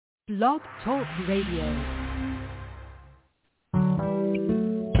Blog Talk Radio.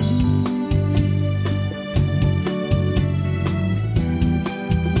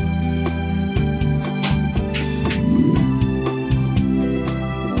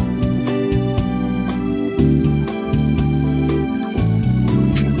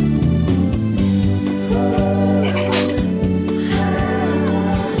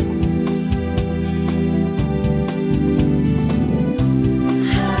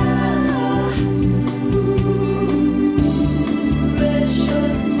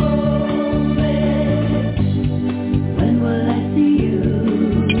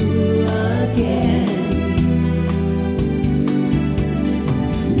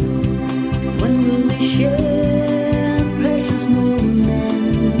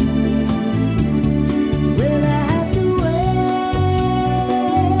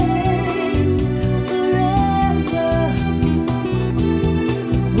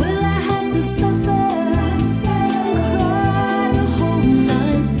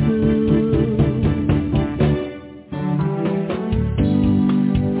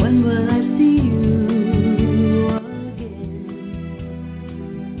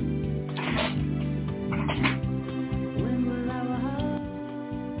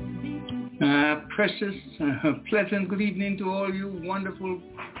 Precious, pleasant good evening to all you wonderful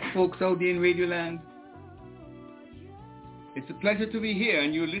folks out there in Radio Land. It's a pleasure to be here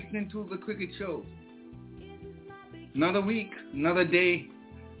and you're listening to The Cricket Show. Another week, another day,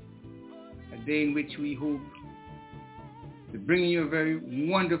 a day in which we hope to bring you a very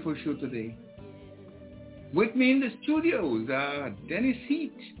wonderful show today. With me in the studios are Dennis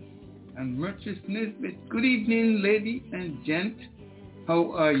Heat and Merchis Nisbet. Good evening, lady and gent.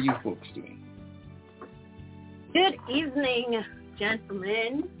 How are you folks doing? Good evening,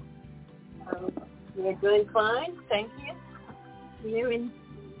 gentlemen. We're doing fine, thank you. We're in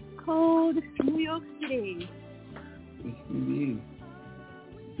cold New York City. Yes, indeed.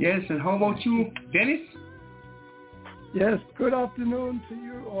 Yes, and how about you, Dennis? Yes, good afternoon to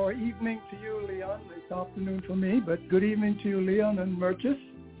you, or evening to you, Leon. It's afternoon for me, but good evening to you, Leon and Merchis.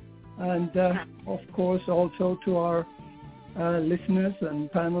 And, of course, also to our listeners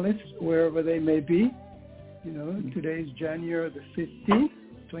and panelists, wherever they may be. You know, today's January the 15th,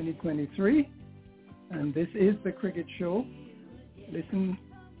 2023, and this is The Cricket Show. Listen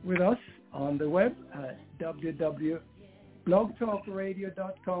with us on the web at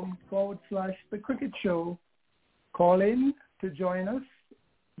www.blogtalkradio.com/The Cricket Show. Call in to join us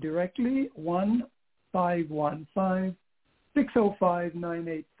directly,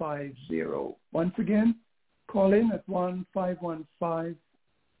 1-515-605-9850. Once again, call in at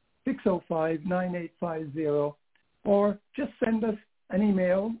 1-515-605-9850, or just send us an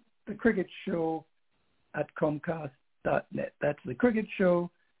email, thecricketshow@comcast.net. That's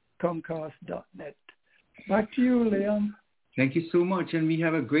thecricketshow@comcast.net. Back to you, Leon. Thank you so much, and we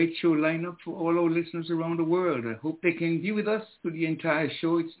have a great show lined up for all our listeners around the world. I hope they can be with us through the entire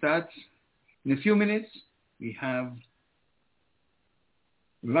show. It starts in a few minutes. We have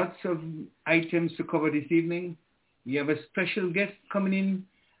lots of items to cover this evening. We have a special guest coming in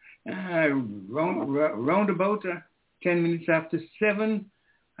round about 10 minutes after 7,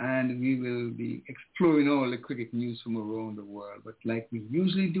 and we will be exploring all the cricket news from around the world. But like we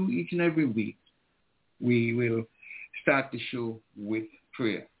usually do each and every week, we will start the show with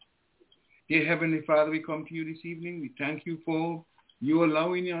prayer. Dear Heavenly Father, we come to you this evening. We thank you for you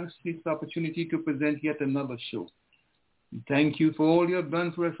allowing us this opportunity to present yet another show. We thank you for all you have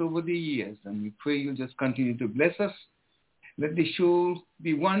done for us over the years, and we pray you'll just continue to bless us. Let the show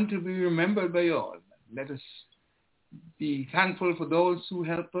be one to be remembered by all. Let us be thankful for those who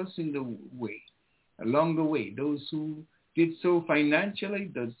helped us in the way, along the way, those who did so financially,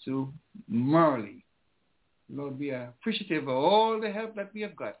 did so morally. Lord, we are appreciative of all the help that we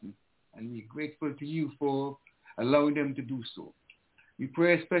have gotten, and we're grateful to you for allowing them to do so. We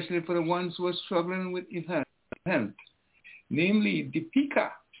pray especially for the ones who are struggling with health, namely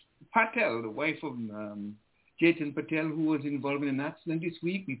Deepika Patel, the wife of Chetan Patel, who was involved in an accident this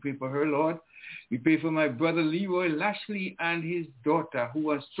week. We pray for her, Lord. We pray for my brother Leroy Lashley and his daughter, who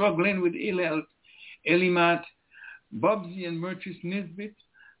are struggling with ill health, Elimat, Bubsy and Merchis Nisbet,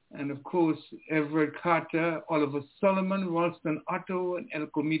 and of course, Everett Carter, Oliver Solomon, Ralston Otto, and El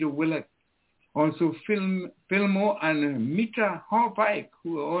Comido Willett. Also, Fillmore and Mita Harpike,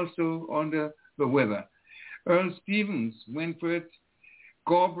 who are also under the weather. Earl Stevens, Winfred,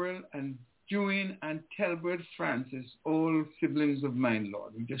 Gabriel, and Jewin and Talbert Francis, all siblings of mine,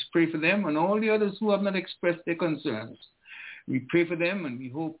 Lord. We just pray for them and all the others who have not expressed their concerns. We pray for them, and we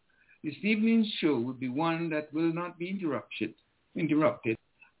hope this evening's show will be one that will not be interrupted,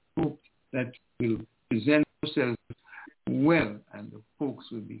 hope that we'll present ourselves well, and the folks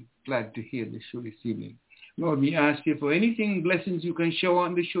will be glad to hear the show this evening. Lord, we ask you for anything, blessings you can shower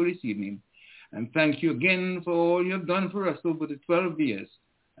on the show this evening. And thank you again for all you have done for us over the 12 years.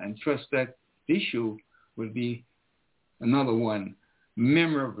 And trust that this show will be another one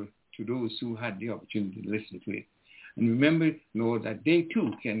memorable to those who had the opportunity to listen to it. And remember, Lord, that they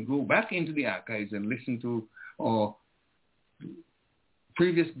too can go back into the archives and listen to our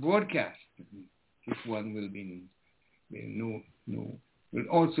previous broadcast. This one will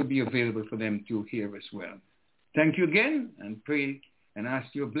also be available for them to hear as well. Thank you again, and pray and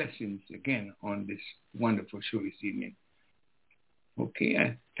ask your blessings again on this wonderful show this evening. Okay,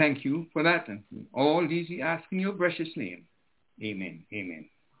 I thank you for that, and all these we ask in your precious name. Amen. Amen.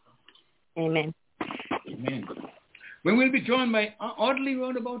 Amen. Amen. We will be joined by Audley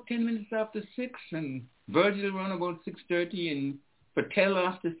around about 10 minutes after 6, and Virgil around about 6:30, and Patel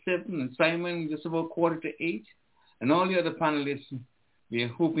after 7, and Simon just about 7:45, and all the other panelists. We are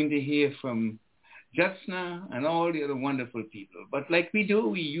hoping to hear from Jatsna and all the other wonderful people. But like we do,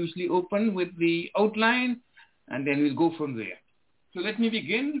 we usually open with the outline, and then we'll go from there. So let me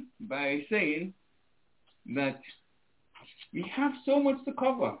begin by saying that we have so much to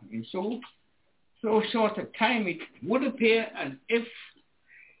cover in so short a time. It would appear as if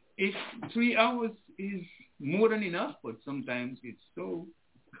 3 hours is more than enough, but sometimes it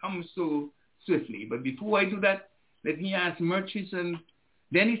comes so swiftly. But before I do that, let me ask Murchis and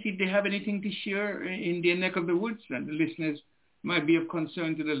Dennis if they have anything to share in their neck of the woods, and the listeners might be of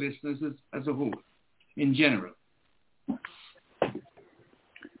concern to the listeners as a whole, in general.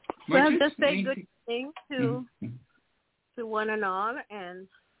 Well, just say good evening to one and all, and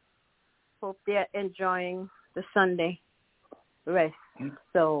hope they're enjoying the Sunday rest.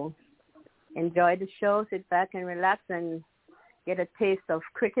 So enjoy the show, sit back and relax, and get a taste of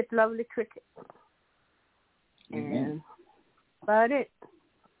cricket, lovely cricket. And about it.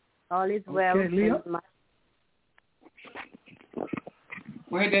 All is well. Okay, Leon.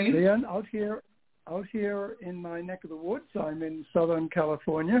 Leon, out here in my neck of the woods, I'm in Southern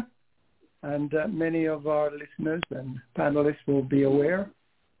California, and many of our listeners and panelists will be aware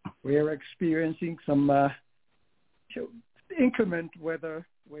we're experiencing some inclement weather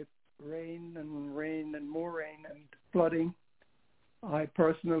with rain and more rain and flooding.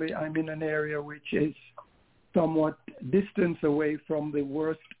 I'm in an area which is somewhat distance away from the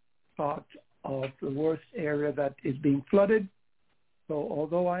worst part of the worst area that is being flooded. So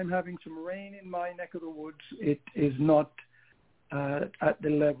although I'm having some rain in my neck of the woods, it is not at the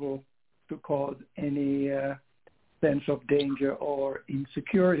level to cause any sense of danger or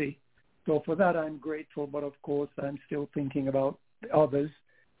insecurity. So for that, I'm grateful. But of course, I'm still thinking about the others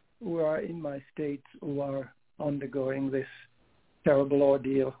who are in my state who are undergoing this terrible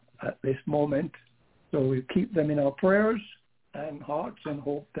ordeal at this moment. So we keep them in our prayers and hearts and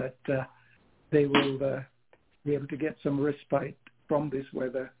hope that they will be able to get some respite from this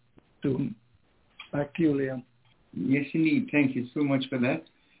weather soon. Back to you, Leon. Yes, indeed. Thank you so much for that.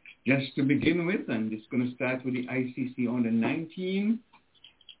 Just to begin with, I'm just going to start with the ICC Under-19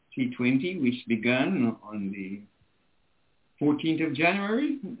 T20, which began on the 14th of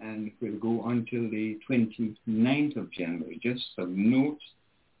January and will go until the 29th of January. Just some notes.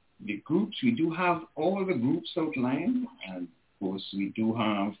 The groups, we do have all the groups outlined, and of course we do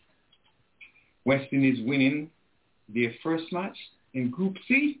have West Indies winning their first match in Group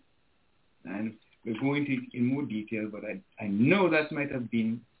C, and we'll go into it in more detail, but I know that might have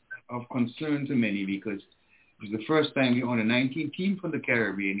been of concern to many because it was the first time the Under-19 team from the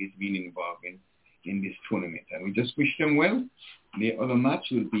Caribbean is being involved in this tournament, and we just wish them well. The other match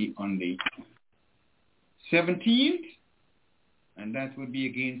will be on the 17th, and that would be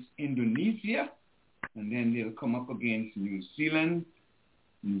against Indonesia, and then they'll come up against New Zealand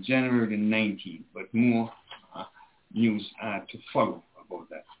on January the 19th, but more news to follow about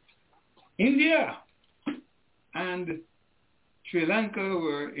that. India and Sri Lanka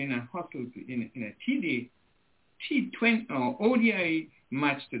were in a hustle in a T20 ODI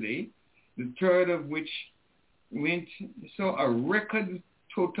match today, the third of which saw a record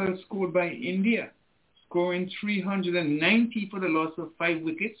total scored by India, scoring 390 for the loss of 5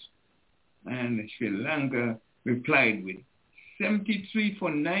 wickets, and Sri Lanka replied with 73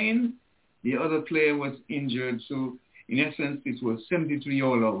 for 9. The other player was injured, so in essence it was 73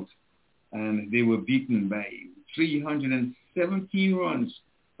 all out, and they were beaten by 317 runs,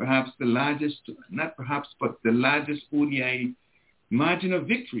 perhaps the largest, not perhaps, but the largest ODI margin of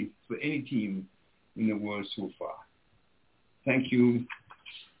victory for any team in the world so far. Thank you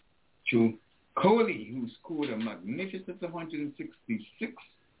to Kohli, who scored a magnificent 166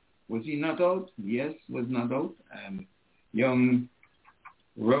 Was he not out? Yes, was not out. And young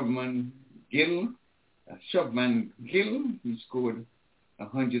Shubman Gill, he scored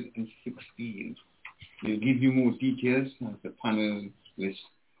 116. We'll give you more details as the panel list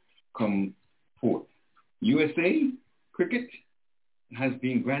come forth. USA Cricket has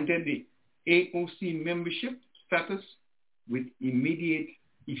been granted the AOC membership status with immediate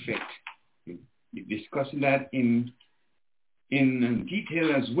effect. We're discussing that in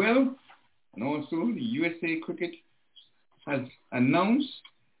detail as well. And also the USA Cricket has announced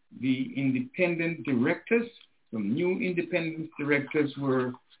the independent directors. Some new independent directors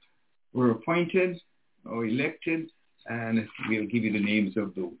were appointed or elected, and we'll give you the names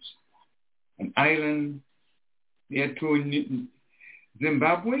of those. An island, they are to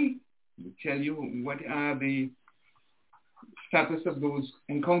Zimbabwe. We'll tell you what are the status of those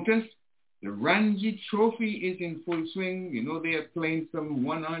encounters. The Ranji Trophy is in full swing. You know, they are playing some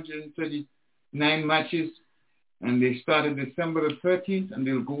 139 matches, and they started December the 13th, and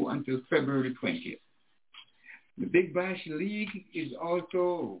they'll go until February 20th. The Big Bash League is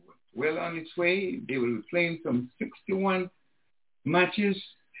also well on its way. They will be playing some 61 matches,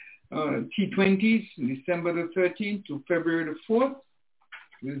 T20s, December the 13th to February the 4th.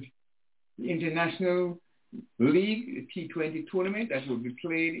 With the International League, the T20 tournament that will be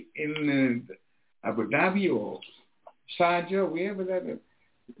played in Abu Dhabi or Sharjah, wherever that is.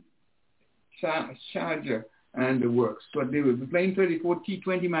 Sharjah and the works. So they will be playing 34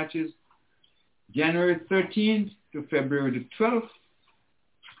 T20 matches, January 13th to February the 12th.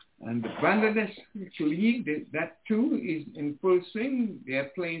 And the Bangladesh League, that too is in full swing. They are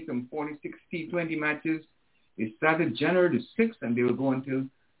playing some 46 T20 matches. It started January the 6th and they will go until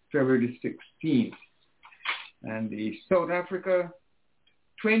February the 16th. And the South Africa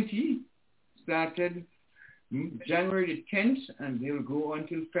 20 started January the 10th and they will go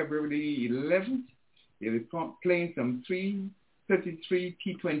until February the 11th. They will be playing some 33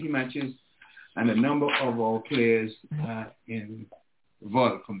 T20 matches, and a number of our players are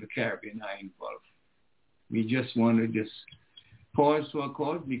involved from the Caribbean are involved. We just want to pause for a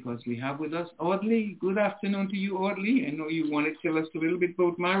call because we have with us Audley. Good afternoon to you, Audley. I know you want to tell us a little bit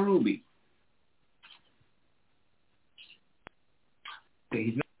about Maruby.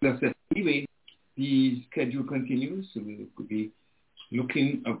 Anyway, the schedule continues, so we could be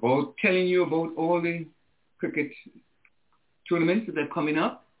telling you about all the cricket tournaments that are coming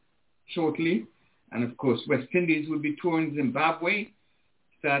up shortly. And of course, West Indies will be touring Zimbabwe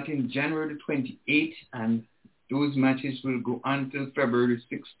starting January the 28th, and those matches will go on until February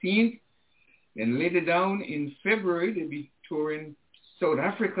the 16th. Then later down in February, they'll be touring South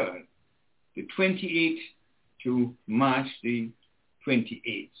Africa, the 28th to March the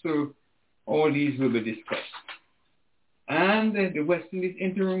 28th. So all these will be discussed. And the West Indies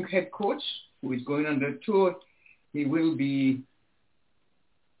interim head coach, who is going on the tour, he will be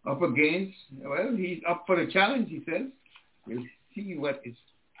up against, he's up for the challenge, he says. We'll see what is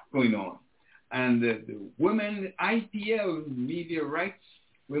going on. And the women IPL media rights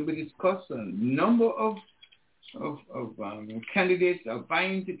will be discussed. A number of candidates are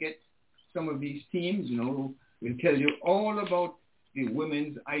vying to get some of these teams. You know, we'll tell you all about the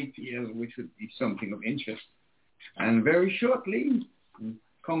women's IPL, which would be something of interest. And very shortly,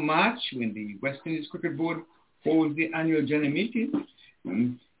 come March, when the West Indies Cricket Board holds the annual general meeting,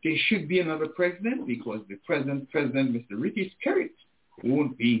 there should be another president because the present president, Mr. Ricky Skerritt,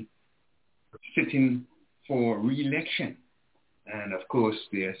 won't be sitting for re-election. And of course,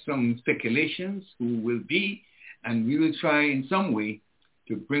 there are some speculations who will be, and we will try in some way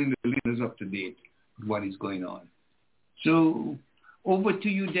to bring the listeners up to date with what is going on. So over to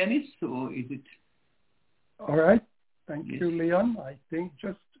you, Dennis, or is it? All right. Thank you, Leon. I think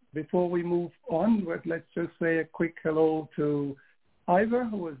just before we move on, let's just say a quick hello to Ivor,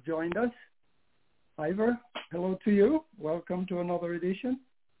 who has joined us. Ivor, hello to you. Welcome to another edition.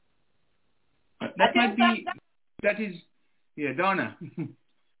 That is Donna.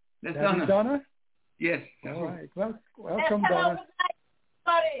 That's Donna. Donna? Yes. All right. Well, welcome, Donna.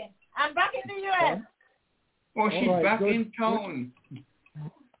 Sorry, I'm back in the U.S. Oh, she's back in town.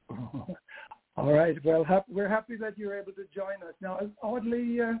 All right. Well, we're happy that you're able to join us. Now, has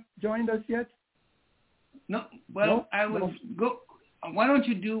Audley joined us yet? No. Well, no? I will go. Why don't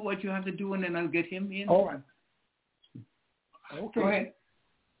you do what you have to do, and then I'll get him in. All right. Okay. Go ahead.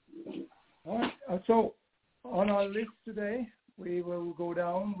 All right. So on our list today, we will go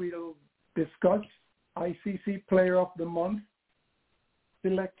down. We'll discuss ICC Player of the Month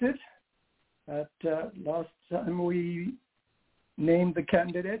selected. Last time we named the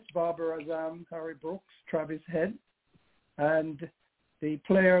candidates: Barbara Azam, Harry Brooks, Travis Head, and The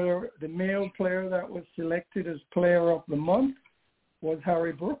male player that was selected as Player of the Month was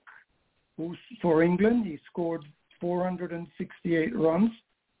Harry Brook, who for England he scored 468 runs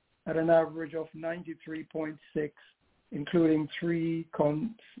at an average of 93.6, including three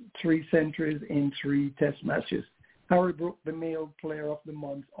centuries in 3 Test matches. Harry Brook, the male Player of the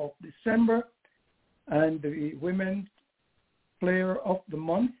Month of December, and the Women's Player of the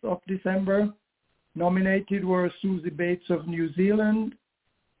Month of December nominated were Susie Bates of New Zealand,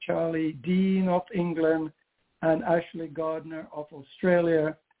 Charlie Dean of England, and Ashley Gardner of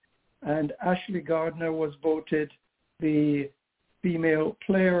Australia. And Ashley Gardner was voted the Female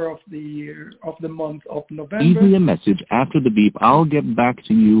Player of the Year of the month of November. Leave me a message after the beep. I'll get back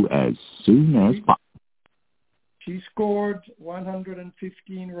to you as soon as possible. She scored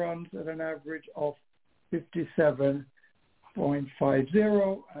 115 runs at an average of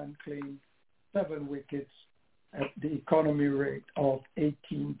 57.50 and cleaned 7 wickets at the economy rate of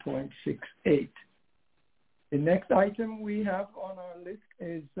 18.68. The next item we have on our list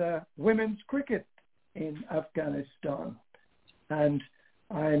is women's cricket in Afghanistan. And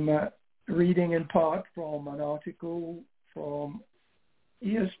I'm reading in part from an article from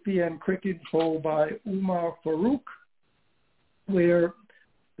ESPN Cricket Info by Umar Farouk, where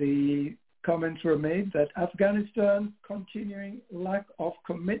the comments were made that Afghanistan's continuing lack of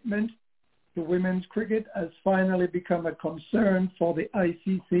commitment to women's cricket has finally become a concern for the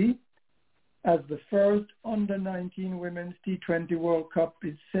ICC, as the first Under-19 Women's T20 World Cup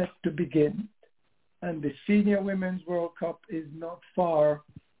is set to begin, and the Senior Women's World Cup is not far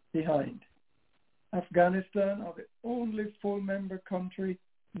behind. Afghanistan are the only full member country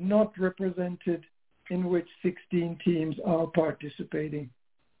not represented in which 16 teams are participating.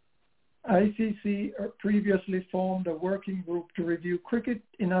 ICC previously formed a working group to review cricket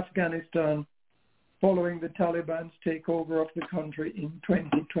in Afghanistan following the Taliban's takeover of the country in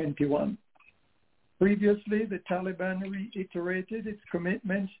 2021. Previously, the Taliban reiterated its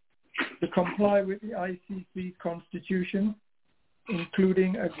commitment to comply with the ICC constitution,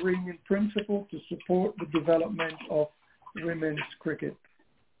 including agreeing in principle to support the development of women's cricket.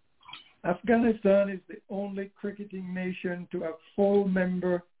 Afghanistan is the only cricketing nation to have full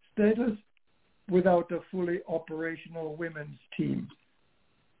member status without a fully operational women's team.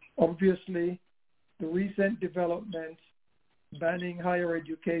 Obviously, the recent developments banning higher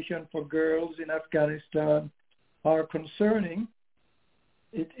education for girls in Afghanistan are concerning.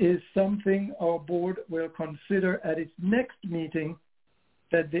 It is something our board will consider at its next meeting,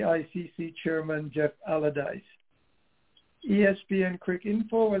 said the ICC chairman, Jeff Allardyce. ESPN Cricket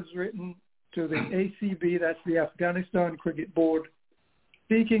Info has written to the ACB, that's the Afghanistan Cricket Board,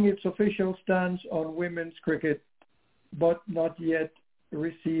 seeking its official stance on women's cricket, but not yet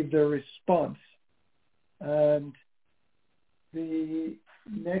received a response. And the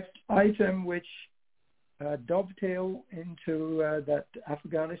next item, which dovetail into that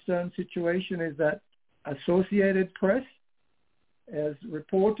Afghanistan situation, is that Associated Press is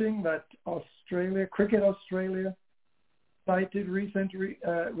reporting that Cricket Australia cited recent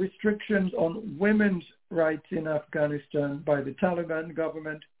restrictions on women's rights in Afghanistan by the Taliban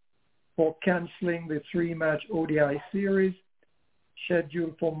government for cancelling the 3-match ODI series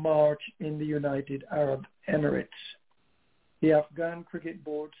scheduled for March in the United Arab Emirates. The Afghan Cricket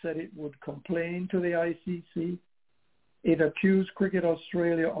Board said it would complain to the ICC. It accused Cricket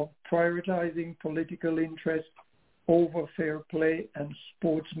Australia of prioritizing political interest over fair play and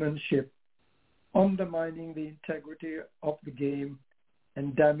sportsmanship, undermining the integrity of the game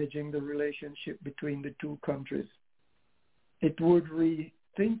and damaging the relationship between the two countries. It would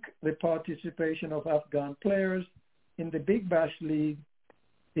rethink the participation of Afghan players in the Big Bash League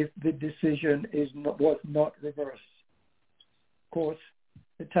if the decision was not reversed. Of course,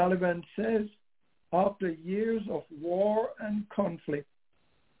 the Taliban says after years of war and conflict,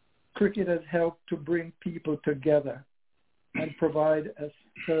 cricket has helped to bring people together and provide a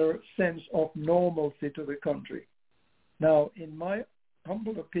sense of normalcy to the country. Now, in my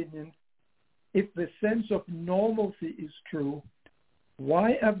humble opinion, if the sense of normalcy is true,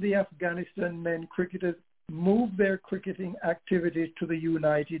 why have the Afghanistan men cricketers moved their cricketing activities to the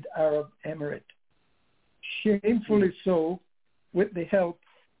United Arab Emirates? Shamefully so, with the help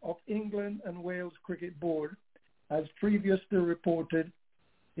of England and Wales Cricket Board. As previously reported,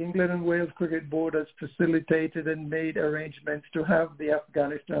 England and Wales Cricket Board has facilitated and made arrangements to have the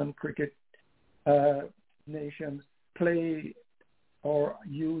Afghanistan cricket nation play or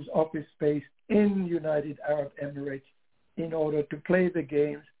use office space in United Arab Emirates in order to play the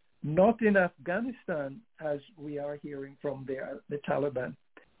games, not in Afghanistan, as we are hearing from the Taliban,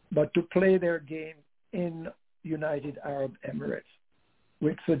 but to play their game in United Arab Emirates.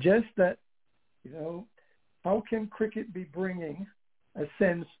 which suggests that, how can cricket be bringing a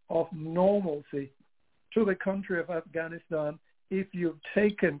sense of normalcy to the country of Afghanistan if you've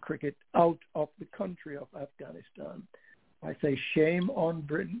taken cricket out of the country of Afghanistan? I say shame on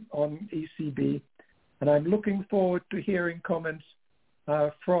Britain, on ECB, and I'm looking forward to hearing comments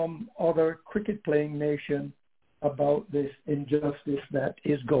from other cricket-playing nations about this injustice that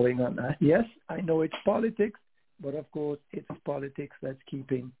is going on. Yes, I know it's politics, but of course it's politics that's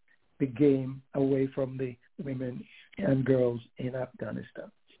keeping the game away from the women and girls in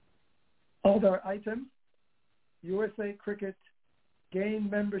Afghanistan. Other items, USA Cricket gained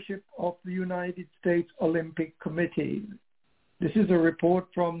membership of the United States Olympic Committee. This is a report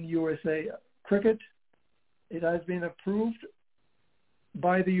from USA Cricket. It has been approved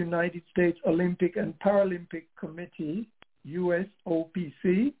by the United States Olympic and Paralympic Committee,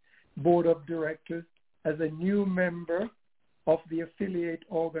 USOPC, Board of Directors, as a new member of the Affiliate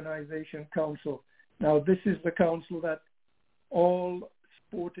Organization Council. Now, this is the council that all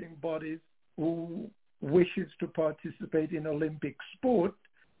sporting bodies who wishes to participate in Olympic sport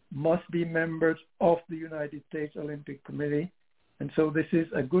must be members of the United States Olympic Committee. And so this is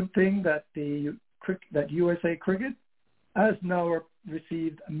a good thing that that USA Cricket has now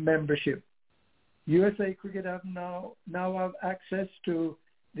received membership. USA Cricket now have access to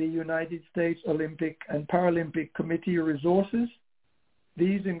the United States Olympic and Paralympic Committee resources.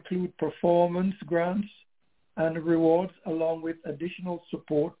 These include performance grants and rewards, along with additional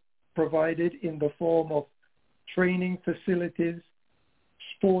support provided in the form of training facilities,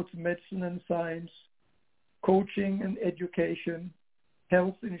 sports medicine and science, coaching and education,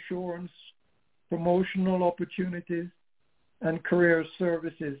 health insurance, promotional opportunities, and career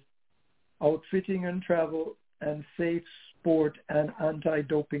services, outfitting and travel, and safe sport and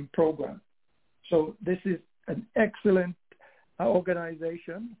anti-doping program. So this is an excellent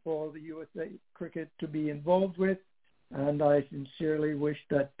organization for the USA Cricket to be involved with, and I sincerely wish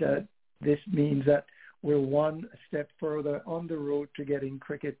that this means that we're one step further on the road to getting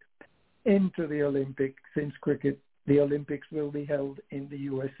cricket into the Olympics, since the Olympics will be held in the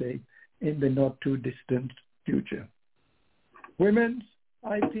USA in the not too distant future. Women's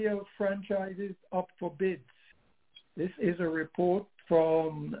IPL franchises up for bids. This is a report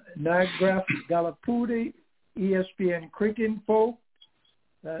from Nagraph Galapudi, ESPN Cricinfo.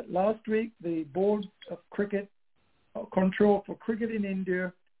 Last week, the Board of Cricket Control for Cricket in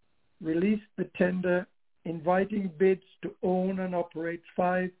India released the tender inviting bids to own and operate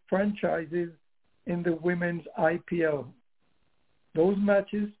 5 franchises in the women's IPL. Those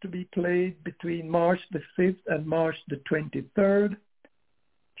matches to be played between March the 5th and March the 23rd.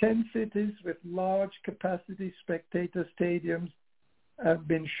 10 cities with large capacity spectator stadiums have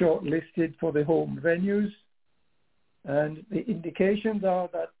been shortlisted for the home venues. And the indications are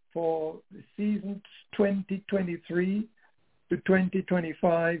that for the season 2023 to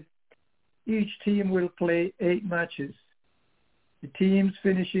 2025, each team will play 8 matches. The teams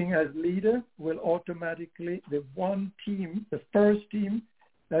finishing as leader will automatically, the first team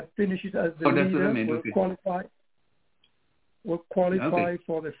that finishes as the leader will qualify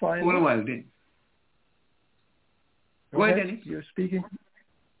for the final. Hold a while, then. Go ahead, Dennis. You're speaking.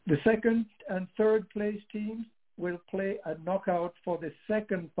 The second and third place teams will play a knockout for the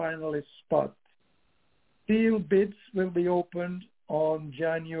second finalist spot. Field bids will be opened on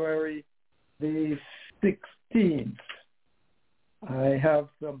January the 16th. I have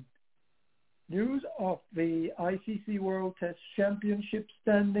some news of the ICC World Test Championship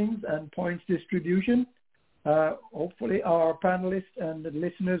standings and points distribution. Hopefully our panelists and the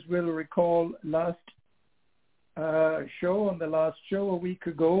listeners will recall on the last show a week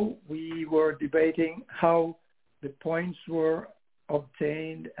ago, we were debating how the points were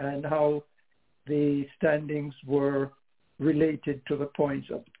obtained and how the standings were related to the points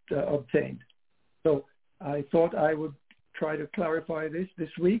obtained. So I thought I would try to clarify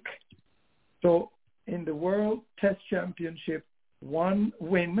this week. So in the World Test Championship, 1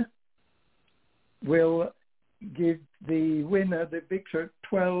 win will give the winner, the victor,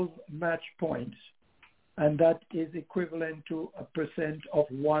 12 match points, and that is equivalent to a percent of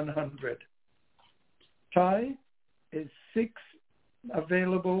 100. Tie is 6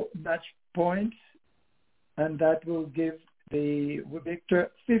 available match points, and that will give the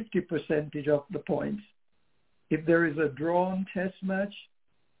victor 50% of the points. If there is a drawn test match,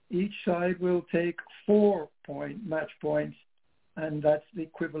 each side will take 4 match points, and that's the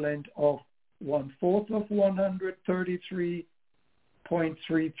equivalent of 1/4 of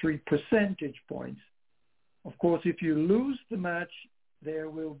 133.33 percentage points. Of course, if you lose the match, there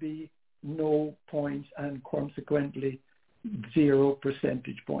will be no points, and consequently, 0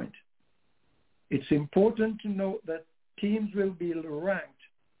 percentage point. It's important to note that teams will be ranked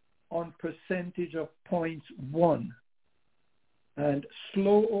on percentage of points won. And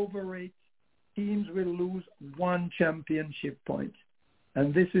slow over rate, teams will lose 1 championship point.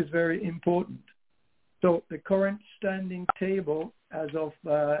 And this is very important. So the current standing table as of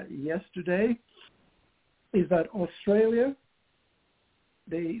yesterday is that Australia,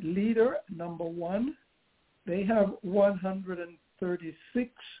 the leader, number 1, they have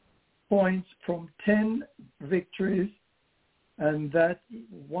 136 points from 10 victories, and that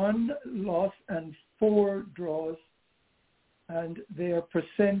 1 loss and 4 draws, and their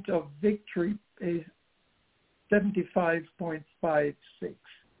percent of victory is 75.56.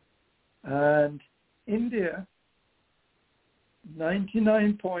 And India,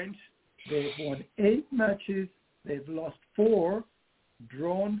 99 points. They've won 8 matches. They've lost 4,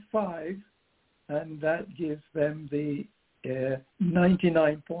 drawn 5, and that gives them the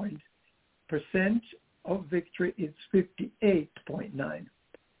 99 point. Percent of victory is 58.9.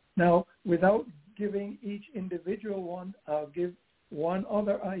 Now, without giving each individual one, I'll give one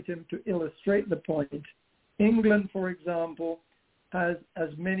other item to illustrate the point. England, for example, has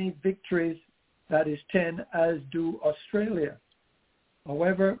as many victories, that is 10, as do Australia.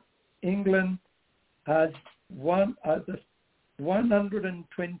 However, England has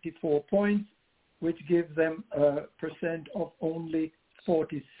 124 points, which gives them a percent of only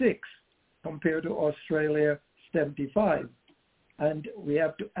 46 compared to Australia 75. And we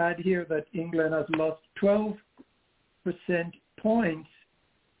have to add here that England has lost 12% points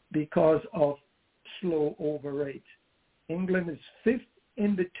because of slow over rate. England is 5th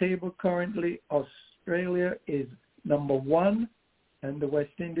in the table currently. Australia is number 1, and the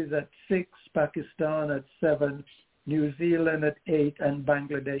West Indies at 6, Pakistan at 7, New Zealand at 8, and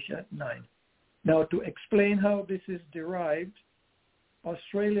Bangladesh at 9. Now, to explain how this is derived,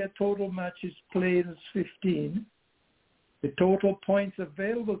 Australia total matches played is 15. The total points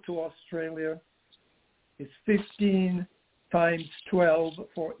available to Australia is 15 times 12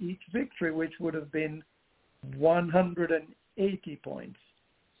 for each victory, which would have been 180 points.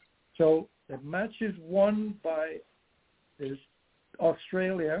 So the matches won by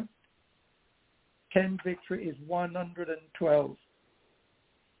Australia, 10 victory is 112,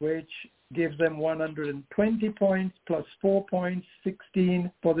 which gives them 120 points plus 4 points,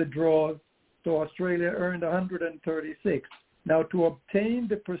 16 for the draw. So Australia earned 136. Now, to obtain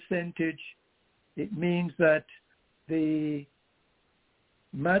the percentage, it means that the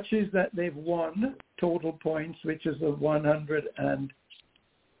matches that they've won, total points, which is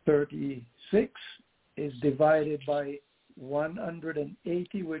 136, is divided by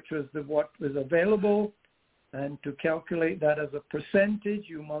 180, which was what was available. And to calculate that as a percentage,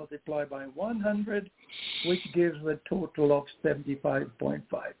 you multiply by 100, which gives a total of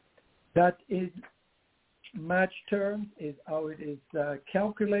 75.5. That is match terms, is how it is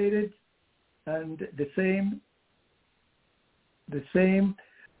calculated, and the same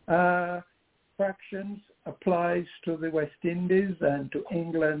fractions applies to the West Indies and to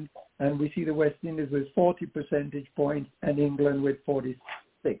England, and we see the West Indies with 40 percentage points and England with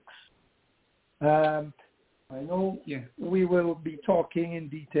 46. I know we will be talking in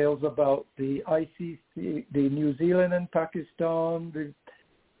details about the ICC, the New Zealand and Pakistan, the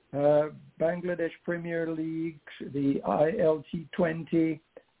Bangladesh Premier League, the ILT20,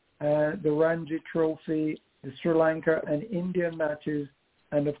 the Ranji Trophy, the Sri Lanka and India matches,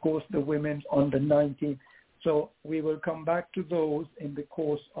 and of course the women's under 19. So we will come back to those in the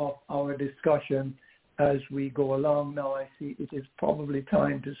course of our discussion as we go along. Now I see it is probably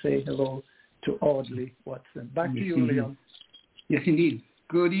time to say hello to Audley Watson. Back to you, Leon. Yes, indeed.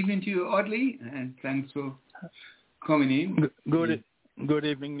 Good evening to you, Audley, and thanks for coming in. Good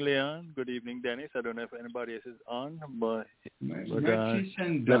evening, Leon. Good evening, Dennis. I don't know if anybody else is on, but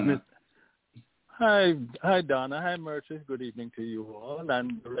and Donna. Hi, Donna. Hi, Merchis. Good evening to you all,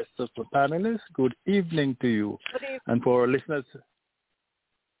 and the rest of the panelists. Good evening to you. Good evening. And for our listeners,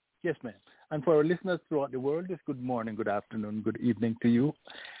 yes, ma'am. And for our listeners throughout the world, it's good morning, good afternoon, good evening to you.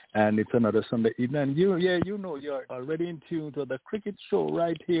 And it's another Sunday evening. And you're already in tune to the cricket show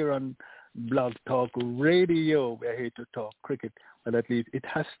right here on Blog Talk Radio. We're here to talk cricket, but at least it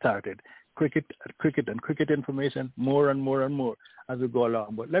has started. Cricket and cricket information more and more and more as we go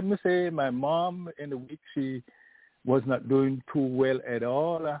along. But let me say, my mom in the week, she was not doing too well at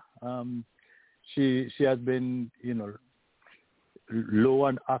all. She has been, low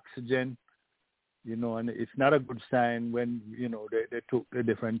on oxygen. And it's not a good sign when, they took the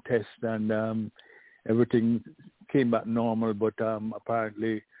different tests and everything came back normal, but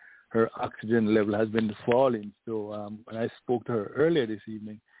apparently her oxygen level has been falling. So when I spoke to her earlier this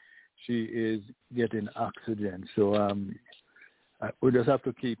evening, she is getting oxygen. So we just have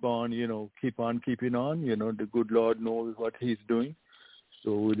to keep on keeping on. The good Lord knows what he's doing.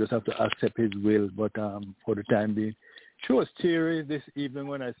 So we just have to accept his will. But for the time being, she was teary this evening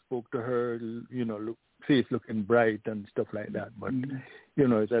when I spoke to her, face looking bright and stuff like that. But,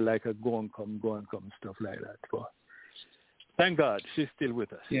 it's like a go and come, stuff like that. But thank God she's still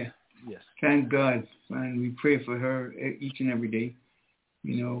with us. Yeah. Yes. Thank God. And we pray for her each and every day.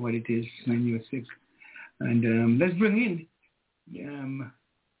 You know what it is when you're sick. And let's bring in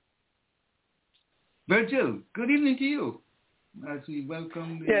Virgil. Good evening to you. As we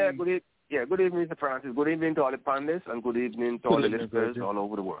welcome good evening, Mr. Francis. Good evening to all the panelists, and good evening to all the listeners all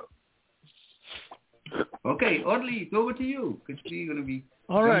over the world. Okay, Audley, it's over to you, because we're going to be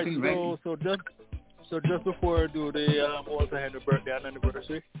all right. Right. So just before I do the Walter Henry birthday and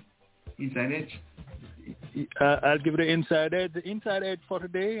anniversary, Inside Edge. I'll give you the inside edge. The inside edge for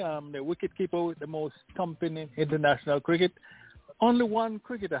today, the wicketkeeper with the most stumping in international cricket. Only one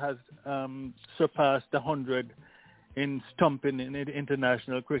cricketer has surpassed 100 in stumping in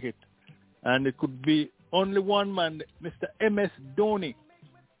international cricket. And it could be only one man, Mr. M.S. Dhoni.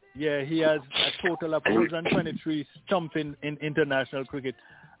 Yeah, he has a total of 123 stumping in international cricket.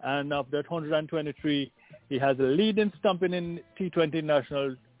 And of that 123, he has a leading stumping in T20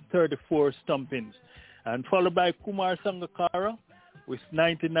 National, 34 stumpings. And followed by Kumar Sangakkara with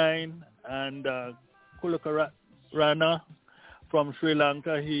 99, and Kulakarana from Sri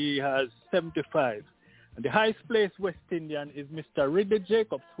Lanka, he has 75. And the highest placed West Indian is Mr. Ridley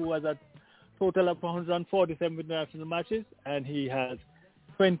Jacobs, who has a total of 147 international matches, and he has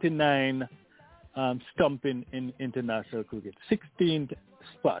 29 stumping in international cricket. 16th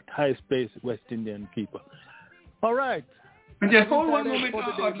spot, highest placed West Indian keeper. All right. And just hold one moment,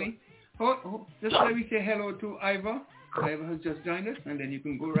 Audley. Just let me say hello to Ivor. Ivor has just joined us, and then you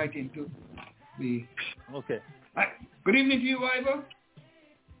can go right into the... Okay. Good evening to you, Ivor.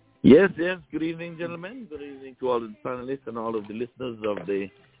 Yes. Good evening, gentlemen. Good evening to all the panelists and all of the listeners of the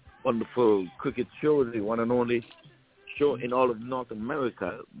wonderful cricket show, the one and only show in all of North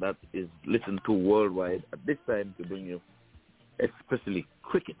America that is listened to worldwide at this time to bring you especially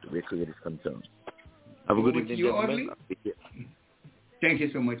cricket, where cricket is concerned. Have a good evening, gentlemen. Thank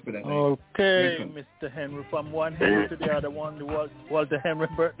you so much for that. Okay, Mr. Henry, from one Henry to the other one, the Walter Henry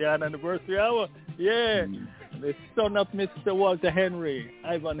birthday and anniversary hour. Yeah, the son of Mr. Walter Henry,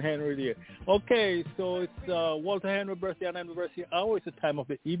 Ivan Henry there. Okay, so it's Walter Henry birthday and anniversary hour. It's the time of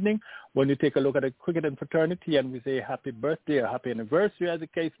the evening when you take a look at the cricket and fraternity and we say happy birthday or happy anniversary, as the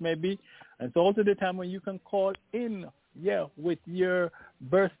case may be. And it's also the time when you can call in, with your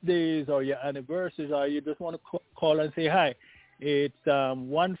birthdays or your anniversaries, or you just want to call and say hi. It's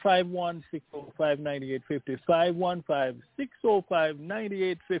 151-605-9850,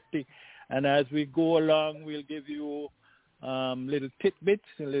 515-605-9850. And as we go along, we'll give you little tidbits,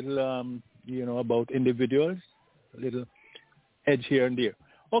 a little, about individuals, a little edge here and there.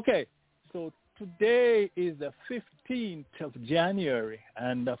 Okay, so today is the 15th of January,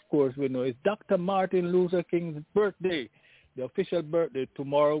 and of course we know it's Dr. Martin Luther King's birthday, the official birthday.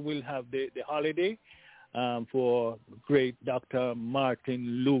 Tomorrow we'll have the holiday for great Dr.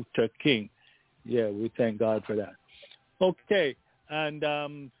 Martin Luther King. Yeah, we thank God for that. Okay, and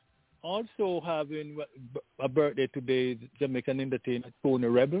also having a birthday today is Jamaican entertainer Tony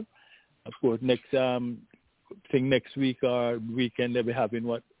Rebel. Of course, next week or weekend they'll be having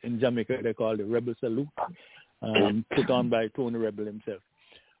what in Jamaica they call the Rebel Salute, put on by Tony Rebel himself.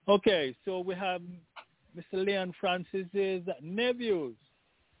 Okay, so we have Mr. Leon Francis's nephews,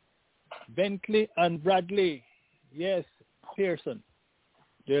 Bentley and Bradley. Yes, Pearson.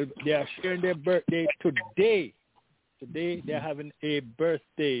 They are sharing their birthday today. Today they're having a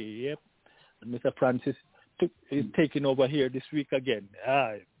birthday. Yep. And Mr. Francis is taking over here this week again.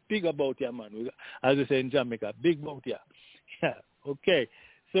 Big about ya, man. As we say in Jamaica, big about ya. Yeah. Okay.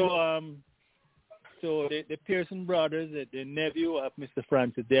 So so the Pearson brothers, the nephew of Mr.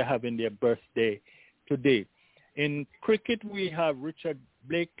 Francis, they're having their birthday today. In cricket, we have Richard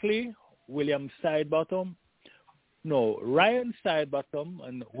Blakely, Ryan Sidebottom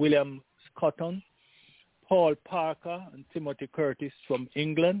and William Scotton, Paul Parker and Timothy Curtis from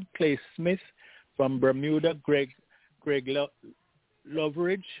England, Clay Smith from Bermuda, Greg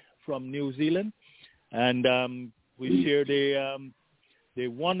Loveridge from New Zealand, and we share the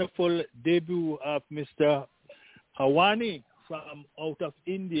wonderful debut of Mr. Hawani from out of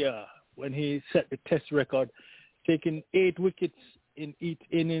India when he set the test record, taking 8 wickets in each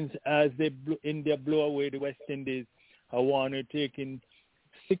innings as India blow away the West Indies. Hawani taking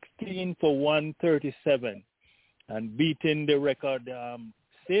 16 for 137 and beating the record,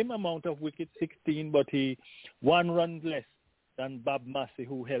 same amount of wickets, 16, but he 1 run less than Bob Massey,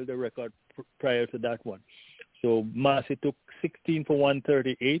 who held the record prior to that one. So Massey took 16 for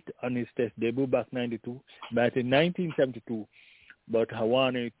 138 on his test debut back 92, back in 1972. But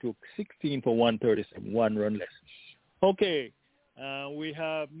Hawane took 16 for 137, 1 run less. Okay, we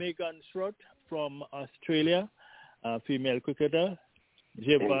have Megan Strutt from Australia, female cricketer.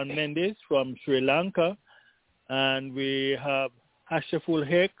 Jevan Mendes from Sri Lanka. And we have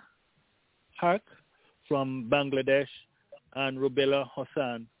Ashaful Hark from Bangladesh and Rubella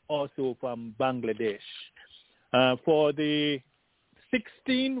Hassan also from Bangladesh. For the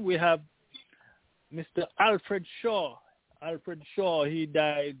 16, we have Mr. Alfred Shaw. Alfred Shaw, he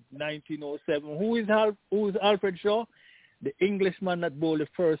died 1907. Who is Alfred Shaw? The Englishman that bowled the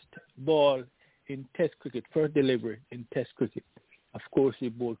first ball in Test cricket, first delivery in Test cricket. Of course, he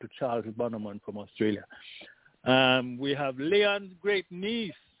bowled to Charles Bannerman from Australia. We have Leon's great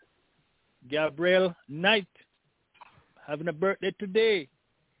niece, Gabrielle Knight, having a birthday today.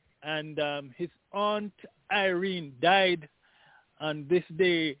 And his aunt Irene died on this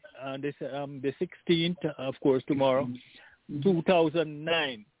day, the 16th, of course, tomorrow,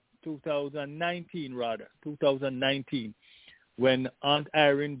 2019, when Aunt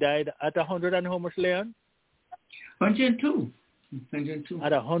Irene died at 100 and how much, Leon? 102.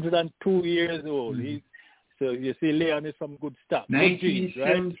 At 102 years old. So you see, Leon is from good stuff.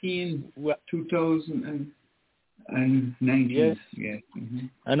 1917, right? 2019. Yes. Yes. Mm-hmm.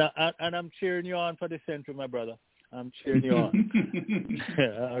 And I'm cheering you on for the century, my brother. I'm cheering you on.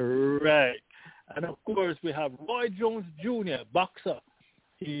 All right. And of course, we have Roy Jones Jr., boxer.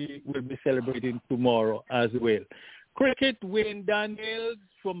 He will be celebrating tomorrow as well. Cricket, Wayne Daniels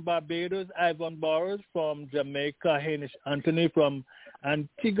from Barbados, Ivan Burrows from Jamaica, Hamish Anthony from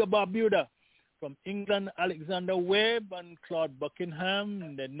Antigua Barbuda, from England, Alexander Webb and Claude Buckingham.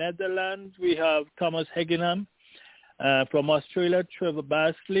 In the Netherlands, we have Thomas Heginham. From Australia, Trevor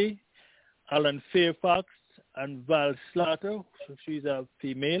Basley, Alan Fairfax, and Val Slaughter, so she's a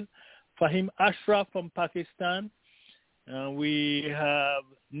female. Fahim Ashraf from Pakistan. We have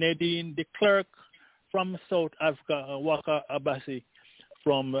Nadine de Klerk from South Africa, and Waka Abbasi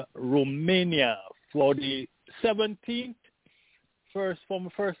from Romania. For the 17th, former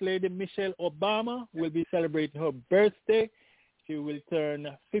First Lady Michelle Obama will be celebrating her birthday. She will turn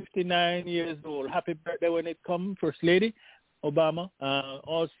 59 years old. Happy birthday when it comes, First Lady Obama.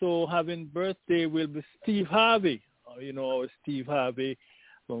 Also having birthday will be Steve Harvey. Steve Harvey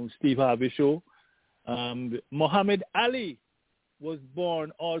from Steve Harvey Show. Muhammad Ali was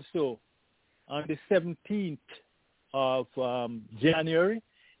born also on the 17th of January.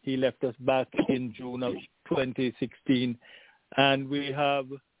 He left us back in June of 2016. And we have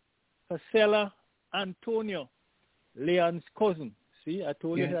Casella Antonio, Leon's cousin. See, I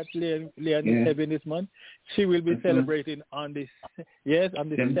told you that Leon is having this month. She will be celebrating on the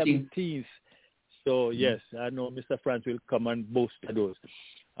 17th. So, yes, I know Mr. France will come and boast of those.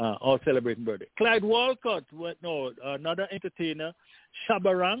 All celebrating birthday. Clyde Walcott, another entertainer,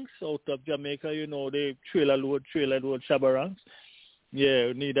 Shabba Ranks out of Jamaica. The trailer load Shabba Ranks. Yeah,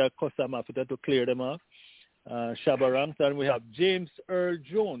 we need a custom officer to clear them off. Shabba Ranks. And we have James Earl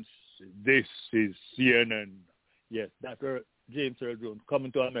Jones. This is CNN. Yes, that's James Earl Jones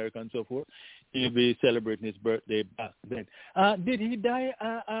coming to America and so forth. He'll be celebrating his birthday back then. Did he die?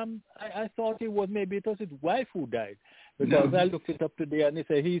 I thought it was his wife who died, because I looked it up today and they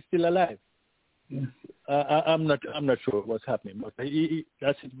say he's still alive. Yeah. I'm not sure what's happening, but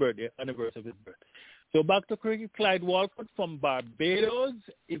that's his birthday, anniversary of his birthday. So back to cricket, Clyde Walcott from Barbados,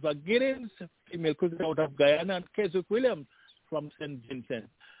 Eva Giddens, female cricketer out of Guyana, and Keswick Williams from St. Vincent.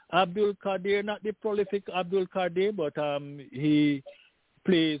 Abdul Qadir, not the prolific Abdul Qadir, but he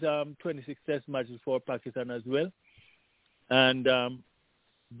plays 26 test matches for Pakistan as well. And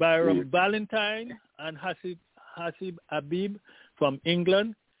Byron Valentine and Hasib Habib from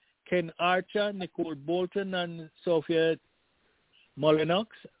England. Ken Archer, Nicole Bolton, and Sophia Molinox,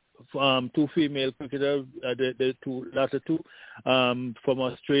 two female cricketers, the latter two from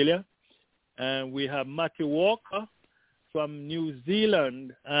Australia. And we have Matthew Walker from New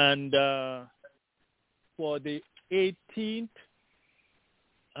Zealand. And for the 18th,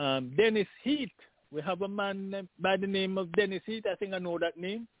 Dennis Heath. We have a man by the name of Dennis Heath. I think I know that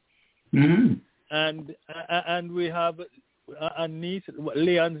name. Mm-hmm. And we have a niece.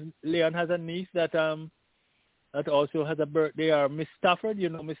 Leon has a niece that also has a birthday. Miss Stafford. You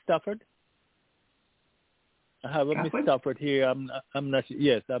know Miss Stafford? I have a Miss Stafford here. I'm not.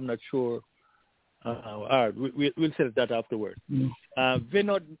 Yes, I'm not sure All right, we'll set that afterwards.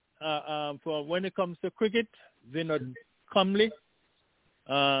 Vinod, for when it comes to cricket, Vinod Kamli,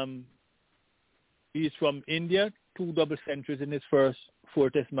 he's from India, 2 double centuries in his first 4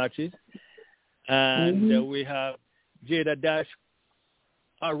 test matches. And we have Jada Dash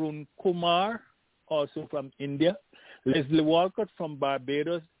Arun Kumar, also from India. Leslie Walcott from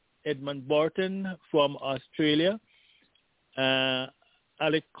Barbados. Edmund Barton from Australia.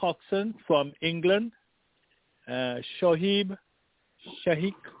 Alec Coxon from England. Shahib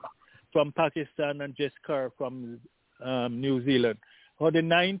Shaikh from Pakistan, and Jess Kerr from New Zealand. On the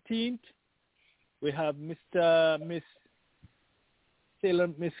 19th, we have Miss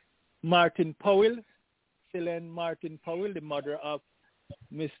Martin Powell, Celine Martin Powell, the mother of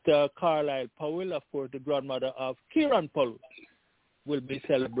Mr. Carlisle Powell, of course, the grandmother of Kieran Powell, will be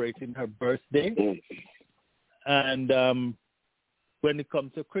celebrating her birthday. And when it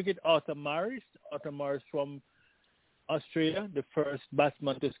comes to cricket, Arthur Morris from Australia, the first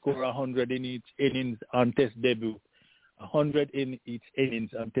batsman to score 100 in each innings on test debut. 100 in each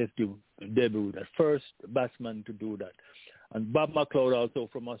innings on test debut, the first batsman to do that. And Bob McLeod also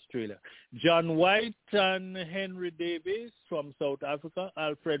from Australia. John White and Henry Davis from South Africa.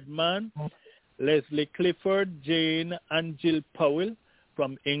 Alfred Mann, Leslie Clifford, Jane and Jill Powell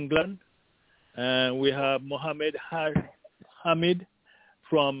from England. We have Mohammed Hamid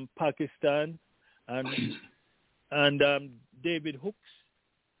from Pakistan. And David Hooks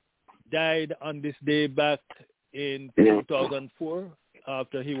died on this day back in 2004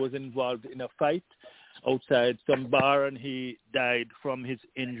 after he was involved in a fight outside some bar, and he died from his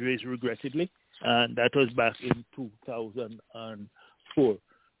injuries, regrettably. And that was back in 2004.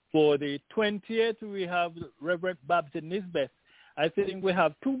 For the 20th, we have Reverend Babs Nisbeth. I think we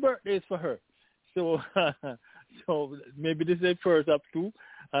have 2 birthdays for her. So so maybe this is the first of 2.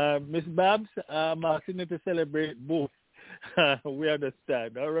 Miss Babs, I'm asking you to celebrate both. We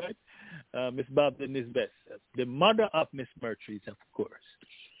understand, all right? Miss Babs Nisbeth, the mother of Miss Murtries, of course.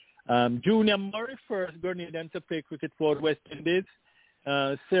 Junior Murray, first Grenadian to play cricket for the West Indies.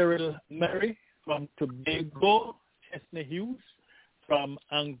 Cyril Murray from Tobago. Chesney Hughes from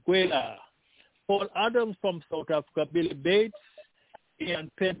Anguilla. Paul Adams from South Africa. Billy Bates.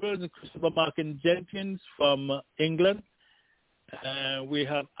 Ian Pebbles and Christopher Markin Jenkins from England. We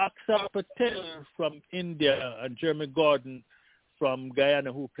have Aksar Patel from India and Jeremy Gordon from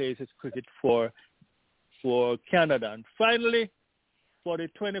Guyana, who plays his cricket for Canada. And finally, for the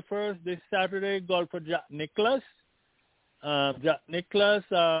 21st, this Saturday, golfer Jack Nicklaus. Jack Nicklaus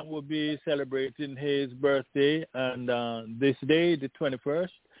will be celebrating his birthday, and this day, the 21st.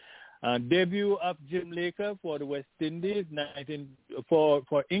 Debut of Jim Laker for the West Indies,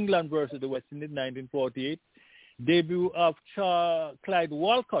 for England versus the West Indies, 1948. Debut of Clyde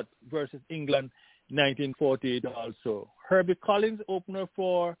Walcott versus England, 1948 also. Herbie Collins, opener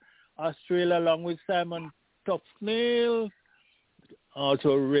for Australia, along with Simon Tufnell,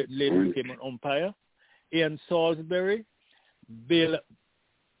 also later became an umpire. Ian Salisbury, Bill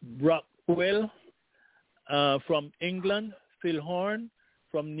Brockwell from England, Phil Horn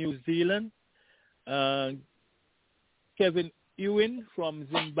from New Zealand, Kevin Ewan from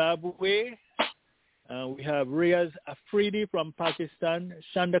Zimbabwe. We have Riaz Afridi from Pakistan,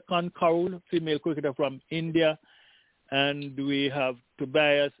 Shanda Khan Kaul, female cricketer from India, and we have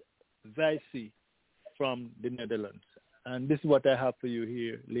Tobias Vaisi from the Netherlands. And this is what I have for you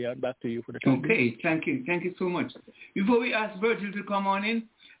here. Leon, back to you for the time. Okay, thank you. Thank you so much. Before we ask Virgil to come on in,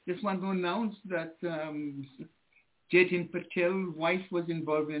 just want to announce that Jatin Patel's wife was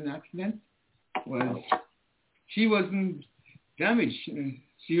involved in an accident. She wasn't damaged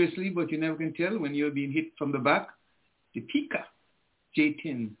seriously, but you never can tell when you're being hit from the back. Deepika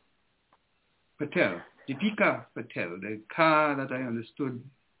Jatin Patel. Deepika Patel, the car that I understood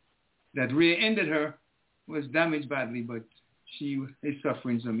that rear-ended her, was damaged badly, but she is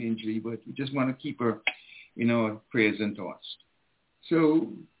suffering some injury, but we just want to keep her in our prayers and thoughts.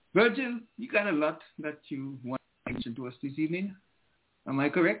 So, Virgil, you got a lot that you want to mention to us this evening. Am I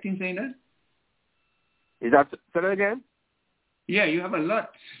correct in saying that? Is that, say that again? Yeah, you have a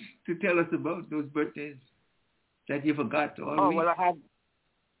lot to tell us about those birthdays that you forgot all week. Well,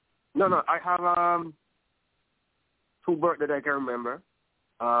 I have 2 birthdays I can remember.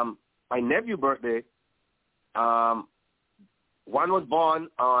 My nephew's birthday, one was born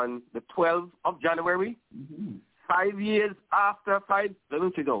on the 12th of January. 5 years after 5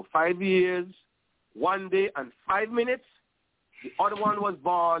 years, 1 day and 5 minutes. The other one was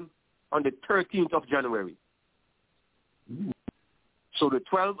born on the 13th of January. So the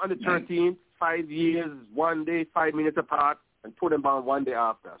 12th and the 13th, 5 years, 1 day, 5 minutes apart, and 2 of them born 1 day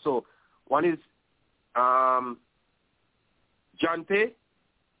after. So one is Jante,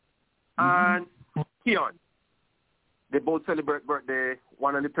 and Keon. They both celebrate birthday,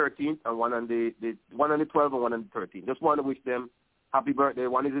 one on the 13th and one on the 12th and one on the 13th. Just want to wish them happy birthday.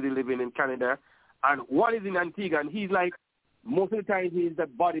 One is living in Canada, and one is in Antigua. And he's like, most of the time he's the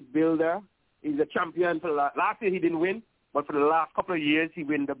bodybuilder. He's a champion. For last year he didn't win, but for the last couple of years he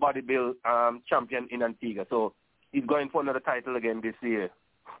won the bodybuild champion in Antigua. So he's going for another title again this year.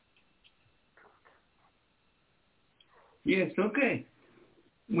 Yes, okay.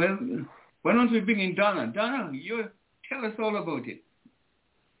 Well, why don't we bring in Donna? Donna, tell us all about it.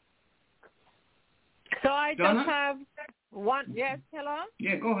 So I Donna? just have one. Yes, hello?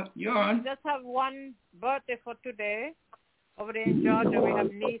 Yeah, go ahead. You're on. I just have one birthday for today. Over there in Georgia, we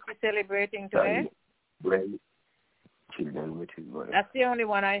have niece celebrating today. That's the only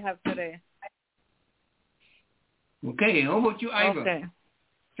one I have today. Okay, how about you, Ivor? Okay.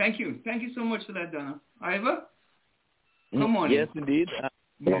 Thank you. Thank you so much for that, Donna. Ivor? Come on. Yes, indeed.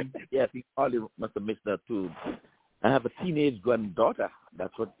 Yes, you probably must have missed that too. I have a teenage granddaughter.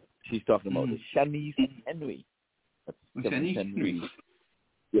 That's what she's talking about. It's Shanice Henry. Shanice Henry.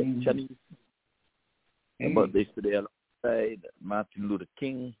 Yes, Shanice. Her birthday's today alongside Martin Luther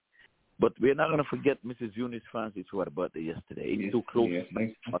King. But we're not going to forget Mrs. Eunice Francis, who had a birthday yesterday. It's too close. Yes,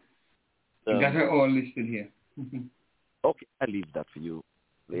 you got her all listed here. Okay, I leave that for you,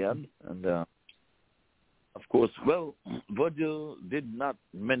 Leon. And of course, well, Virgil did not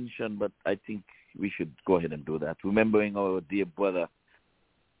mention, but I think we should go ahead and do that. Remembering our dear brother,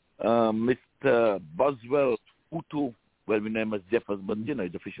 Mr. Boswell Utu, well, we name him as Jeffers, but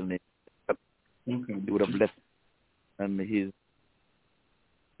his official name. Okay. He would have left, and his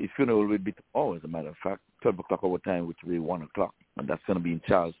funeral will be tomorrow, as a matter of fact, 12 o'clock our time, which will be 1 o'clock, and that's going to be in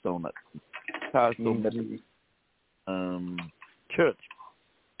Charlestown Methodist Church.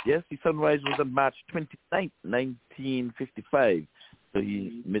 Yes, his sunrise was on March 29th, 1955. So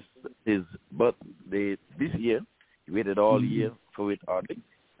he missed his birthday this year. He waited all year for it hardly,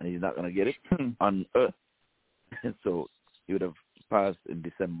 and he's not going to get it on Earth. And so he would have passed in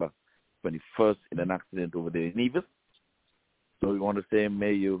December 21st in an accident over there in Nevis. So we want to say,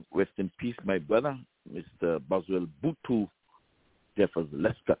 may you rest in peace, my brother, Mr. Boswell Butu Jeffers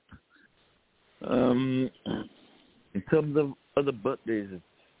Lescott. In terms of other birthdays,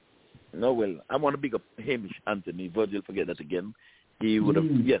 no, well, I want to big up Hamish Anthony. Virgil, forget that again. He would have,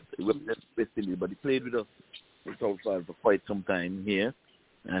 yes, he represented West Indies, but he played with us in South Florida for quite some time here,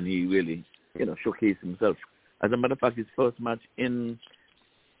 and he really, showcased himself. As a matter of fact, his first match in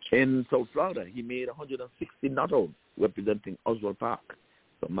South Florida, he made 160 not-outs representing Oswald Park.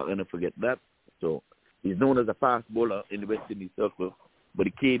 So I'm not going to forget that. So he's known as a fast bowler in the West Indies circle, but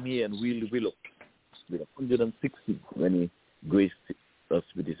he came here and wheeled the wheel up with 160 when he graced us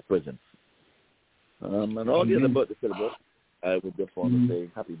with his presence. And all the other birthday celebrations, I would just want to say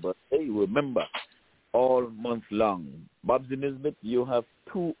happy birthday. Remember, all month long, Babs and Nisbet, you have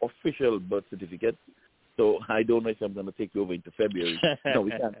 2 official birth certificates. So I don't know if I'm going to take you over into February. No,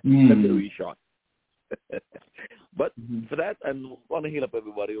 we can't. February short. But for that, I want to heal up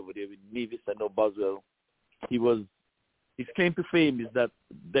everybody over there with Nevis. I know Boswell. His claim to fame is that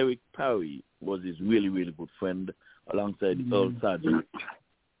Derek Parry was his really, really good friend alongside Earl Sargent.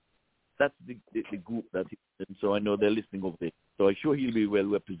 That's the group that he's in. So I know they're listening over there. So I'm sure he'll be well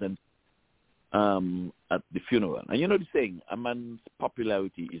represented at the funeral. And you know the saying, a man's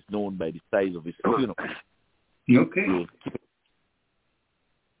popularity is known by the size of his funeral. Okay.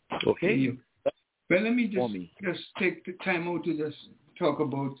 Okay. Well, let me just take the time out to just talk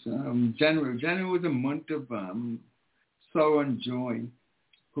about January. January was a month of sorrow and joy.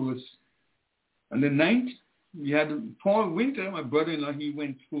 Of course, on the 9th, we had Paul Winter, my brother-in-law. He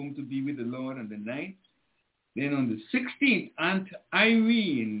went home to be with the Lord on the 9th. Then on the 16th, Aunt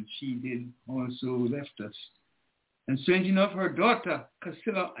Irene, she did also left us. And strange enough, her daughter,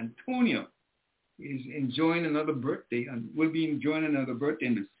 Casilla Antonia, is enjoying another birthday and will be enjoying another birthday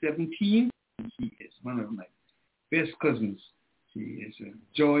on the 17th. She is one of my best cousins. She is a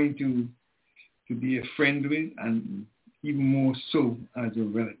joy to be a friend with, and even more so as a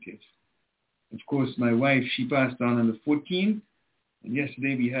relative. Of course, my wife, she passed on the 14th, and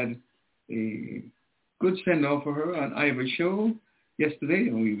yesterday we had a good send-off for her on Ivor's show yesterday,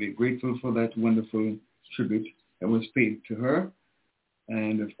 and we were grateful for that wonderful tribute that was paid to her.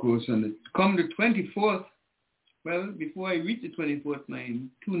 And of course, come the 24th, well, before I reach the 24th, my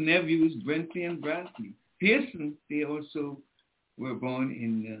 2 nephews, Brentley and Bradley Pearson, they also were born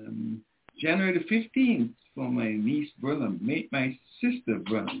in January the 15th for my niece, brother, my sister,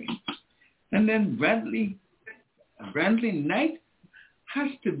 Bradley. And then Bradley Knight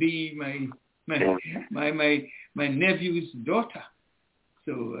has to be my my nephew's daughter.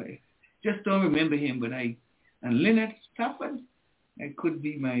 So I just don't remember him, but and Lynette Stafford, I could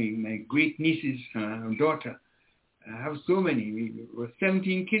be my great niece's daughter. I have so many. We were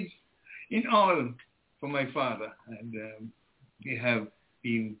 17 kids in all for my father, and they have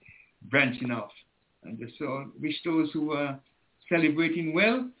been branching off. And just so wish those who are celebrating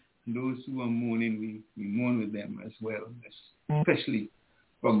well, and those who are mourning, we mourn with them as well, especially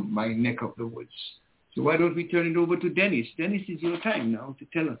from my neck of the woods. So why don't we turn it over to Dennis? Dennis, it's your time now to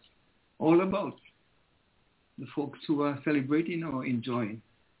tell us all about the folks who are celebrating or enjoying.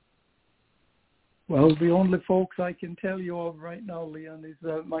 Well, the only folks I can tell you of right now, Leon, is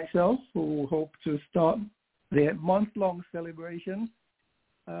myself, who hope to start the month-long celebration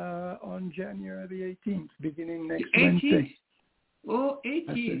on January the 18th, beginning next Wednesday. Oh,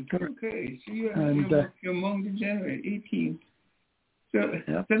 18th. Okay, so you're among the January 18th. So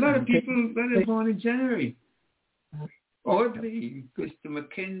there's a lot of people that are born in January. Audley, Mr.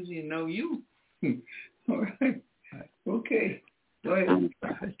 Mackenzie, and now you. All right. Okay. Go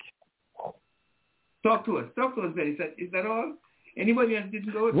ahead. Talk to us, Betty. Is that all? Anybody else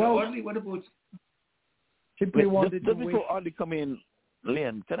didn't go? Well, Audley, what about? Simply wanted just before Audley come in,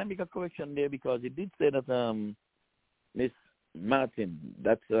 Leon, can I make a correction there, because it did say that Miss Martin,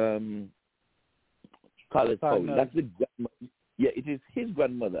 that's Carlisle Powell, that's the grandmother. Yeah, it is his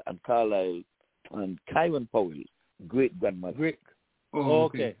grandmother, and Carlisle and Kyron Powell, great grandmother. Great. Oh,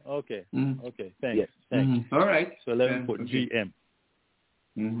 okay. Mm-hmm. Okay. Thanks. Yes. Thanks. Mm-hmm. All right. So let me put GM.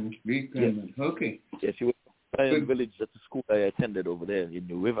 Mm-hmm. Great grandmother. Yes. Okay. Yeah, she was in a village at the school I attended over there in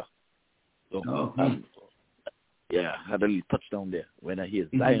New River. So, yeah, I had a little touchdown there when I hear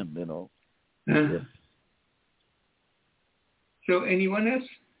Zion, you know. Yes. So anyone else?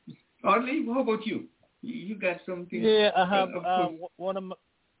 Audley, how about you? You got something? Yeah, I have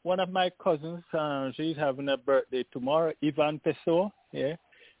one of my cousins. She's having a birthday tomorrow. Yvonne Pessoa. Yeah,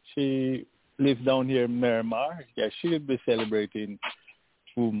 she lives down here in Miramar. Yeah, she'll be celebrating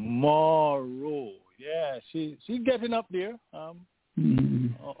tomorrow. Yeah, she's getting up there.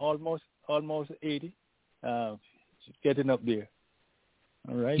 Almost 80. She's getting up there.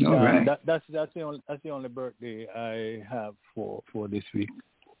 All right. All right. That's the only birthday I have for this week,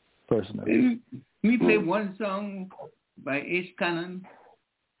 personally. We play one song by Ace Cannon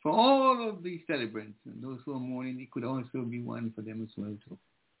for all of these celebrants, and those who are mourning. It could also be one for them as well too.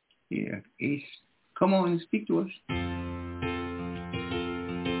 Yeah, Ace, come on and speak to us.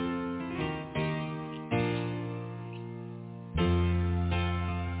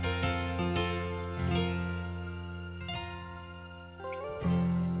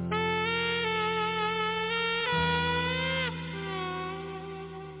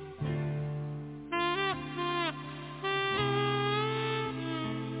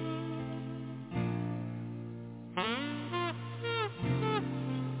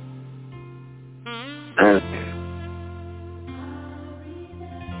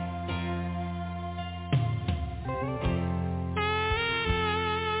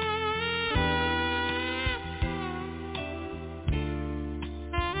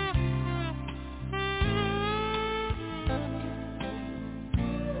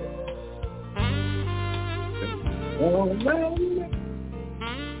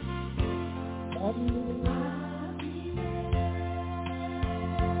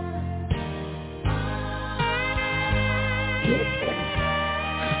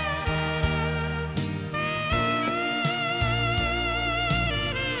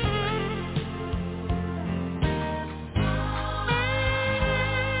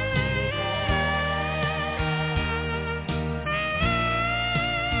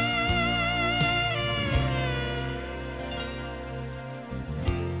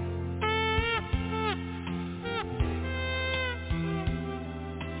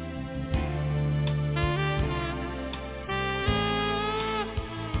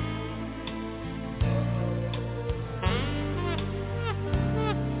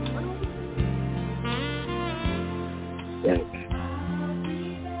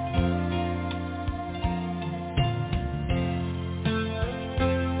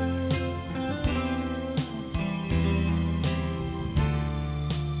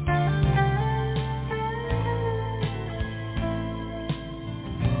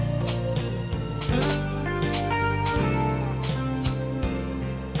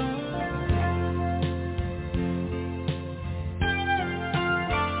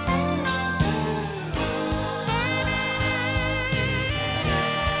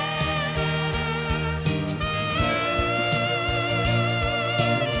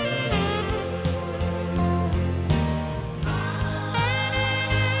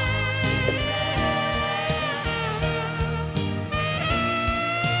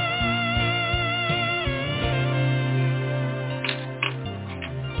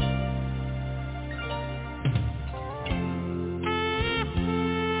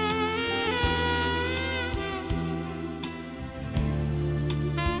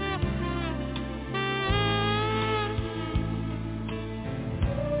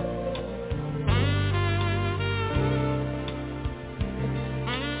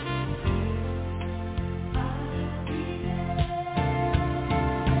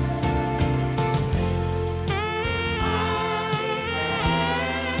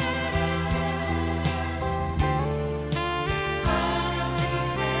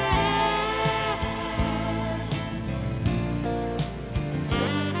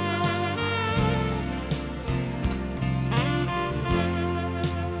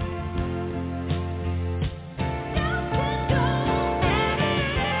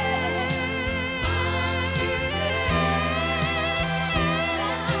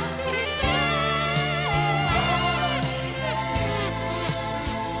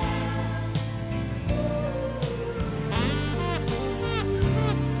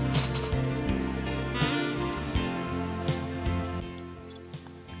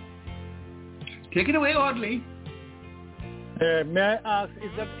 Take it away, Audley. May I ask,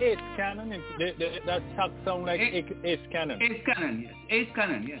 is that Ace Cannon? That sax sound like Ace Cannon. Ace Cannon, yes. Ace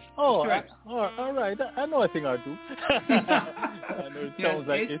Cannon, yes. Oh, all right. I know a thing or two. I know it sounds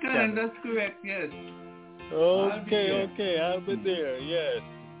like Ace Cannon. That's correct, yes. Okay, I'll be there, yes.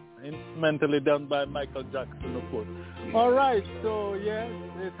 Instrumentally done by Michael Jackson, of course. Yes. All right, so yes,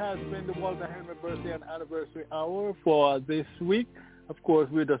 it has been the Walter Henry Birthday and Anniversary Hour for this week. Of course,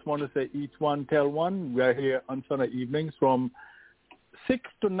 we just want to say each one tell one. We are here on Sunday evenings from 6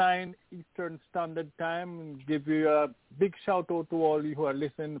 to 9 Eastern Standard Time. And give you a big shout out to all you who are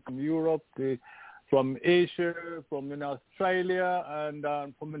listening from Europe, from Asia, from Australia, and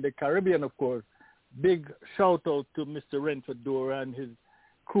from the Caribbean, of course. Big shout out to Mr. Renford Dora and his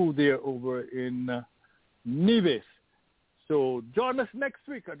crew there over in Nevis. So join us next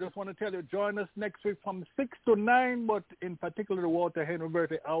week. I just want to tell you, join us next week from 6 to 9, but in particular the Walter Henry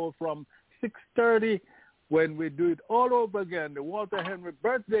Birthday Hour from 6:30 when we do it all over again, the Walter Henry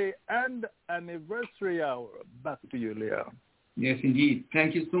Birthday and Anniversary Hour. Back to you, Leon. Yes, indeed.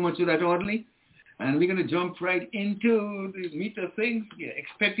 Thank you so much for that, Audley. And we're going to jump right into the meat of things,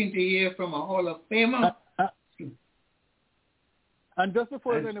 expecting to hear from a Hall of Famer. And just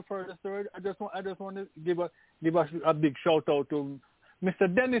before we go any further, sir, I just want to give a big shout out to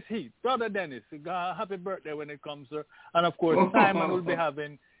Mr. Dennis Heath, Brother Dennis. Happy birthday when it comes, sir. And of course, Simon will be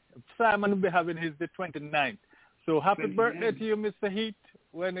having his the 29th. So happy birthday to you, Mr. Heath,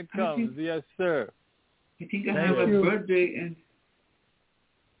 when it comes. Yes, sir. I think I have a birthday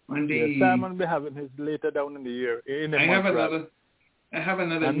on the. Yes, Simon will be having his later down in the year. I have another.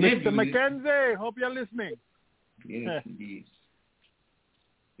 And Mr. McKenzie, hope you're listening. Yes, indeed.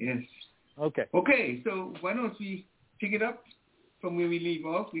 Yes. Okay. Okay, so why don't we pick it up from where we leave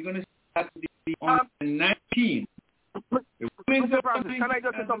off? We're going to start on the 19th. Mr. Francis, can I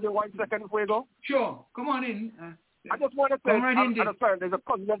just say something 1 second before you go? Sure. Come on in. I just want to say, there's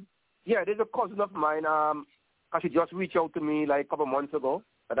a cousin of mine. She just reached out to me like a couple months ago,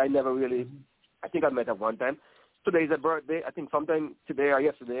 but I never really, I think I met her one time. Today is her birthday. I think sometime today or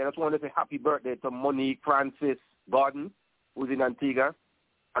yesterday. I just want to say happy birthday to Monique Francis Gordon, who's in Antigua.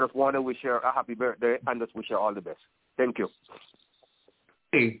 I just want to wish her a happy birthday and just wish her all the best. Thank you.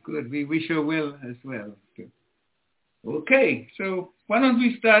 Okay, good. We wish her well as well. Okay, so why don't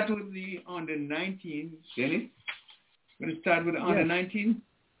we start with the under 19, Dennis? We're going to start with the under 19.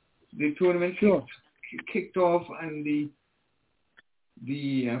 The tournament kicked off on the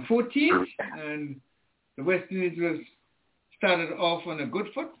 14th, and the West Indies was started off on a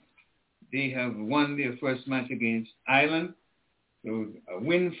good foot. They have won their first match against Ireland. So a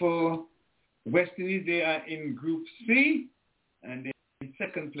win for the West Indies. They are in Group C, and they're in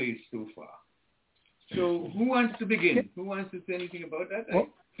second place so far. So who wants to begin? Who wants to say anything about that? I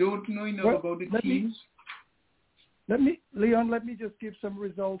don't know enough about the teams. Leon, let me just give some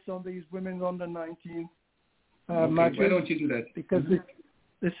results on these women under 19 matches. Why don't you do that? Because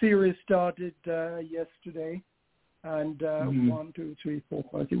the series started yesterday, and 1, 2, 3, 4,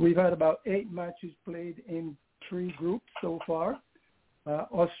 5. We've had about 8 matches played in 3 groups so far.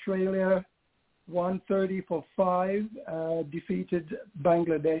 Australia 130 for 5 defeated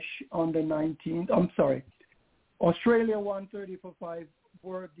Bangladesh under 19. Australia 130 for 5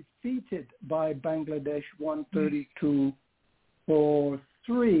 were defeated by Bangladesh 132 for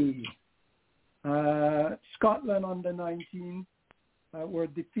 3. Scotland under 19 were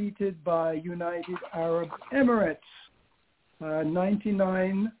defeated by United Arab Emirates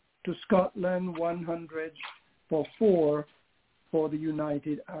 99 to Scotland, 100 for 4 for the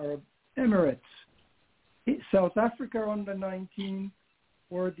United Arab Emirates. South Africa under 19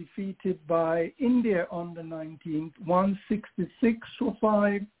 were defeated by India under 19, 166 for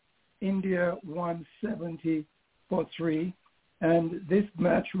 5, India 170 for 3. And this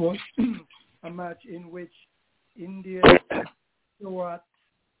match was a match in which India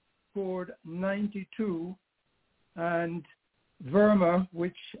scored 92, and Verma,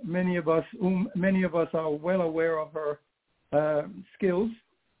 which many of us are well aware of her skills,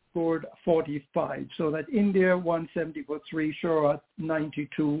 scored 45. So that India 170 for 3, Shurat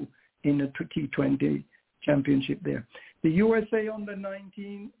 92 in the T20 championship there. The USA under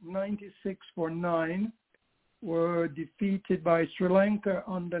 19, 96 for 9, were defeated by Sri Lanka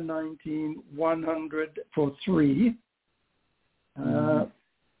under 19, 100 for 3.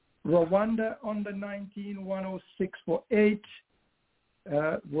 Rwanda under 19, 106 for 8.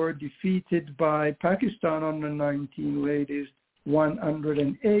 Were defeated by Pakistan under 19 ladies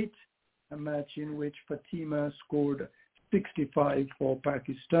 108, a match in which Fatima scored 65 for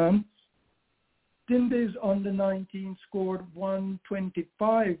Pakistan. Indies under 19 scored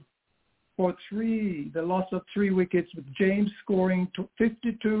 125 for the loss of 3 wickets, with James scoring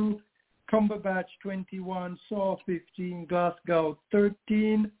 52, Cumberbatch 21, Saw 15, Glasgow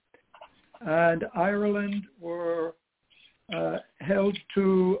 13, and Ireland were held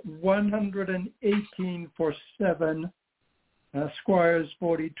to 118 for 7, Squires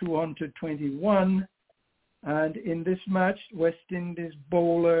 42 under 21. And in this match, West Indies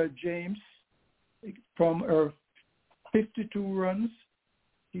bowler James, from 52 runs,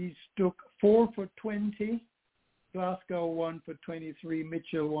 he took 4 for 20, Glasgow 1 for 23,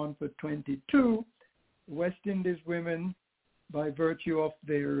 Mitchell 1 for 22. West Indies women, by virtue of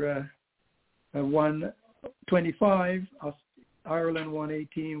their 125, Ireland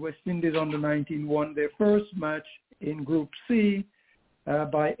 118, West Indies under 19 won their first match in Group C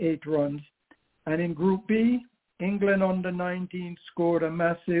by 8 runs. And in Group B, England under 19 scored a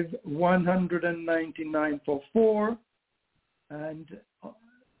massive 199 for 4. And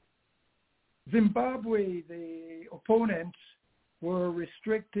Zimbabwe, the opponents, were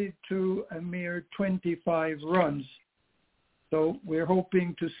restricted to a mere 25 runs. So we're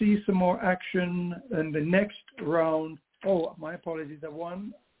hoping to see some more action in the next round. Oh, my apologies, the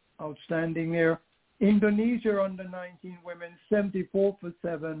one outstanding there. Indonesia under 19 women, 74 for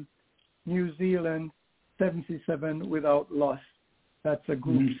 7. New Zealand, 77 without loss. That's a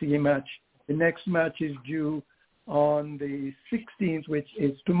Group C match. The next match is due on the 16th, which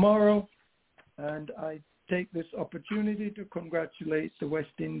is tomorrow. And I take this opportunity to congratulate the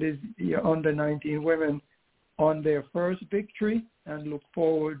West Indies under 19 women on their first victory and look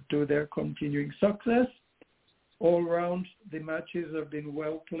forward to their continuing success. All round, the matches have been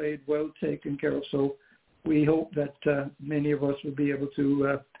well played, well taken care of. So we hope that many of us will be able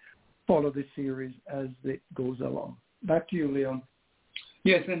to follow this series as it goes along. Back to you, Leon.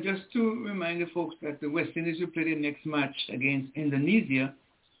 Yes, and just to remind the folks that the West Indies will play their next match against Indonesia,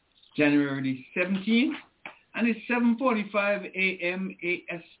 January 17th, and it's 7:45 a.m.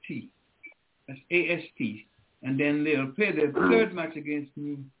 AST. That's AST. And then they'll play their third match against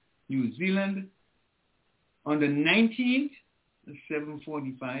New Zealand on the 19th,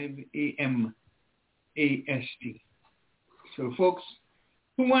 7:45 a.m. AST. So, folks,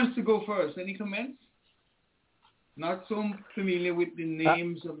 who wants to go first? Any comments? Not so familiar with the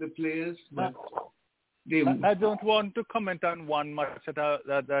names of the players, but I don't want to comment on one match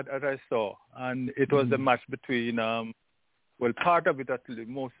that I saw, and it was the match between, part of it actually,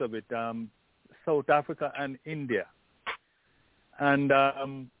 most of it, South Africa and India. And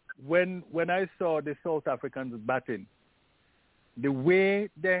when I saw the South Africans batting, the way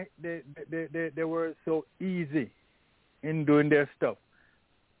they were so easy in doing their stuff,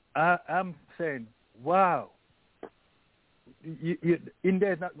 I'm saying, wow,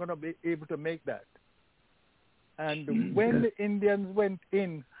 India is not going to be able to make that. And when the Indians went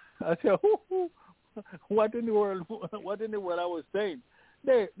in, I said, what in the world I was saying?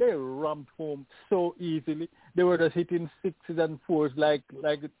 They ramped home so easily. They were just hitting 6s and 4s like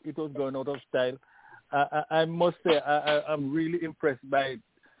it was going out of style. I must say I'm really impressed by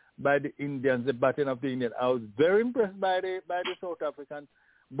the Indians, the batting of the Indians. I was very impressed by the South Africans,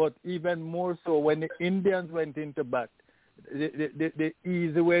 but even more so when the Indians went into bat, the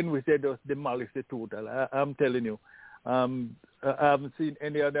easy way in which they just demolished the total. I'm telling you, I haven't seen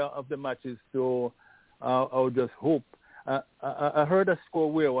any other of the matches, so I'll just hope. I heard a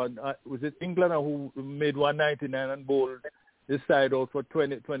score where was it England who made 199 and bowled this side out for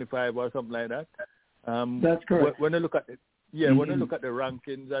 20-25 or something like that. That's correct. When I look at it, when I look at the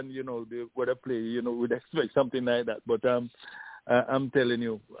rankings and what I play, we'd expect something like that. But I'm telling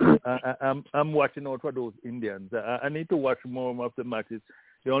you, I'm watching out for those Indians. I need to watch more of the matches.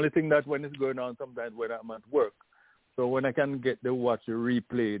 The only thing that when it's going on sometimes when I'm at work, so when I can get to watch a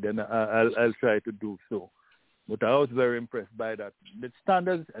replay, then I'll try to do so. But I was very impressed by that. The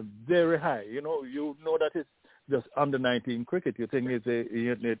standards are very high. You know that it's just under 19 cricket. You think it's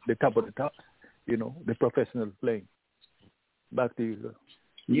the top of the top. The professionals playing. Back to you, sir.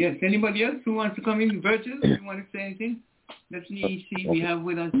 Yes. Anybody else who wants to come in? Virgil, you want to say anything? Let me see. We have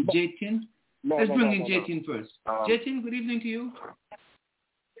with us Jatin. Let's bring in Jatin first. Jatin, good evening to you.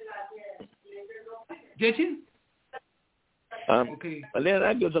 Jatin? Okay. Then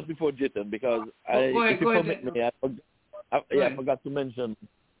I go just before Jatin because I forgot to mention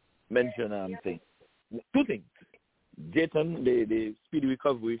thing. Two things. Jatin, the speedy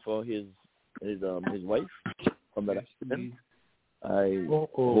recovery for his wife from that accident. I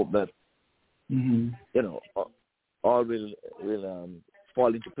hope that all will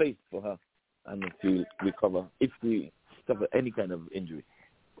fall into place for her and to recover if we suffer any kind of injury.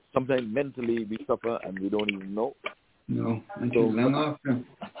 Sometimes mentally we suffer and we don't even know. No, until long after.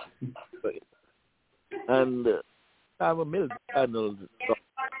 And Carver Mills Arnold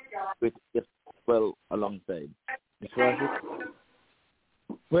with just well alongside.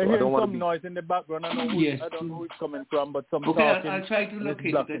 We're hearing some noise in the background. I don't know who it's coming from, but some talking. Okay, I'll try to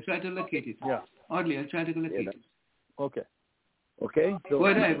locate it. Yeah. Oddly, I'll try to locate it. Okay. Okay. So go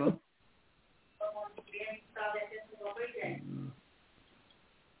ahead, Ivan.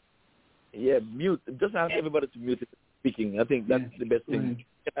 Yeah, mute. Just ask everybody to mute it speaking. I think that's the best thing.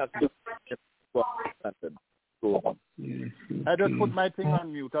 I just put my thing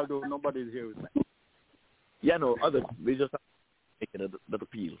on mute, although nobody's here with me. Yeah, no, others. We just have to make it that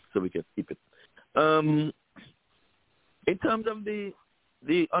appeal so we can keep it. In terms of the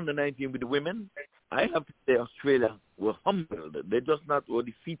under-19 with the women, I have to say Australia were humbled. They just not were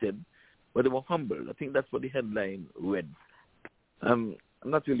defeated, but they were humbled. I think that's what the headline read. I'm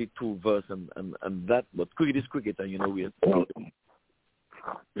not really too versed on that, but cricket is cricket, and we are.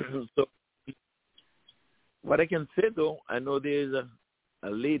 So, what I can say though, I know there's a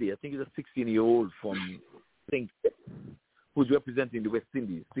lady, I think it's a 16-year-old from who's representing the West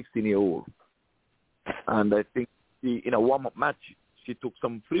Indies, 16-year-old, and I think in a warm-up match she took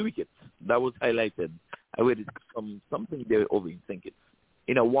some 3 wickets. That was highlighted. I read it from something there over in St. Kitts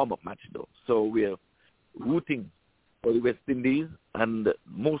in a warm-up match though. So we're rooting for the West Indies, and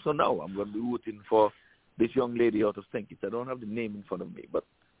more so now I'm going to be rooting for this young lady out of St. Kitts. I don't have the name in front of me, but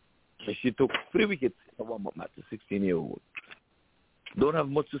she took 3 wickets in a warm-up match, a 16-year-old. Don't have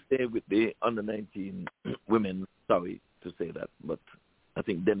much to say with the under-19 women. Sorry to say that, but I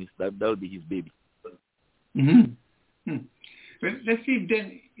think Dennis, that'll be his baby. Mm-hmm. Well, let's see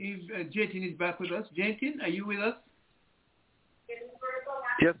if Jatin is back with us. Jatin, are you with us?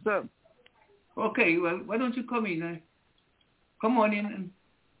 Yes, sir. Okay, well, why don't you come in? Come on in and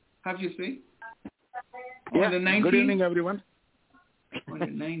have your say. Yeah, on the 19th, good evening, everyone. On the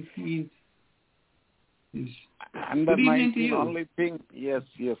 19th is... Under good evening 19, to you. only thing, yes,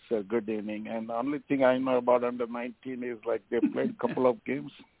 sir, good evening. And the only thing I know about under 19 is like they played a couple of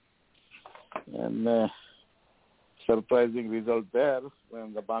games. And surprising result there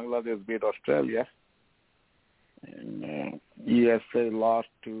when the Bangladesh beat Australia. And USA lost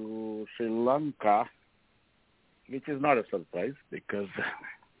to Sri Lanka, which is not a surprise because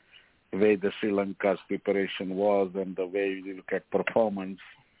the way the Sri Lanka's preparation was and the way you look at performance,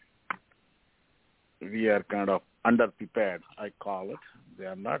 we are kind of underprepared, I call it. They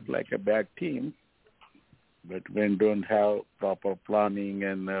are not like a bad team, but when don't have proper planning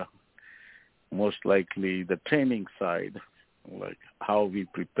and most likely the training side, like how we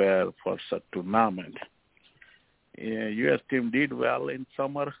prepare for such tournament. U.S. team did well in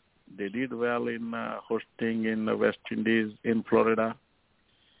summer. They did well in hosting in the West Indies in Florida.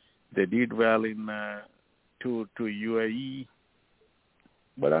 They did well in to UAE.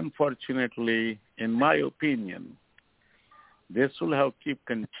 But unfortunately, in my opinion, they should have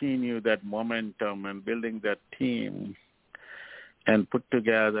continue that momentum and building that team and put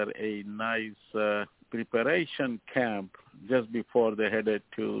together a nice preparation camp just before they headed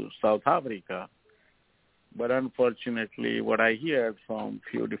to South Africa. But unfortunately, what I heard from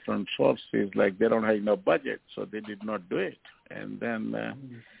few different sources, like they don't have enough budget, so they did not do it. And then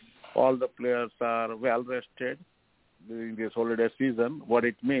all the players are well rested during this holiday season. What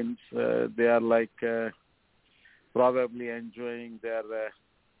it means, they are like probably enjoying their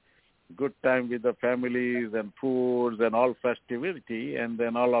good time with the families and foods and all festivity, and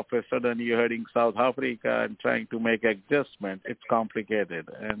then all of a sudden you're heading South Africa and trying to make adjustment. It's complicated,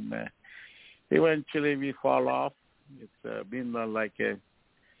 and eventually we fall off. It's been like I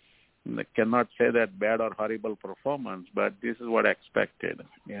cannot say that bad or horrible performance, but this is what I expected,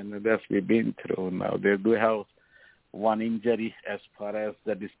 and that's we've been through now. They do have one injury as far as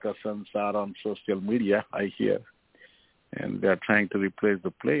the discussions are on social media, I hear. And they're trying to replace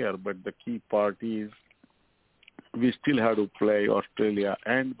the player, but the key part is we still have to play Australia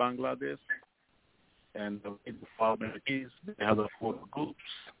and Bangladesh. And the way the format is, they have the 4 groups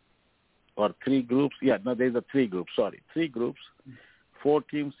or 3 groups. Yeah, no, there's a 3 groups, 3 groups, 4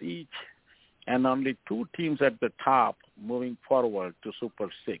 teams each, and only 2 teams at the top moving forward to Super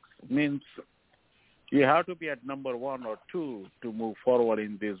 6. Means you have to be at number 1 or 2 to move forward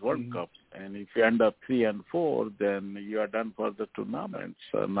in this World Cup. And if you end up 3 and 4, then you are done for the tournament.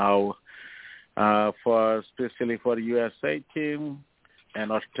 So now, especially for USA team and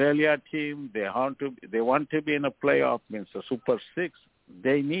Australia team, they want to be in a playoff, means a Super 6.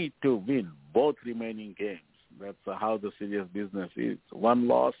 They need to win both remaining games. That's how the serious business is. One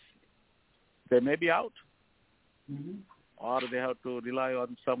loss, they may be out. or they have to rely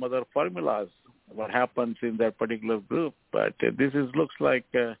on some other formulas, what happens in that particular group. But looks like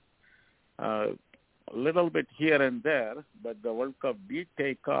a little bit here and there, but the World Cup did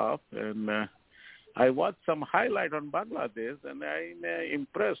take off, and I watched some highlight on Bangladesh, and I'm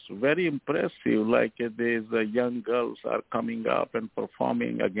impressed, very impressive. Like these young girls are coming up and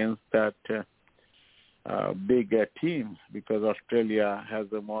performing against that big team, because Australia has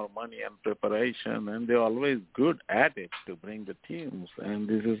more money and preparation, and they're always good at it to bring the teams. And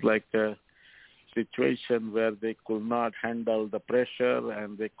this is like a situation where they could not handle the pressure,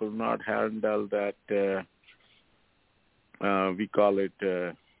 and they could not handle that, we call it,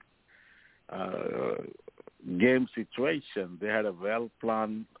 game situation. They had a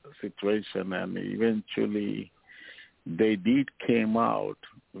well-planned situation, and eventually they did came out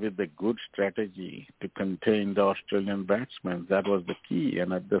with a good strategy to contain the Australian batsmen. That was the key.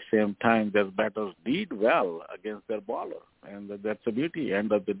 And at the same time, their batters did well against their bowler. And that's the beauty.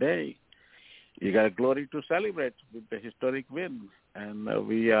 End of the day, you got glory to celebrate with the historic win. And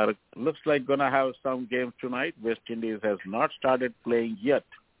we are, looks like, going to have some games tonight. West Indies has not started playing yet.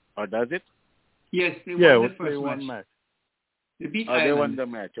 Or does it? Yes, they won the first match. They beat Ireland. They won the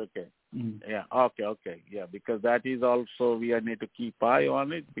match, okay. Yeah, okay. Yeah, because that is also, we need to keep eye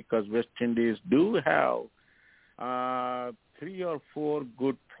on it, because West Indies do have 3 or 4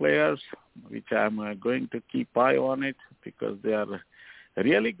 good players, which I'm going to keep eye on it, because they are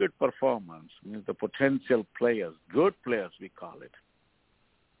really good performance. Means the potential players, good players, we call it.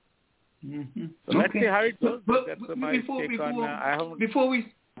 Mm-hmm. So let's see how it goes.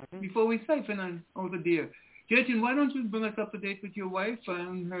 Before we siphon on over there, Jason, why don't you bring us up to date with your wife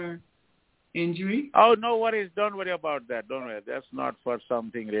and her injury? Oh, no worries. Don't worry about that. Don't worry. That's not for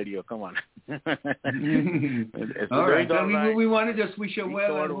something radio. Come on. All right. We want to just wish her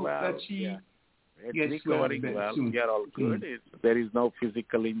well and hope that she gets recovering well. Soon. We are all good. There is no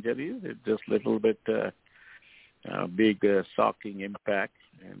physical injuries. It's just a little bit big shocking impact,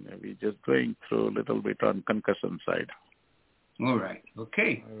 and we're just going through a little bit on concussion side. All right.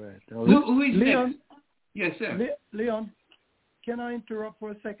 Okay. All right. Who is Leon? next? Yes, sir. Leon, can I interrupt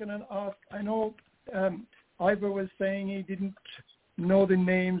for a second and ask? I know Ivor was saying he didn't know the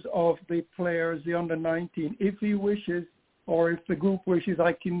names of the players, the under-19. If he wishes, or if the group wishes,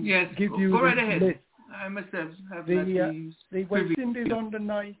 I can give you go right the ahead. list. I must have the West Indies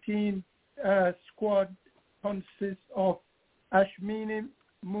under-19 squad consists of Ashmini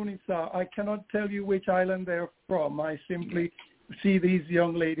Munisa. I cannot tell you which island they're from. I simply see these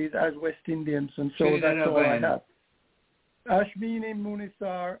young ladies as West Indians, and so that's all I have. Ashmini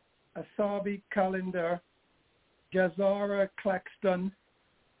Munisar, Asabi Calendar, Jazara Claxton,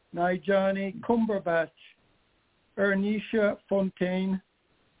 Nijani Cumberbatch, Ernisha Fontaine,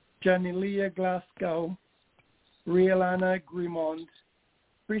 Janilia Glasgow, Rielana Grimond,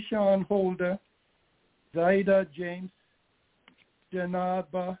 Krishan Holder, Zaida James,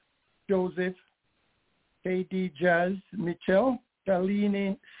 Janaba Joseph, Katie Jazz Mitchell,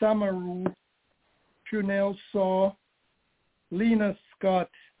 Shalini Samaru, Chunel Saw, Lena Scott,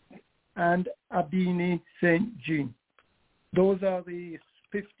 and Abini St. Jean. Those are the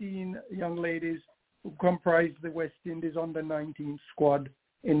 15 young ladies who comprise the West Indies under-19 squad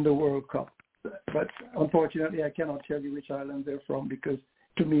in the World Cup. But unfortunately, I cannot tell you which island they're from, because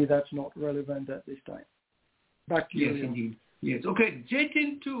to me that's not relevant at this time. Back to you. Yes, indeed. Yes. Okay,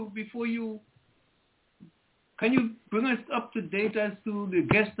 Jatin, too, can you bring us up to date as to the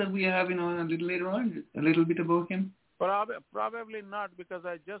guest that we are having on a little later on, a little bit about him? Probably not, because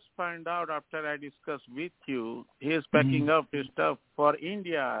I just found out after I discussed with you, he is packing up his stuff for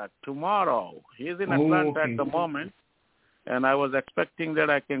India tomorrow. He is in Atlanta at the moment, and I was expecting that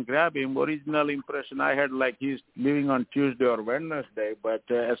I can grab him. Original impression I had, like he's leaving on Tuesday or Wednesday, but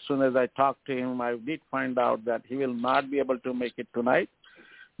as soon as I talked to him, I did find out that he will not be able to make it tonight.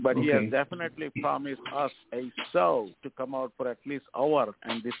 But he has definitely promised us a show to come out for at least an hour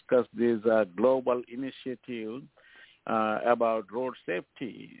and discuss this global initiative about road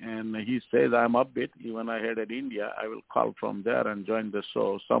safety. And he says, I'm upbeat. Even I headed India, I will call from there and join the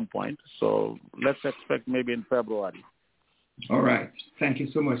show some point. So let's expect maybe in February. All right. Thank you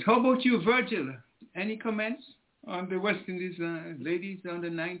so much. How about you, Virgil? Any comments on the West Indies ladies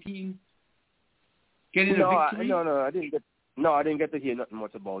under 19 getting a victory? I didn't get to hear nothing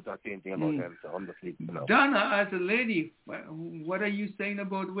much about that, anything about them, so I'm just leaving for now. Donna, as a lady, what are you saying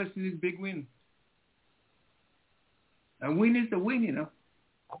about West Indies' big win? A win is a win, you know.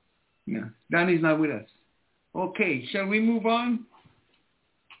 Yeah, Donna's not with us. Okay, shall we move on?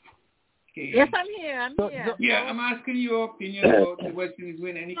 Yes, I'm here. Yeah, I'm asking your opinion about the West Indies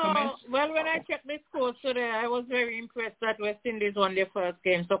win. Any comments? Well, when I checked the scores today, I was very impressed that West Indies won their first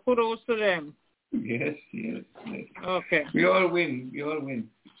game. So kudos to them. Yes. Okay. We all win.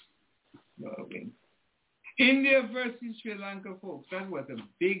 India versus Sri Lanka, folks. That was a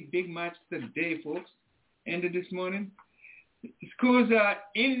big match today, folks. Ended this morning. Scores are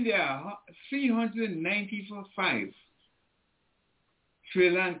India 390 for 5. Sri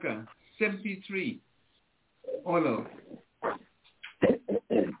Lanka 73 all out.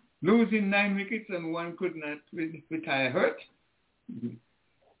 Losing 9 wickets and one could not retire hurt.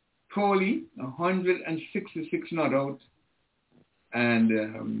 Kohli 166 not out.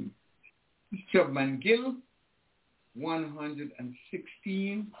 And Shubman Gill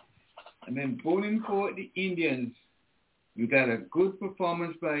 116. And then bowling for the Indians, you got a good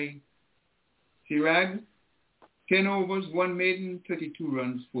performance by Siraj. 10 overs, 1 maiden, 32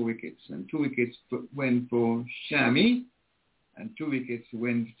 runs, 4 wickets. And 2 wickets went for Shami, and 2 wickets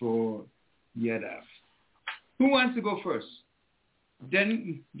went for Yadav. Who wants to go first?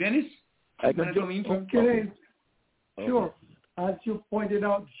 Dennis? I can jump in. Okay. Sure. As you pointed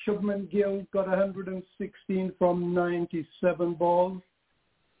out, Shubman Gill got 116 from 97 balls.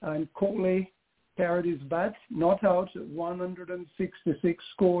 And Kohli carried his bat, not out, 166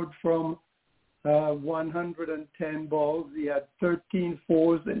 scored from 110 balls. He had 13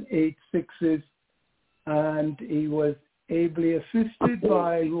 fours and 8 sixes, and he was ably assisted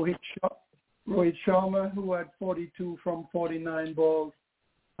by Rohit Sharma, who had 42 from 49 balls,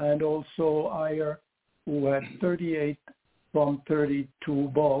 and also Iyer, who had 38 from 32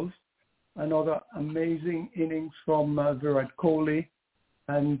 balls. Another amazing innings from Virat Kohli,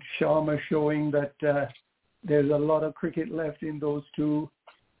 and Sharma showing that there's a lot of cricket left in those two.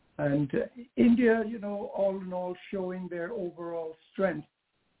 And India, all in all, showing their overall strength.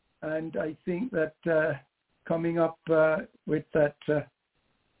 And I think that coming up with that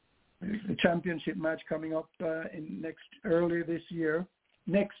the championship match coming up later this year,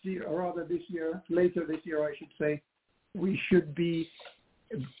 I should say, we should be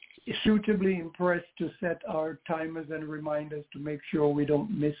suitably impressed to set our timers and reminders to make sure we don't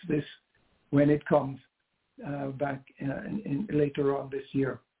miss this when it comes back in later on this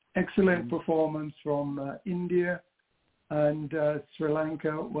year. Excellent performance from India and Sri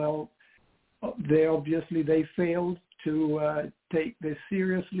Lanka. Well, they failed to take this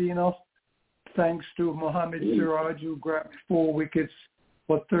seriously enough. Thanks to Mohammad Siraj, who grabbed 4 wickets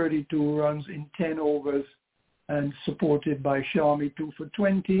for 32 runs in 10 overs, and supported by Shami 2 for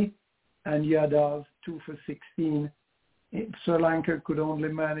 20 and Yadav 2 for 16. Sri Lanka could only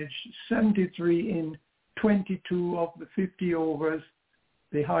manage 73 in 22 of the 50 overs.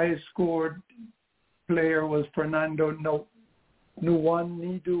 The highest scored player was Fernando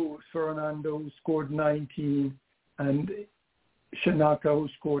Nuwan Fernando, who scored 19, and Shanaka, who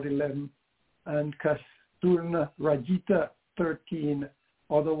scored 11, and Kasturna Rajita 13.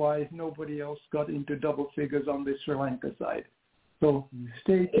 Otherwise, nobody else got into double figures on the Sri Lanka side. So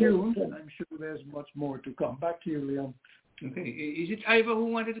stay tuned, and I'm sure there's much more to come. Back to you, Leon. Okay. Is it Ivor who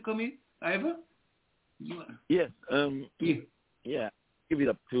wanted to come in? Ivor? Yes. Yeah. Give it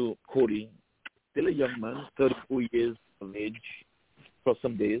up to Cody. Still a young man, 34 years of age for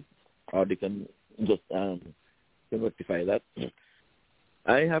some days, or they can just rectify that.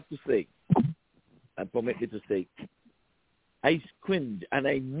 I have to say, and permit me to say, I squint, and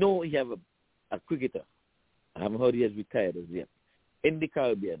I know he have a cricketer. I haven't heard he has retired as yet, in the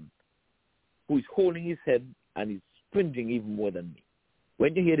Caribbean, who is holding his head and is squinting even more than me.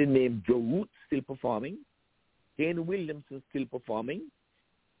 When you hear the name Joe Root still performing, Kane Williamson still performing,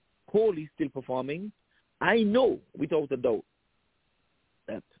 Kohli still performing, I know without a doubt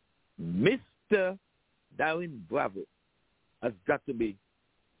that Mr. Darwin Bravo has got to be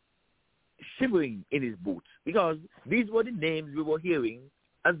shivering in his boots, because these were the names we were hearing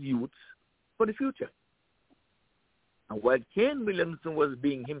as youths for the future. And while Kane Williamson was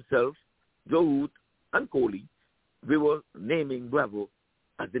being himself, Joe Root and Kohli, we were naming Bravo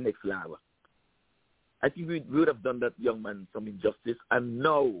as the next Lara. I think we would have done that young man some injustice, and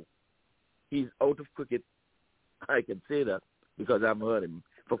now he's out of cricket. I can say that because I've heard him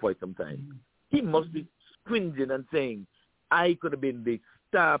for quite some time. He must be squinting and saying, I could have been the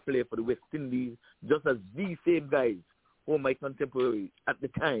star player for the West Indies, just as these same guys who were my contemporaries at the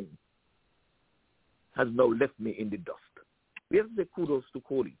time has now left me in the dust. We have to say kudos to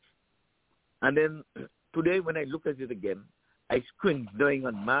Kohli. And then today when I look at it again, I squint knowing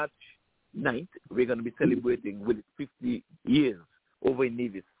on March 9th, we're going to be celebrating with 50 years over in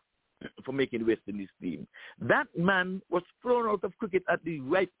Nevis for making the West Indies team. That man was thrown out of cricket at the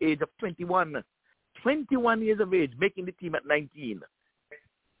ripe age of 21. 21 years of age, making the team at 19.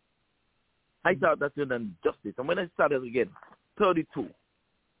 I thought that's an injustice. And when I started again, 32.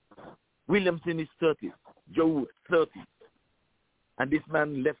 Williamson is 30. Joe, 30. And this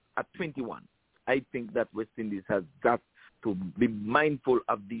man left at 21. I think that West Indies has got to be mindful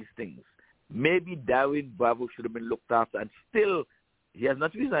of these things. Maybe Darwin Bravo should have been looked after, and still, he has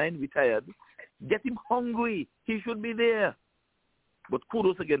not resigned, retired. Get him hungry. He should be there. But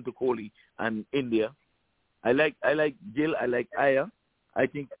kudos again to Kohli and India. I like Gill. I like Iyer. I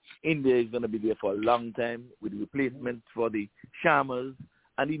think India is going to be there for a long time with replacements for the Sharmas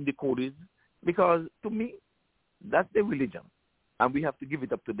and in the Kohlis, because to me, that's their religion. And we have to give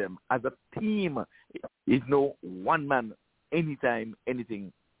it up to them. As a team, it's no one man, anytime,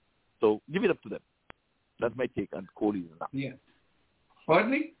 anything. So give it up to them. That's my take on Kohli now. Yeah.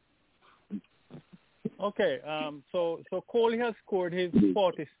 Hardly? Okay. So Kohli has scored his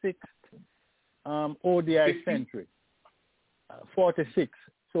 46th ODI century. 46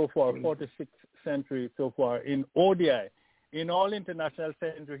 so far, 46th century so far in ODI. In all international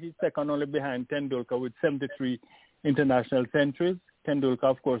centuries, he's second only behind Tendulkar with 73 international centuries. Tendulkar,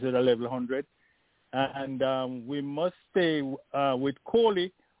 of course, at a level 100. And we must say with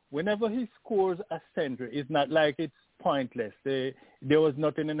Kohli, whenever he scores a century, it's not like it's pointless. There was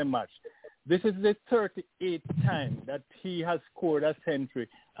nothing in the match. This is the 38th time that he has scored a century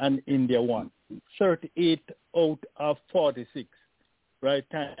and India won. 38 out of 46, right,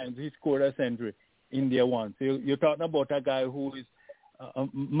 times he scored a century. India won. So you're talking about a guy who is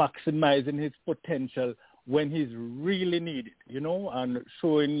maximizing his potential when he's really needed, and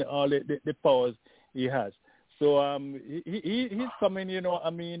showing all the powers he has. So he's coming,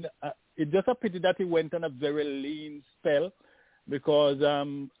 it's just a pity that he went on a very lean spell, because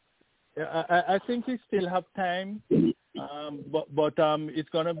I think he still have time, but it's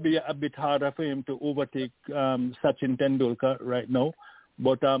going to be a bit harder for him to overtake Sachin Tendulkar right now.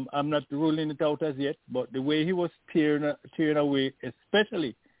 But I'm not ruling it out as yet. But the way he was tearing away,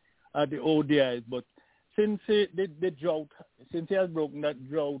 especially at the ODIs, but since the drought, since he has broken that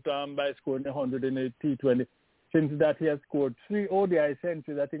drought by scoring 100 in the T20, since that he has scored 3 ODI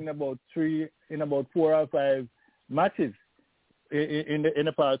centuries, I think in about 4 or 5 matches. In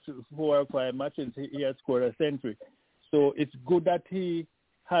the past 4 or 5 matches, he has scored a century. So it's good that he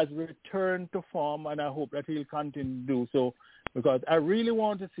has returned to form, and I hope that he'll continue to do so, because I really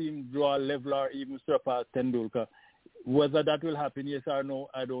want to see him draw a level or even surpass Tendulkar. Whether that will happen, yes or no,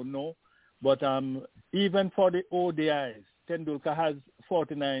 I don't know. But even for the ODIs, Tendulkar has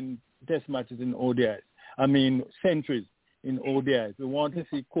 49 test matches in ODIs. Centuries in ODIs. We want to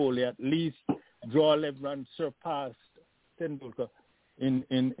see Kohli at least draw a level and surpass Tendulkar in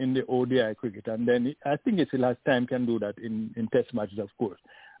the ODI cricket. And then I think it's the last time can do that in test matches, of course.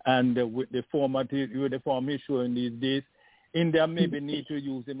 And with the form he's showing these days, India maybe need to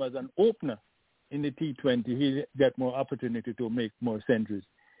use him as an opener in the T20. He'll get more opportunity to make more centuries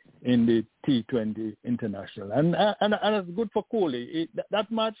in the T20 international. And it's good for Kohli.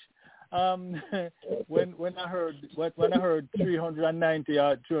 That match, when I heard 390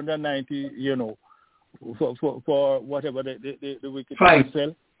 or 290, for whatever the wicket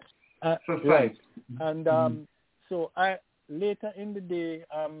fell. Right. And so later in the day,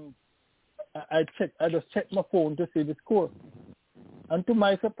 I just checked my phone to see the score, and to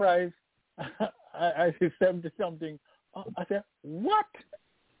my surprise, I see 70 something. I said, "What?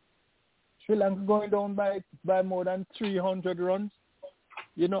 Sri Lanka going down by more than 300 runs?"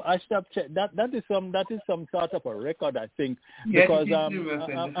 I should have checked. That is some sort of a record, I think, because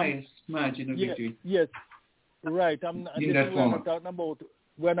the highest margin of victory. Yes, right.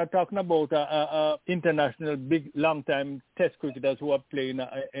 We're not talking about international big long time Test cricketers who are playing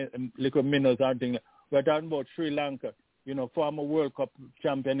little minnows or things. We're talking about Sri Lanka, former World Cup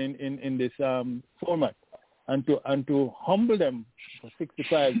champion in this format, and to humble them for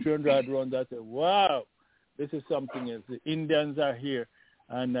 65, 300 runs. I said, wow, this is something else. The Indians are here.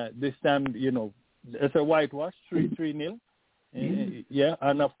 And this time, it's a whitewash, 3-0. Yeah,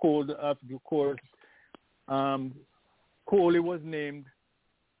 and of course, Kohli was named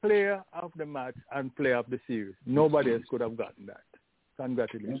player of the match and player of the series. Nobody else could have gotten that.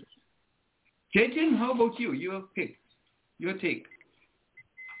 Congratulations. Jatin, how about you? Your pick, your take.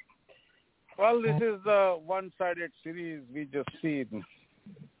 Well, this is a one-sided series we just seen.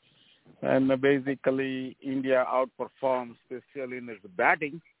 And basically, India outperforms, especially in its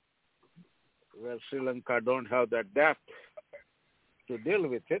batting, where Sri Lanka don't have that depth to deal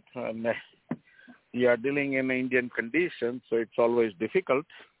with it. And you are dealing in Indian conditions, so it's always difficult.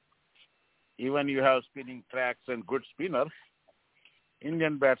 even you have spinning tracks and good spinners,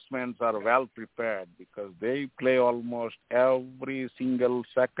 Indian batsmen are well prepared because they play almost every single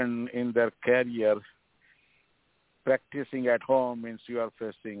second in their career. Practicing at home means you are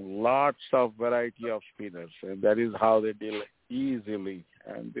facing lots of variety of spinners, and that is how they deal easily.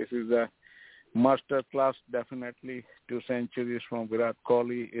 And this is a master class, definitely. 2 centuries from Virat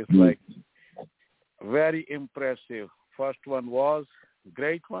Kohli is like very impressive. First one was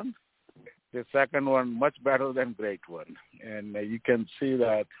great one. The second one much better than great one. And you can see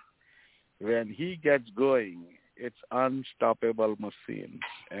that when he gets going, it's unstoppable machine.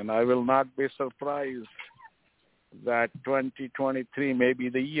 And I will not be surprised that 2023 may be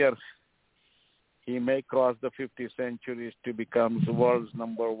the year he may cross the 50 centuries to become the world's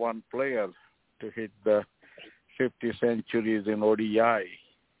number 1 player to hit the 50 centuries in ODI.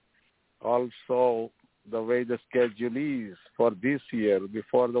 Also, the way the schedule is for this year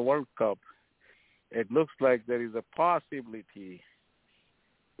before the World Cup, it looks like there is a possibility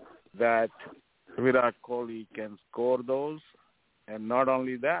that Virat Kohli can score those. And not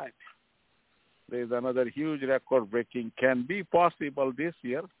only that, there is another huge record-breaking can be possible this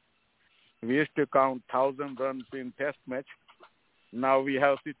year. We used to count 1,000 runs in Test match. Now we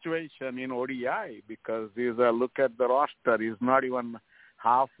have situation in ODI because look at the roster. Is not even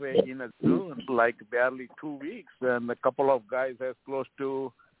halfway in a June, like barely 2 weeks, and a couple of guys has close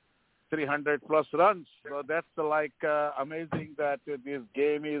to 300 plus runs. So that's amazing that this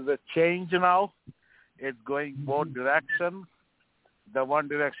game is a change now. It's going both directions. The one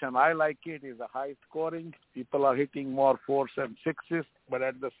direction I like it is a high scoring. People are hitting more 4s and 6s, but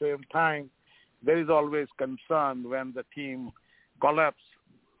at the same time, there is always concern when the team collapse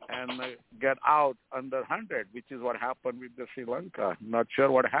and get out under 100, which is what happened with the Sri Lanka. Not sure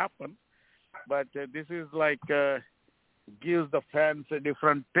what happened, but this is gives the fans a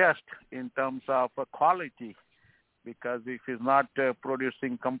different test in terms of quality, because if he's not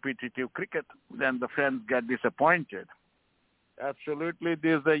producing competitive cricket, then the fans get disappointed. Absolutely,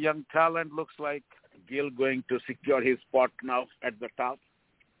 there's a young talent. Looks like Gill going to secure his spot now at the top,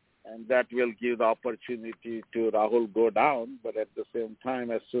 and that will give the opportunity to Rahul go down. But at the same time,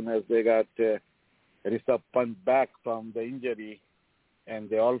 as soon as they got Rishabh Pant back from the injury, and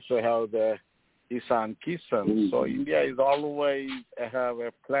they also have the Ishan Kishan. So India is always have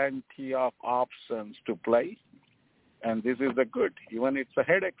plenty of options to play. And this is a good. Even it's a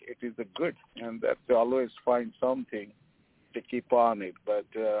headache, it is a good. And that they always find something to keep on it. But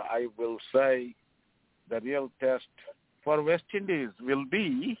I will say the real test for West Indies will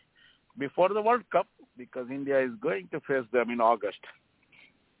be before the World Cup, because India is going to face them in August.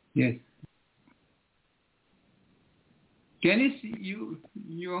 Yes. Dennis, you take...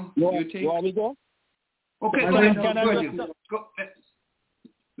 You want me to go? Okay, go ahead. Virgil.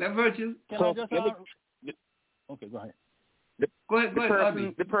 Let Virgil. Okay, go ahead. Go ahead,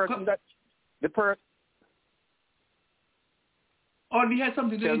 The person. Audley has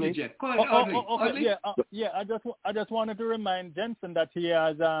something to interject. Go ahead, Audley. Okay. I just wanted to remind Jensen that he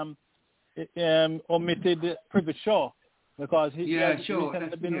has omitted Privett Shaw, because he has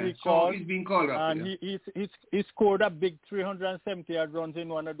recently been recalled. So he's been called up. And he scored a big 370 runs in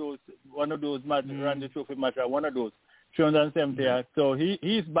one of those Ranji Trophy match, one of those 370. So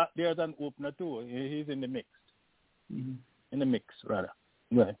he's back there as an opener too. He's in the mix. In the mix, rather.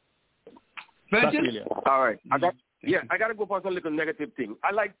 Go ahead. All right. I got to go for some little negative thing.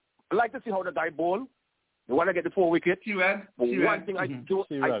 I like to see how the guy bowl. You want to get the 4 wickets. One thing I do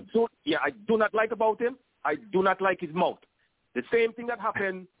not like about him, I do not like his mouth. The same thing that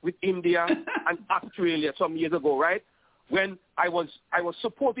happened with India and Australia some years ago, right? When I was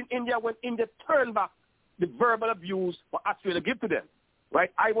supporting India when India turned back the verbal abuse for Australia give to them,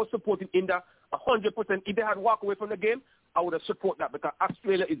 right? I was supporting India 100%. If they had walked away from the game, I would have supported that, because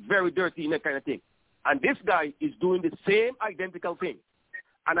Australia is very dirty in that kind of thing. And this guy is doing the same identical thing.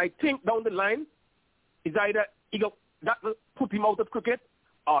 And I think down the line, is either that will put him out of cricket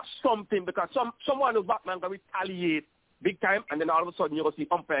or something, because someone who's Batman can retaliate big time, and then all of a sudden you're going to see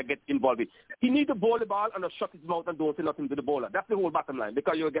umpire get involved. He needs to bowl the ball and shut his mouth and don't say nothing to the bowler. That's the whole bottom line,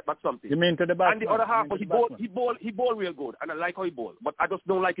 because you'll get back something. You mean to the batsman? And the other half, he bowl real good, and I like how he bowl, but I just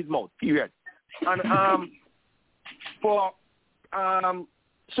don't like his mouth, period. And for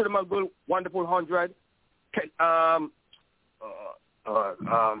Suleiman Gul, wonderful 100.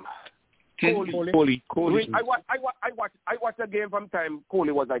 Kohli. I watched the game from time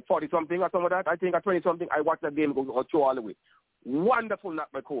Kohli was like 40 something or some of that. I think at 20 something I watched the game go through all the way. Wonderful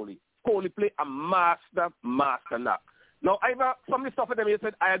knock by Kohli. Kohli played a master knock. Now some of the stuff that you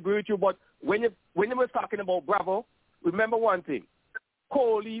said I agree with you, but when you were talking about Bravo, remember one thing.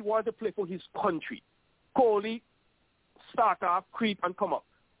 Kohli wanted to play for his country. Kohli start off, creep, and come up.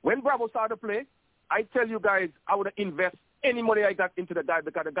 When Bravo started to play, I tell you guys, I would invest any money I got into the guy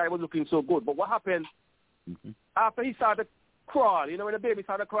because the guy was looking so good. But what happened after he started to crawl, you know, when the baby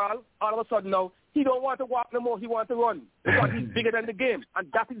started to crawl, all of a sudden now, he don't want to walk no more. He wants to run because he's bigger than the game. And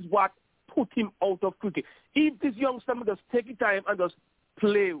that is what put him out of cricket. If this youngster just take his time and just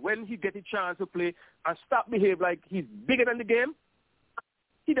play when he get a chance to play and stop behave like he's bigger than the game,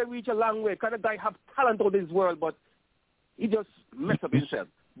 he done reach a long way. Because the guy have talent out of this world, but he just mess up himself.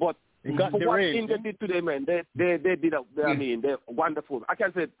 But for what India did today, man, they did. I mean, they're wonderful. I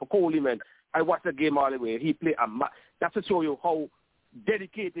can say for Kohli, man, I watched the game all the way. He played that's to show you how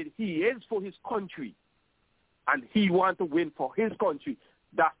dedicated he is for his country, and he wants to win for his country.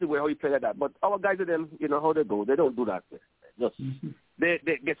 That's the way how he played like that. But our guys of them, you know how they go. They don't do that. Just they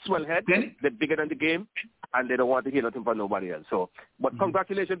get swell head. They're bigger than the game, and they don't want to hear nothing from nobody else. So, but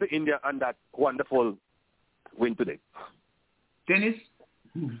congratulations to India on that wonderful win today. Dennis.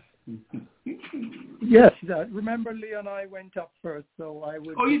 Yes, remember Leon, I went up first, so I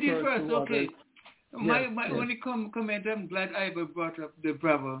would. Oh, you did first, okay. My only comment, I'm glad Ivor brought up the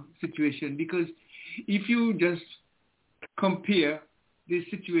Bravo situation, because if you just compare the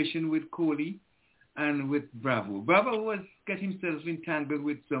situation with Kohli and with Bravo was get himself entangled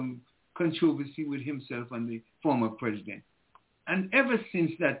with some controversy with himself and the former president. And ever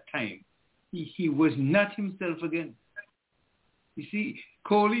since that time, he was not himself again. You see,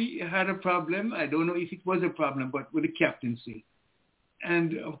 Kohli had a problem. I don't know if it was a problem, but with the captaincy.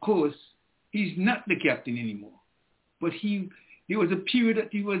 And, of course, he's not the captain anymore. But there was a period that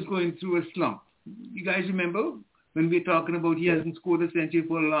he was going through a slump. You guys remember when we were talking about he hasn't scored a century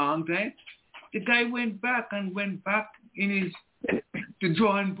for a long time? The guy went back in the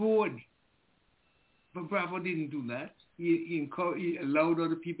drawing board. But Bravo didn't do that. He allowed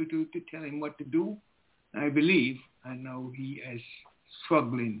other people to tell him what to do, I believe. And now he is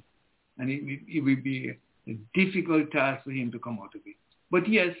struggling. And it will be a difficult task for him to come out of it. But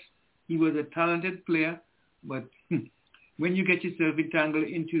yes, he was a talented player. But when you get yourself entangled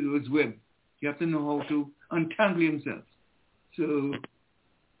into those webs, you have to know how to untangle himself. So,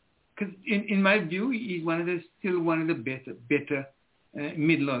 because in my view, he's still one of the better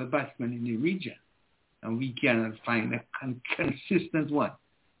middle order batsmen in the region. And we cannot find a consistent one.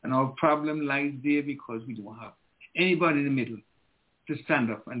 And our problem lies there because we don't have anybody in the middle to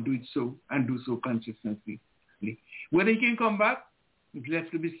stand up and do so consistently. Whether he can come back, it's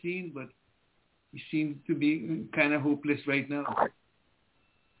left to be seen, but he seems to be kind of hopeless right now.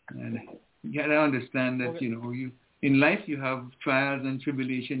 And you got to understand that, you in life you have trials and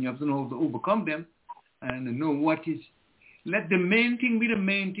tribulation. You have to know how to overcome them and know what is. Let the main thing be the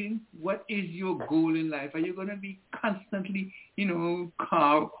main thing. What is your goal in life? Are you going to be constantly,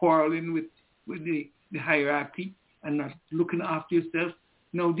 quarreling with the hierarchy and not looking after yourself?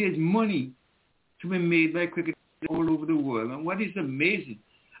 No, there's money to be made by cricket all over the world. And what is amazing,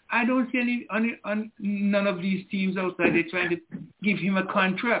 I don't see none of these teams outside. They're trying to give him a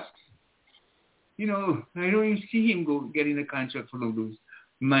contract. I don't even see him getting a contract for all those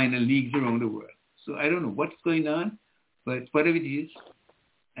minor leagues around the world. So I don't know what's going on, but whatever it is,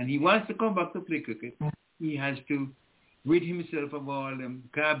 and he wants to come back to play cricket, he has to rid himself of all them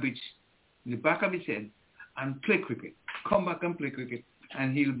garbage in the back of his head and play cricket. Come back and play cricket,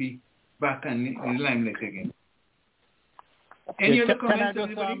 and he'll be back in the limelight again. Any other comments?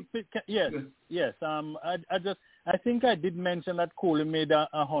 Yes. I think I did mention that Kohli made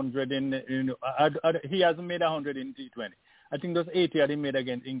 100 in. He hasn't made 100 in T20. I think those 80 that he made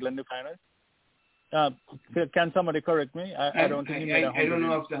against England in the finals. Can somebody correct me? I don't think he made 100. I don't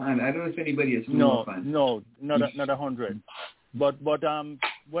know off the hand. I don't know if anybody has. No, not 100. But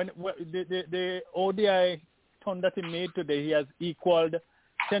when the ODI ton that he made today, he has equaled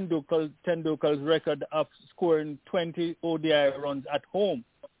Tendulkar's record of scoring 20 ODI runs at home,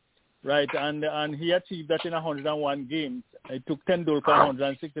 right? And he achieved that in 101 games. It took Tendulkar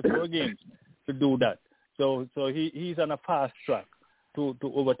 164 games to do that. So he's on a fast track to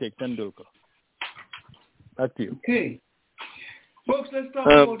overtake Tendulkar. That's you. Okay. Folks, let's talk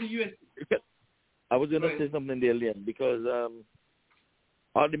about the U.S. I was going to say something there, Liam, because I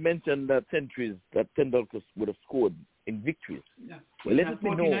already mentioned that centuries that Tendulkar would have scored in victories. Yeah. Well, let us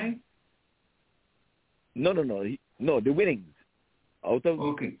know. No, the winnings. Out of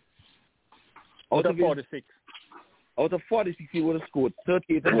 46. Out of 46, he would have scored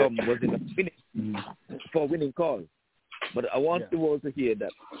 38 of them was in a finish for winning call. But I want to also hear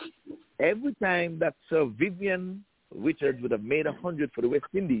that every time that Sir Vivian Richards would have made 100 for the West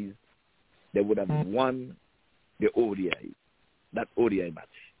Indies, they would have won the ODI. that ODI match.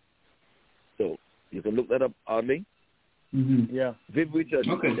 So you can look that up, Arling. Mm-hmm. Yeah. Viv Richards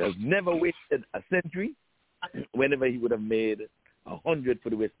has never wasted a century whenever he would have made 100 for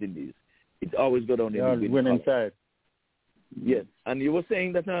the West Indies. It always got on in the winning side. Yes. And you were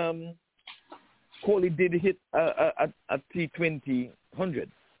saying that Kohli did hit a T20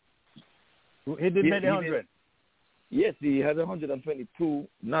 100. He did make 100. Yes, he has 122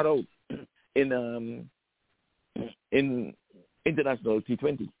 not out in international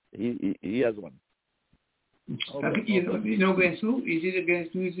T20. He has one. Okay. You know against who? Is it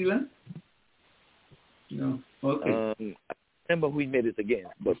against New Zealand? No. Okay. I remember who he made it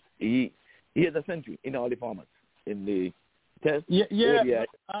against, but he has a century in all the formats in the Test. ODI,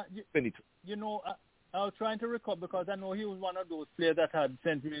 22. You know, I was trying to recall because I know he was one of those players that had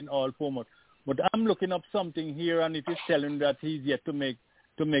century in all formats. But I'm looking up something here, and it is telling that he's yet to make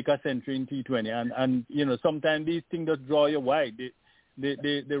a century in T20. And you know, sometimes these things just draw you wide.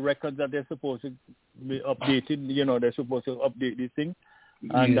 The records that they're supposed to be updated, you know, they're supposed to update these things.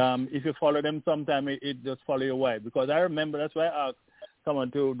 And if you follow them sometime, it just follow you wide. Because I remember, that's why I asked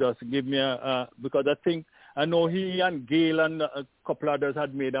someone to just give me because I know he and Gale and a couple others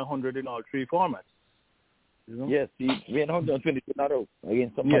had made 100 in all three formats. You know? Yes, he made 122 not out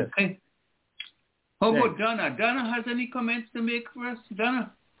against someone. Yes. Hey. How about Donna? Donna has any comments to make for us?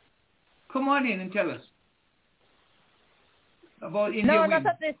 Donna, come on in and tell us about India No, win. not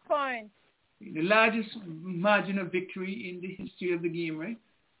at this point. The largest margin of victory in the history of the game, right?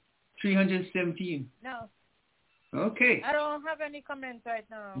 317. No. Okay. I don't have any comments right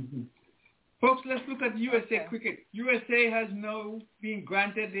now. Mm-hmm. Folks, let's look at USA cricket. USA has now been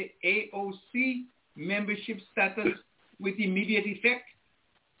granted the AOC membership status with immediate effect.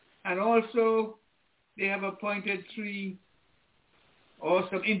 And also, they have appointed 3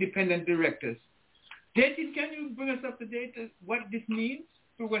 awesome independent directors. Datin, can you bring us up to date what this means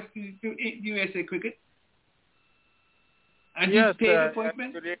to USA cricket? And yes, paid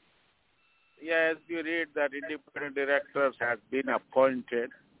appointment? As you read that independent directors has been appointed,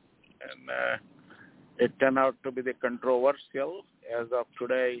 and it turned out to be the controversial as of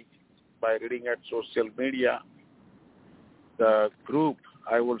today by reading at social media. The group,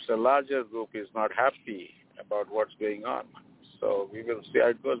 I would say larger group, is not happy about what's going on. So we will see how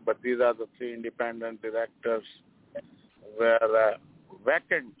it goes. But these are the 3 independent directors were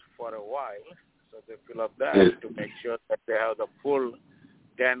vacant for a while. So they fill up that to make sure that they have the full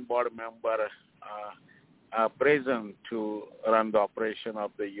 10 board member present to run the operation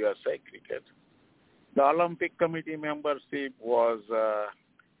of the USA cricket. The Olympic Committee membership was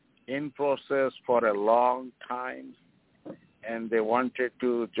in process for a long time, and they wanted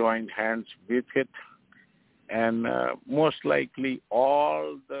to join hands with it. And most likely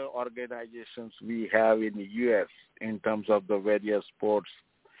all the organizations we have in the U.S. in terms of the various sports,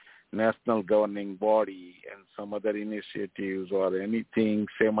 national governing body and some other initiatives or anything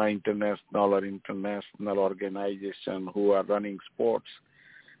semi-international or international organization who are running sports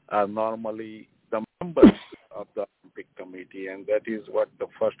are normally the members of the Olympic Committee, and that is what the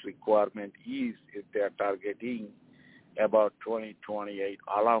first requirement is if they are targeting about 2028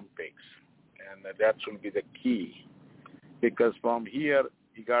 Olympics. And that should be the key, because from here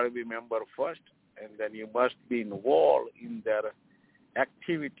you got to be member first, and then you must be involved in their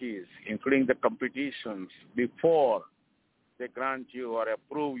activities, including the competitions, before they grant you or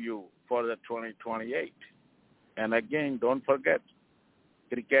approve you for the 2028. And again, don't forget,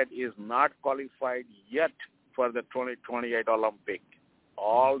 cricket is not qualified yet for the 2028 Olympic.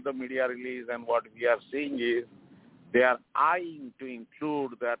 All the media release and what we are seeing is they are eyeing to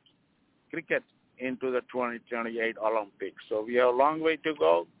include that cricket into the 2028 Olympics. So we have a long way to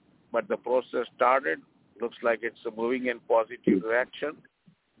go, but the process started. Looks like it's moving in positive direction,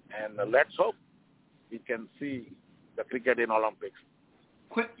 and let's hope we can see the cricket in Olympics.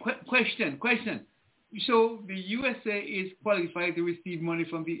 Question. So the USA is qualified to receive money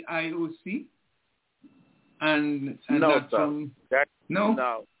from the IOC, and no, not sir. from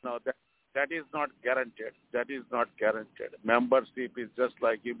That is not guaranteed. That is not guaranteed. Membership is just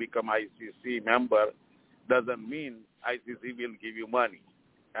like you become ICC member. Doesn't mean ICC will give you money.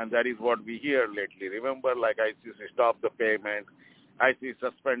 And that is what we hear lately. Remember, like ICC stopped the payment. ICC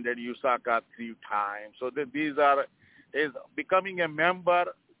suspended Usaka 3 times. So is becoming a member,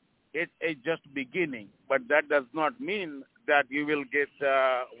 it's just beginning. But that does not mean that you will get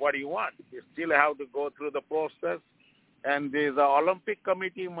what you want. You still have to go through the process. And the Olympic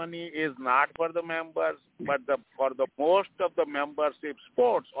Committee money is not for the members, but for the most of the membership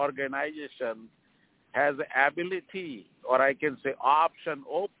sports organizations has the ability, or I can say option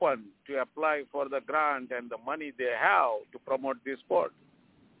open to apply for the grant and the money they have to promote this sport.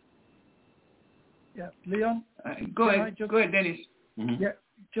 Yeah, Leon? Go ahead, Dennis. Mm-hmm. Yeah,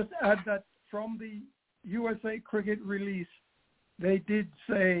 just add that from the USA Cricket release, they did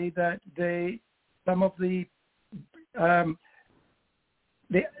say that some of the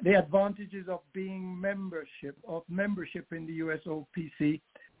advantages of membership in the USOPC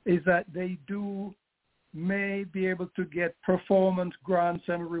is that they may be able to get performance grants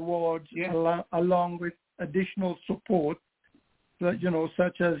and rewards along with additional support,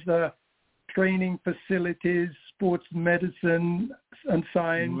 such as the training facilities, sports medicine and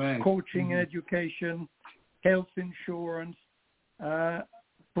science, coaching and education, health insurance,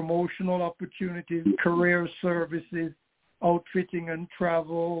 promotional opportunities, career services, outfitting and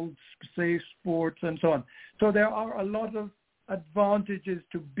travel, safe sports, and so on. So there are a lot of advantages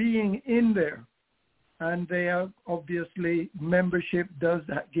to being in there. And they are obviously, membership does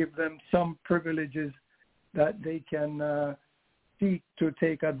give them some privileges that they can seek to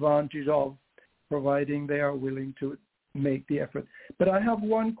take advantage of, providing they are willing to make the effort. But I have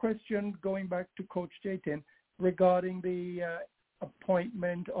one question going back to Coach Jatin regarding the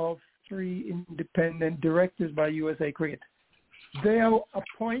appointment of 3 independent directors by USA Cricket. They are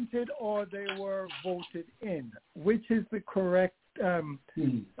appointed or they were voted in? Which is the correct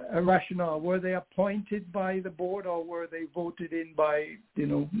rationale? Were they appointed by the board or were they voted in by,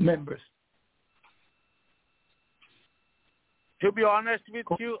 members? To be honest with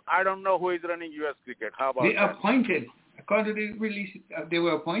you, I don't know who is running U.S. Cricket. How about they appointed. According to the release, they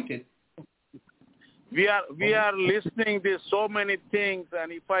were appointed. We are listening to so many things,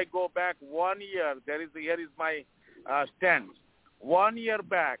 and if I go back 1 year, here is my stance. 1 year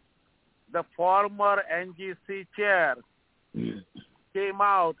back, the former NGC chair came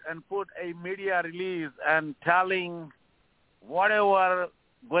out and put a media release and telling whatever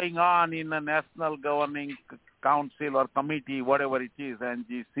going on in the National Governing Council or committee, whatever it is,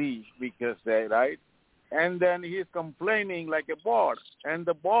 NGC, we can say, right? And then he's complaining like a board. And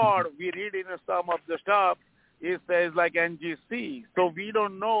the board, we read in some of the stuff, it says like NGC. So we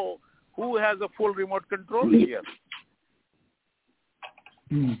don't know who has a full remote control here.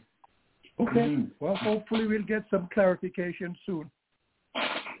 Okay. Well, hopefully we'll get some clarification soon.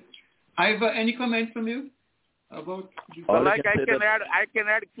 Ivor, any comment from you about? Well, I can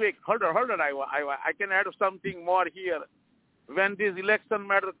add quick. Hold on, Ivor. I can add something more here. When this election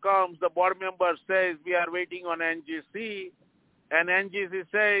matter comes, the board member says we are waiting on NGC, and NGC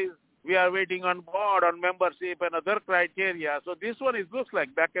says we are waiting on board on membership and other criteria. So this one looks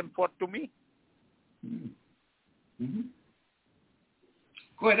like back and forth to me. Mm-hmm.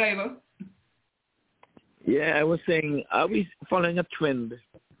 Go ahead, Ivor. Yeah, I was saying, are we following a trend?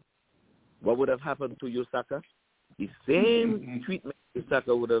 What would have happened to Osaka? The same treatment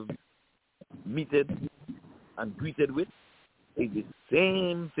Osaka would have meted and greeted with is the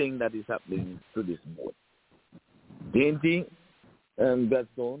same thing that is happening to this board. Dainty and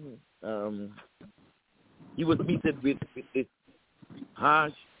Gladstone, he was meted with this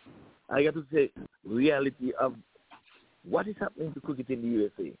harsh, I got to say, reality of what is happening to cricket in the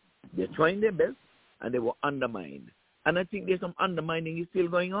USA. They're trying their best, and they were undermined. And I think there's some undermining is still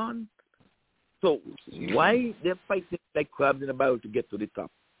going on. So why they're fighting like crabs in a barrel to get to the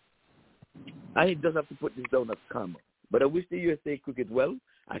top? I just have to put this down as karma. But I wish the USA cricket well.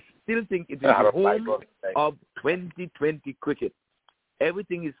 I still think it is the home of 2020 cricket.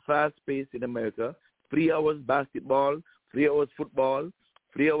 Everything is fast-paced in America. 3 hours basketball, 3 hours football,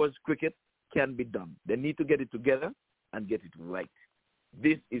 3 hours cricket can be done. They need to get it together and get it right.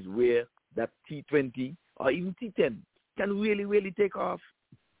 This is where that T20 or even T10 can really, really take off.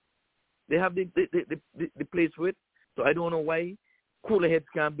 They have the place for it. So I don't know why cooler heads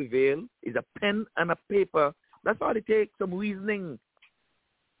can't prevail. It's a pen and a paper. That's all it takes, some reasoning,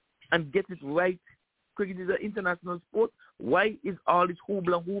 and get it right. Cricket is an international sport. Why is all this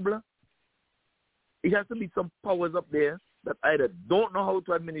hoobla? It has to be some powers up there that either don't know how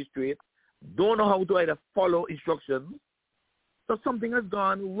to administrate, don't know how to either follow instructions. So something has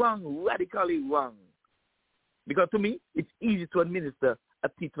gone wrong, radically wrong. Because to me, it's easy to administer a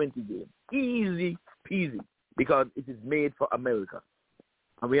T20 game. Easy peasy. Because it is made for America.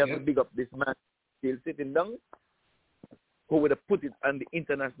 And we have to big up this man still sitting down who would have put it on the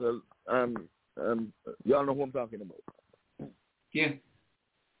international, you all know who I'm talking about. Yeah.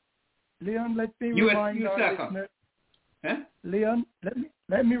 Leon, let me remind our listeners. Leon,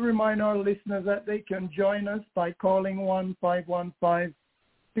 let me remind our listeners that they can join us by calling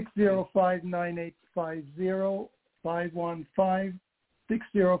 1-515-605-9850,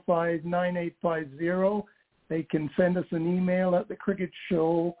 605-9850. They can send us an email at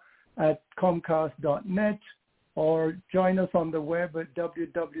thecricketshow@comcast.net or join us on the web at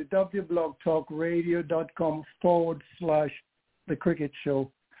www.blogtalkradio.com/The Cricket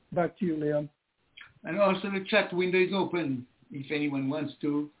Show. Back to you, Leon. And also the chat window is open if anyone wants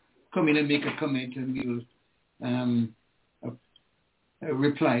to come in and make a comment, and we'll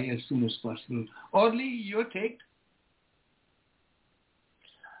reply as soon as possible. Audley, your take?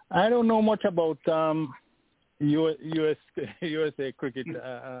 I don't know much about USA cricket,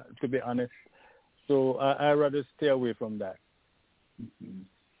 to be honest. So I'd rather stay away from that. Mm-hmm.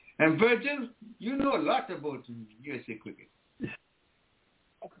 And Virgil, you know a lot about USA cricket.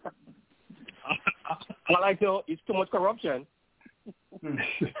 All I know is too much corruption.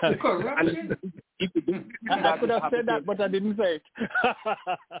 Corruption? I could have said that, but I didn't say it.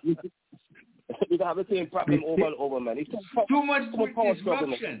 You have the same problem over and over, man. Too much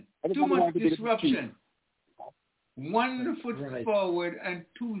disruption. Too much disruption. 1 foot forward and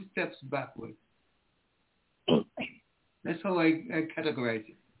 2 steps backward. That's how I categorize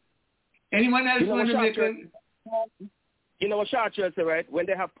it. Anyone else want to make a... You know what Chartier say, right? When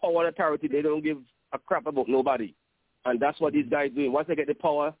they have power and authority, they don't give a crap about nobody. And that's what these guys do. Once they get the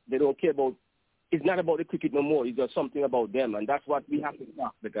power, they don't care about... It's not about the cricket no more. It's just something about them. And that's what we have to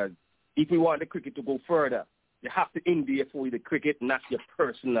stop, because if we want the cricket to go further, you have to India for the cricket, not your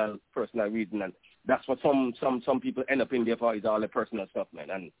personal reason. And that's what some people end up in there for, is all the personal stuff, man.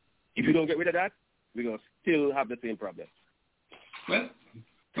 And if you don't get rid of that, we're going to still have the same problem. Well,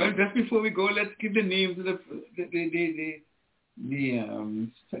 just before we go, let's give the names of the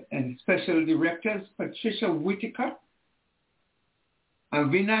special directors: Patricia Whitaker,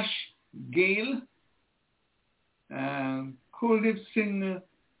 Avinash Gale, Kuldeep Singh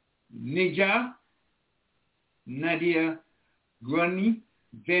Nijjar, Nadia Grani,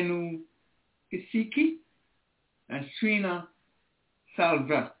 Venu Isiki, and Srina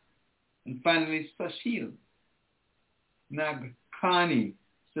Salva. And finally, Sushil Nagkani.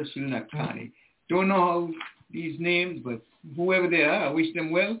 Don't know how these names, but whoever they are, I wish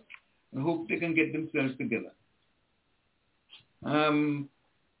them well. I hope they can get themselves together.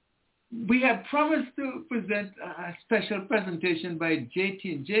 We had promised to present a special presentation by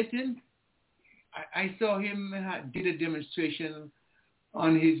Jatin. Jatin, I saw him did a demonstration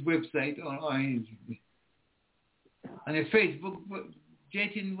on his website, on his Facebook.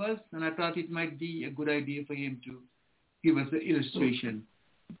 Jatin was, and I thought it might be a good idea for him to give us an illustration.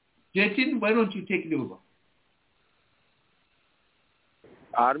 Jatin, why don't you take it over?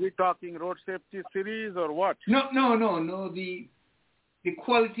 Are we talking road safety series or what? No. The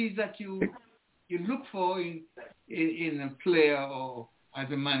qualities that you look for in a player or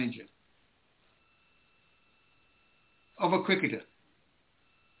as a manager of a cricketer.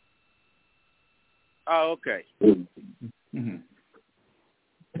 Oh, okay. Mm-hmm.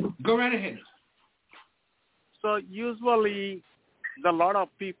 Go right ahead. So usually a lot of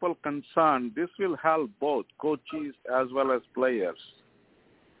people concerned, this will help both coaches as well as players.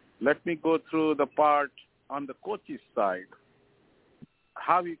 Let me go through the part on the coaches side,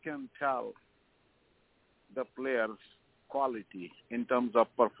 how you can tell the players' quality in terms of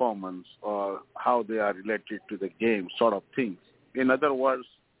performance or how they are related to the game, sort of things. In other words,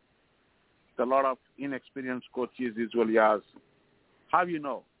 a lot of inexperienced coaches usually ask, how you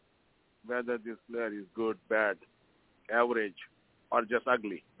know whether this player is good, bad, average, or just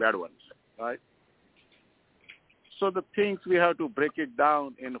ugly, bad ones, right? So the things we have to break it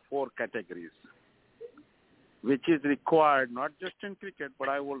down in 4 categories, which is required not just in cricket, but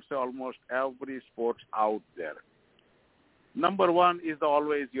I will say almost every sport out there. Number 1 is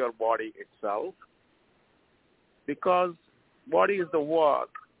always your body itself, because body is the work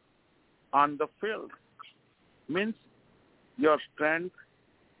on the field. Means your strength,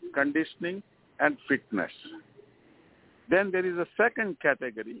 conditioning, and fitness. Then there is a second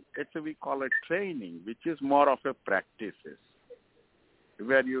category, we call it training, which is more of a practices,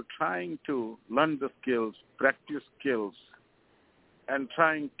 where you're trying to learn the skills, practice skills, and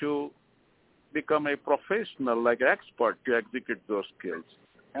trying to become a professional, like an expert, to execute those skills.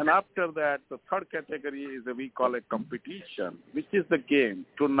 And after that, the third category is we call it competition, which is the game,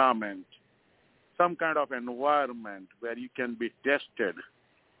 tournament, some kind of environment where you can be tested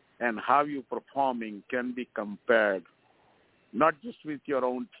and how you performing can be compared, not just with your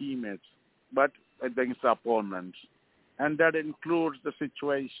own teammates, but against opponents. And that includes the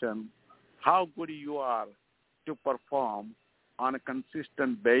situation, how good you are to perform on a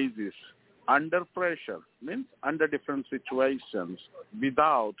consistent basis under pressure, means under different situations,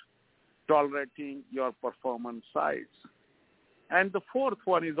 without tolerating your performance sides. And the fourth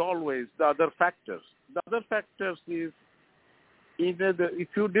one is always the other factors. The other factors is either if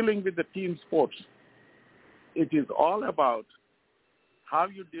you're dealing with the team sports, it is all about how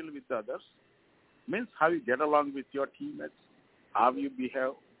you deal with others, means how you get along with your teammates, how you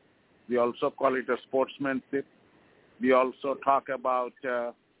behave. We also call it a sportsmanship. We also talk about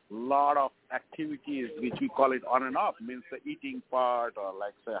a lot of activities which we call it on and off, means the eating part or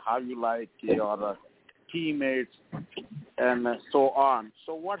like say how you like your teammates and so on.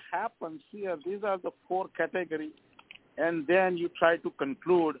 So what happens here, these are the four categories, and then you try to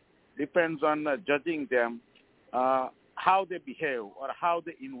conclude, depends on judging them, how they behave or how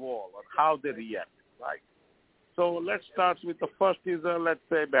they involve or how they react, right? So let's start with the first is, let's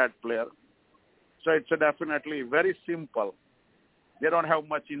say, bad player. So it's definitely very simple. They don't have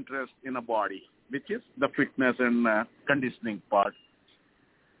much interest in a body, which is the fitness and conditioning part.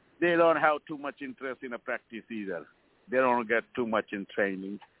 They don't have too much interest in a practice either. They don't get too much in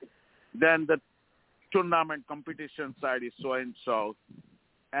training. Then the tournament competition side is so-and-so.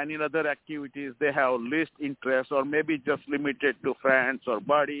 And in other activities, they have least interest or maybe just limited to friends or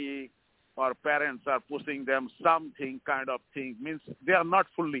buddy or parents are pushing them something kind of thing. Means they are not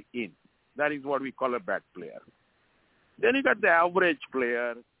fully in. That is what we call a bad player. Then you got the average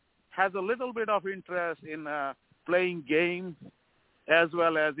player, has a little bit of interest in playing games as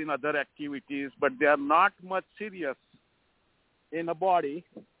well as in other activities, but they are not much serious in a body.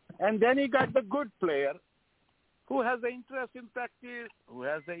 And then you got the good player who has the interest in practice, who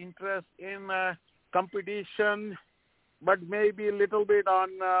has the interest in competition, but maybe a little bit on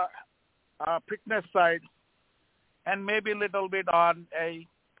fitness side and maybe a little bit on a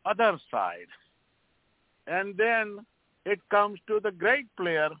other side. And then it comes to the great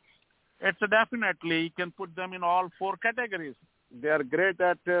player. It's definitely, you can put them in all four categories. They are great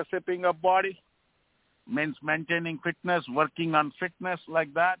at shaping up body, means maintaining fitness, working on fitness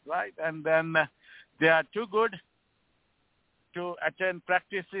like that, right? And then they are too good to attend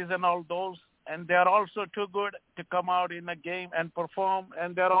practices and all those. And they are also too good to come out in a game and perform.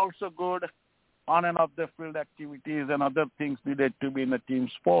 And they are also good on and off the field activities and other things needed to be in a team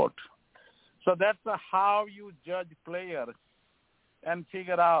sport. So that's how you judge players and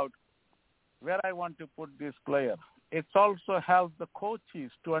figure out where I want to put this player. It also helps the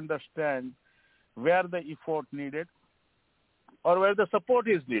coaches to understand where the effort needed or where the support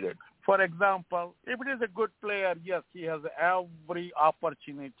is needed. For example, if it is a good player, yes, he has every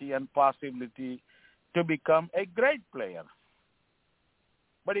opportunity and possibility to become a great player.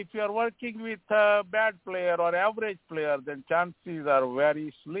 But if you are working with a bad player or average player, then chances are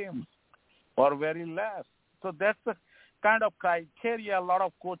very slim or very less. So that's the kind of criteria a lot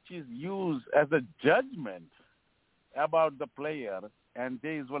of coaches use as a judgment about the player, and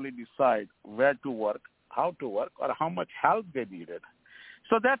they usually decide where to work, how to work, or how much help they needed.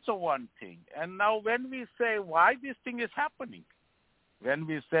 So that's a one thing. And now when we say why this thing is happening, when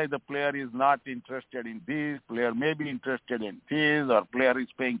we say the player is not interested in this, player may be interested in this, or player is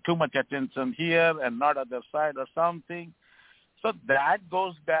paying too much attention here and not other side or something. So that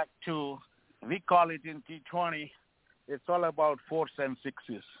goes back to, we call it in T20, it's all about 4s and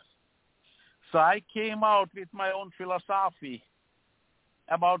 6s. So I came out with my own philosophy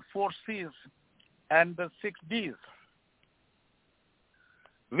about 4 C's and the 6 D's,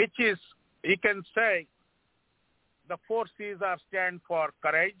 which is, you can say, the 4 C's are stand for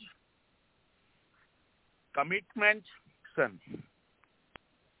courage, commitment,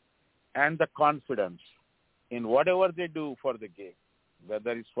 and the confidence in whatever they do for the game,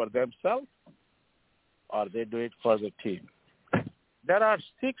 whether it's for themselves or they do it for the team. There are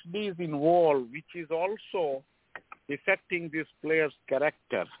 6 D's involved, which is also affecting this player's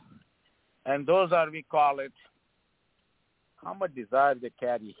character. And those are, we call it, how much desire they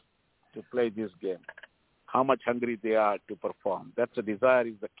carry to play this game, how much hungry they are to perform. That's the desire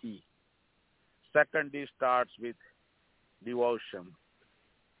is the key. Second D starts with devotion.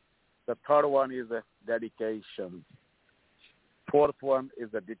 The third one is a dedication. Fourth one is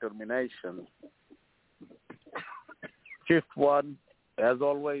a determination. Fifth one, as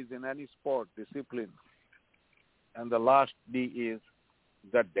always in any sport, discipline. And the last D is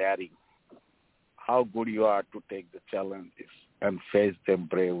the daring. How good you are to take the challenges and face them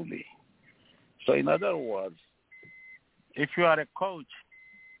bravely. So in other words, if you are a coach,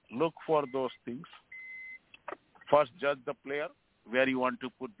 look for those things. First, judge the player, where you want to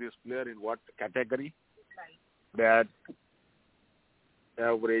put this player in what category. Bad,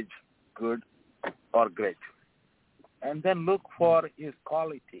 average, good, or great. And then look for his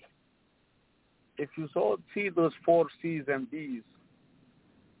quality. If you see those 4 C's and D's,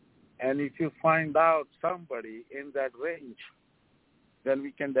 and if you find out somebody in that range, then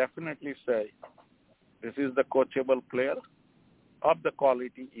we can definitely say this is the coachable player of the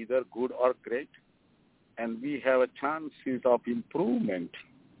quality, either good or great, and we have a chances of improvement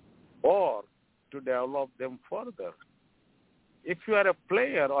or to develop them further. If you are a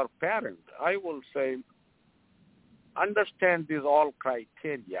player or parent, I will say understand these all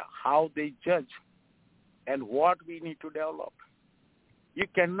criteria, how they judge, and what we need to develop. You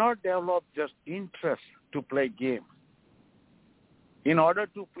cannot develop just interest to play game. In order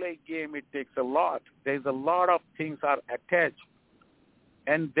to play game, it takes a lot. There's a lot of things are attached.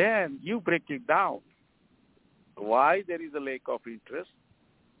 And then you break it down. Why there is a lack of interest,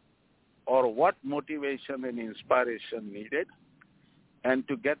 or what motivation and inspiration needed. And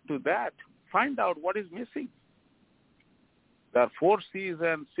to get to that, find out what is missing. The 4 C's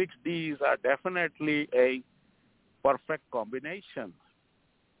and 6 D's are definitely a perfect combination.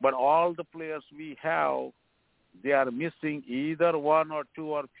 But all the players we have, they are missing either one or two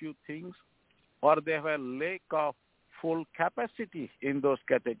or few things, or they have a lack of full capacity in those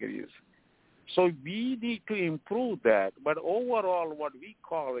categories. So we need to improve that. But overall, what we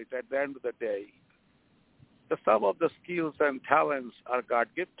call it at the end of the day, some of the skills and talents are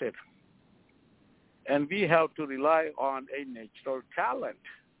God-gifted. And we have to rely on a natural talent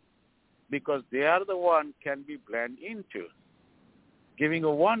because they are the one can be blended into. Giving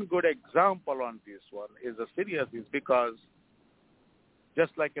one good example on this one is because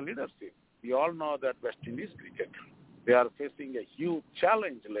just like a leadership, we all know that West Indies cricket, they are facing a huge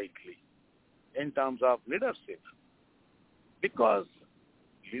challenge lately in terms of leadership because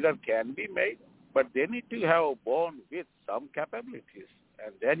leader can be made, but they need to have born with some capabilities,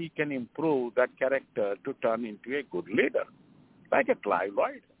 and then he can improve that character to turn into a good leader, like a Clive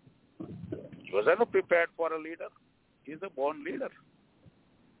Lloyd. He was never prepared for a leader. He's a born leader.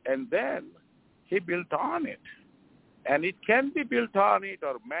 And then he built on it. And it can be built on it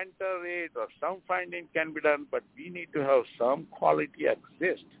or mentor it or some finding can be done, but we need to have some quality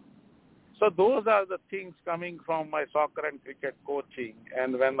exist. So those are the things coming from my soccer and cricket coaching.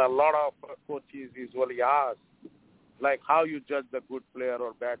 And when a lot of coaches usually ask, like how you judge the good player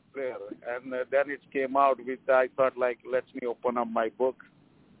or bad player, and then it came out with, I thought like, let me open up my book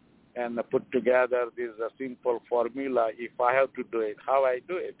and put together this simple formula. If I have to do it, how I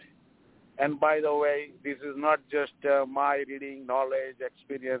do it. And by the way, this is not just my reading, knowledge,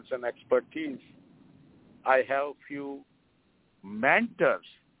 experience, and expertise. I have few mentors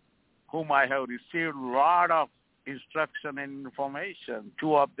whom I have received a lot of instruction and information.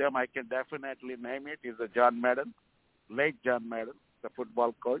 2 of them I can definitely name it is John Madden, late John Madden, the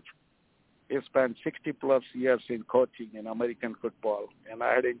football coach. He spent 60 plus years in coaching in American football, and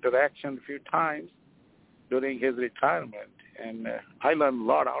I had interaction a few times during his retirement, and I learned a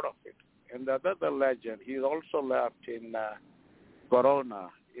lot out of it. And the other legend, he also left in Corona,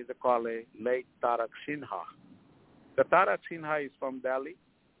 is called late Tarak Sinha. The Tarak Sinha is from Delhi.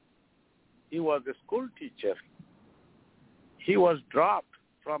 He was a school teacher. He was dropped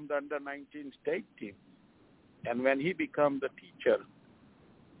from the under-19 state team, and when he became the teacher,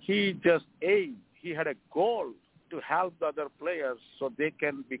 he just aimed, he had a goal to help the other players so they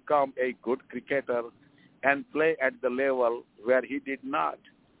can become a good cricketer and play at the level where he did not.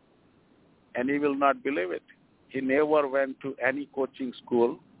 And he will not believe it. He never went to any coaching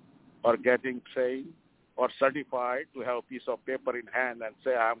school or getting trained or certified to have a piece of paper in hand and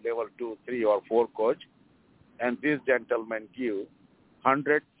say, I'm level 2, 3, or 4 coach. And this gentleman give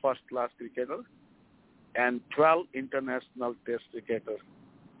 100 first-class cricketers and 12 international test cricketers.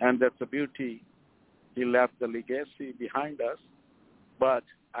 And that's the beauty. He left the legacy behind us, but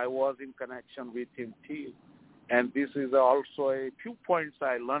I was in connection with him too. And this is also a few points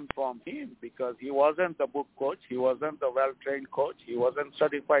I learned from him because he wasn't the book coach. He wasn't the well-trained coach. He wasn't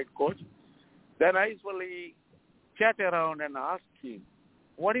certified coach. Then I usually chat around and ask him,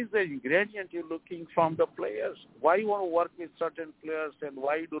 what is the ingredient you're looking from the players? Why you want to work with certain players and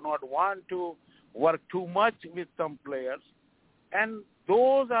why you do not want to work too much with some players? And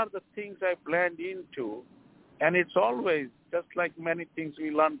those are the things I blend into. And it's always just like many things we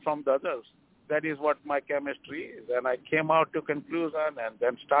learn from the others. That is what my chemistry is. And I came out to conclusion and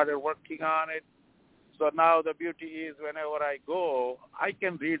then started working on it. So now the beauty is whenever I go, I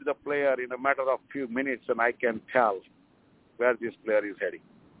can read the player in a matter of few minutes and I can tell where this player is heading.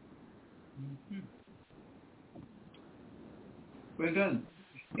 Mm-hmm. Well done.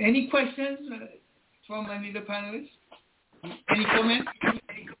 Any questions from any of the panelists? Any comments?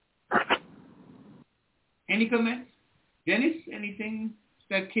 Any comments? Dennis, anything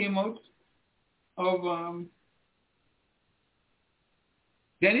that came out of...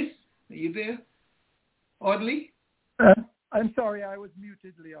 Dennis, are you there? Audley? I'm sorry, I was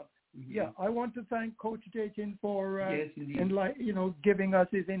muted, Leon. Mm-hmm. Yeah, I want to thank Coach Jatin for giving us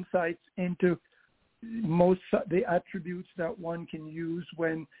his insights into the attributes that one can use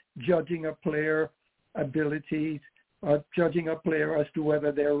when judging a player abilities, or judging a player as to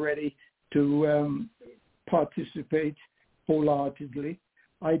whether they're ready to participate wholeheartedly.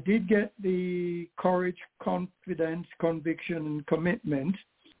 I did get the courage, confidence, conviction, and commitment.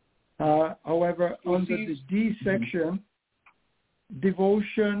 However, under the D section,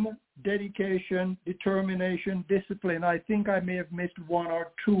 devotion, dedication, determination, discipline, I think I may have missed one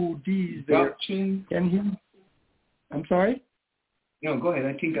or two Ds there. I'm sorry? No, go ahead.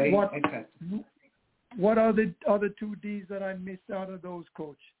 I think I got. What are the other two Ds that I missed out of those,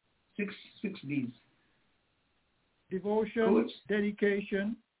 Coach? Six Ds. Devotion, Coach?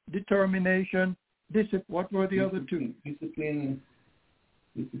 Dedication, determination, discipline. What were the other two? Discipline.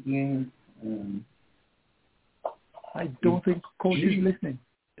 I don't think Coach is listening.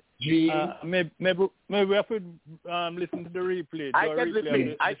 Maybe we have to listen to the replay.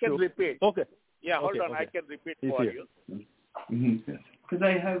 I can repeat. Okay. Yeah, hold on. I can repeat for you. Mm-hmm. Because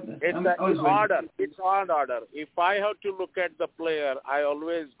I have. It's order. It's on order. If I have to look at the player, I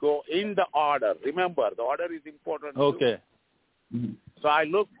always go in the order. Remember, the order is important. Okay. Too. Mm-hmm. So I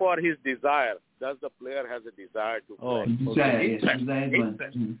look for his desire. Does the player has a desire to play? Interest,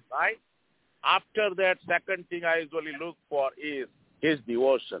 right? After that, second thing I usually look for is his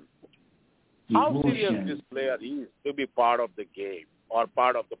devotion. How serious this player is to be part of the game or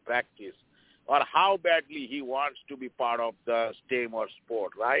part of the practice, or how badly he wants to be part of the team or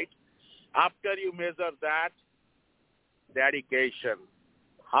sport, right? After you measure that, dedication,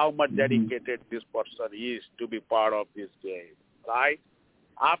 how much dedicated this person is to be part of this game, right?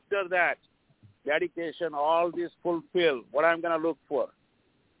 After that, dedication, all this fulfill, what I'm going to look for,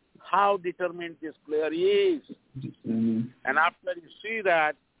 how determined this player is. And after you see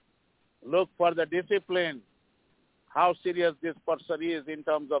that, look for the discipline, how serious this person is in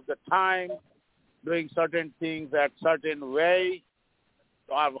terms of the time, doing certain things at certain way,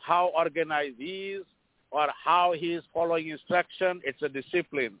 or how organized he is, or how he is following instruction. It's a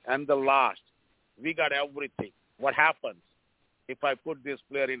discipline. And the last, we got everything. What happens if I put this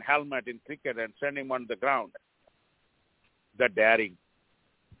player in helmet in cricket and send him on the ground? The daring.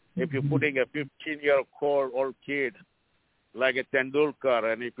 If you're putting a 15-year-old kid like a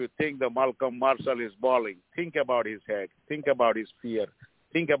Tendulkar, and if you think the Malcolm Marshall is bowling, think about his head, think about his fear,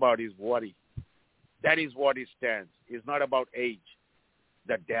 think about his worry. That is what it stands. It's not about age,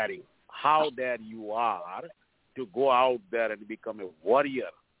 the daring. How dare you are to go out there and become a warrior,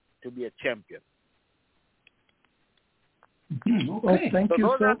 to be a champion. Okay. Thank you.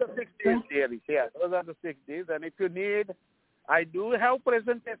 Those are the 6 days, dearie. Yeah, those are the 6 days. And if you need, I do have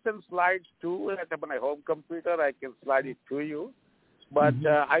presentation slides too at my home computer. I can slide it to you. But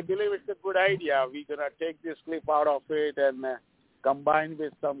I believe it's a good idea. We're going to take this clip out of it and combine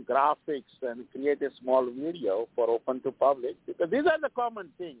with some graphics and create a small video for open to public. Because these are the common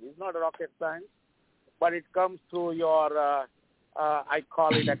things. It's not rocket science, but it comes through your, I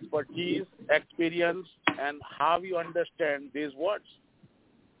call it expertise, experience, and how you understand these words.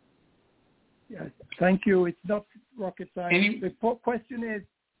 Yes, thank you. It's not rocket science. The question is,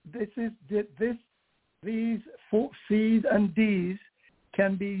 these 4 C's and D's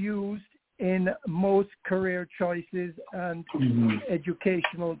can be used in most career choices and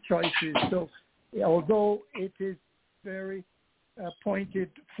educational choices. So although it is very pointed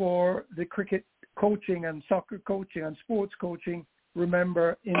for the cricket coaching and soccer coaching and sports coaching,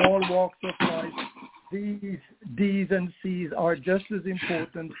 remember, in all walks of life, these D's and C's are just as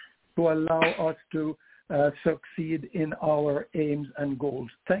important to allow us to succeed in our aims and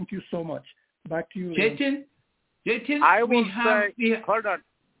goals. Thank you so much. Back to you, Jatin, I will say, hold on.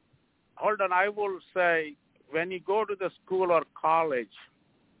 I will say, when you go to the school or college,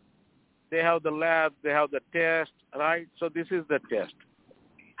 they have the lab, they have the test, right? So this is the test.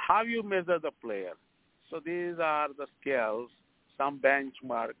 How you measure the player. So these are the scales, some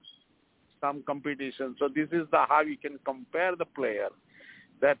benchmarks, some competitions. So this is how you can compare the player,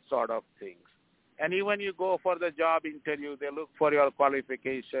 that sort of things. And even you go for the job interview, they look for your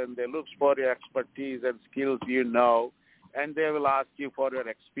qualification, they look for your expertise and skills and they will ask you for your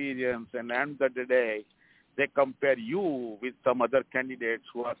experience. And at the end of the day, they compare you with some other candidates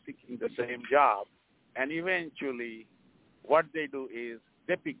who are seeking the same job. And eventually, what they do is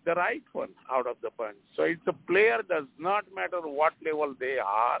they pick the right one out of the bunch. So it's a player, does not matter what level they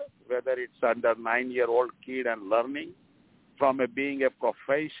are, whether it's under 9-year-old kid and learning, from being a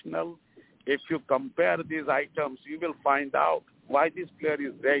professional. If you compare these items, you will find out why this player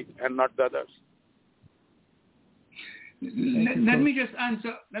is great and not the others. Let me just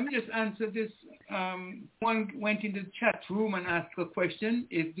answer this. One went into the chat room and asked a question: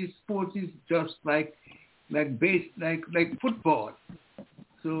 if this sport is just like football?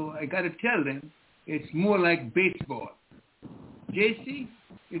 So I got to tell them it's more like baseball. JC,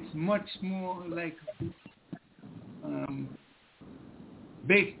 it's much more like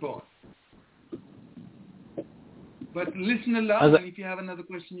baseball. But listen aloud, and if you have another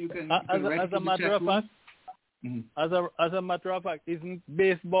question, you can write it in the chat room. As a matter of fact, isn't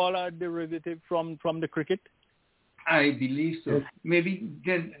baseball a derivative from the cricket? I believe so. Yes. Maybe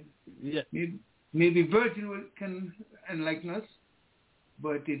then, maybe Virgil can enlighten us,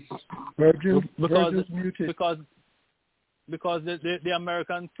 but it's Virgil's muted. Because the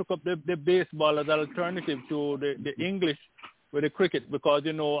Americans took up the baseball as an alternative to the English with the cricket, because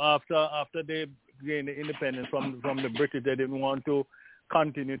after they gained the independence from the British, they didn't want to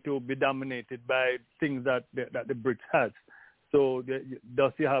continue to be dominated by things that the Brits had. So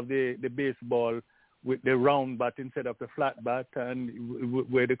thus you have the baseball with the round bat instead of the flat bat, and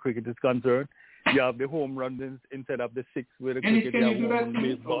where the cricket is concerned, you have the home runs instead of the six where the cricket you have home run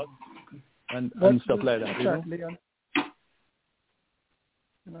baseball and stuff like that. Leon?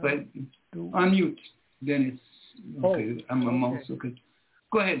 But unmute, then it's okay. I'm a mouse. Okay,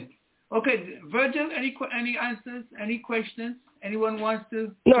 go ahead. Okay, Virgil, any answers? Any questions? Anyone wants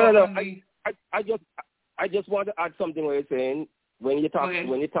to? No. I just want to add something where you're saying when you're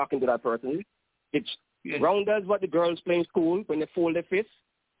talking to that person, it's rounders what the girls play in school when they fold their fists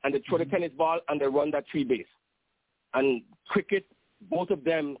and they throw the tennis ball and they run that three base. And cricket, both of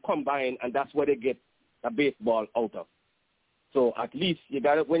them combine, and that's where they get a baseball out of. So at least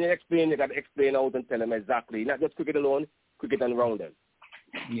when you explain out and tell them exactly, not just cricket alone, cricket and rounders.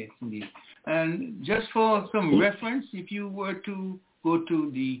 Yes, indeed. And just for some reference, if you were to go to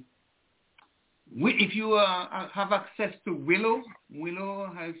if you have access to Willow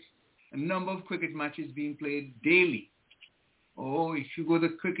has a number of cricket matches being played daily. Or if you go to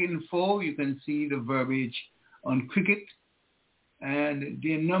Cricket Info, you can see the verbiage on cricket and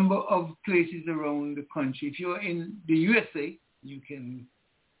the number of places around the country. If you're in the USA, you can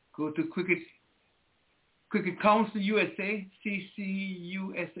go to Cricket Council USA,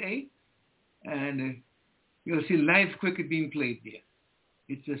 CCUSA, and you'll see live cricket being played there.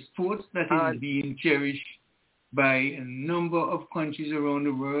 It's a sport that is being cherished by a number of countries around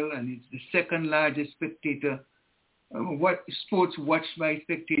the world, and it's the second largest sports watched by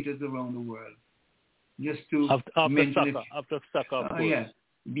spectators around the world. Just to mention after soccer, of course.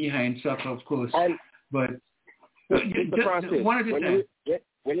 Behind soccer, of course.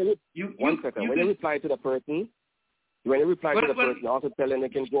 When you reply to the person, also tell them they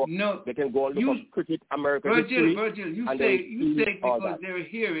can go and look up Cricket America History. Virgil, you say because they're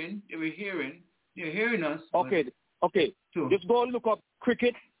hearing us. Okay. Just go and look up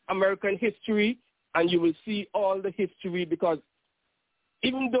Cricket American History, and you will see all the history, because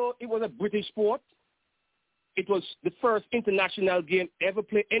even though it was a British sport, it was the first international game ever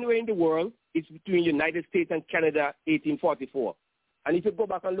played anywhere in the world. It's between United States and Canada, 1844. And if you go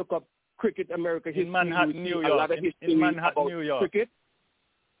back and look up Cricket America History, in Manhattan, New York, a lot of history about cricket.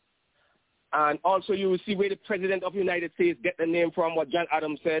 And also you will see where the President of the United States get the name from, what John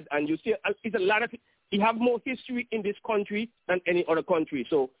Adams said. And you see it's a lot of, you have more history in this country than any other country.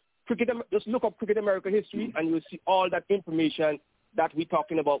 So just look up Cricket America History and you'll see all that information that we're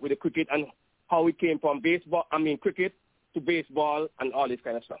talking about with the cricket and how it came from cricket to baseball and all this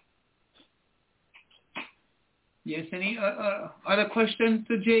kind of stuff. Yes, any other questions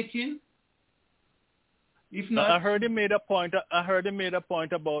to Jatin? If not, I heard he made a point.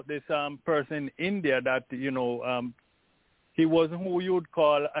 About this person in India that he wasn't who you would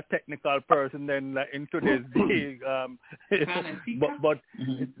call a technical person then in today's day. But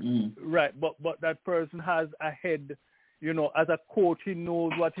that person has a head. As a coach, he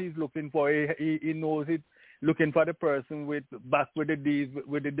knows what he's looking for. He knows it. Looking for the person with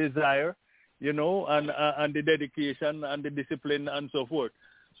the desire, and the dedication and the discipline and so forth.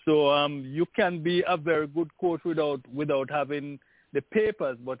 So you can be a very good coach without having the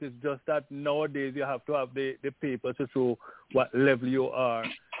papers, but it's just that nowadays you have to have the papers to show what level you are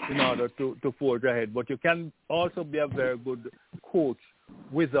in order to forge ahead. But you can also be a very good coach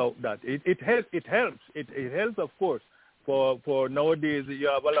without that. It helps. It helps, of course. For nowadays, you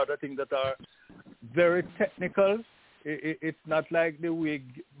have a lot of things that are very technical. It's not like the way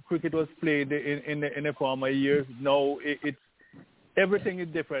cricket was played in the former years. Now everything is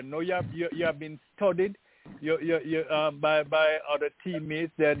different. Now you have been studied. By other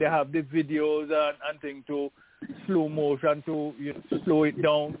teammates. They have the videos and things to slow motion to slow it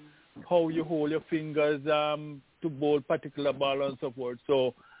down. How you hold your fingers, to bowl particular ball and so forth.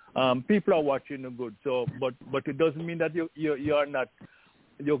 So people are watching you good. So, but it doesn't mean that you're not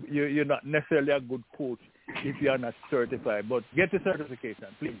necessarily a good coach if you are not certified. But get the certification,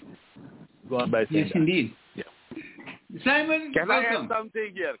 please. Go on by saying yes, indeed. Yeah. Simon, Can welcome. I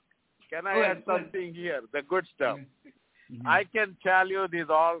add something here? The good stuff. Mm-hmm. I can tell you these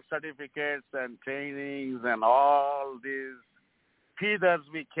all certificates and trainings and all these feathers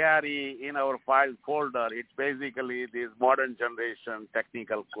we carry in our file folder. It's basically this modern generation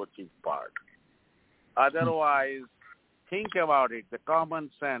technical coaching part. Otherwise, think about it, the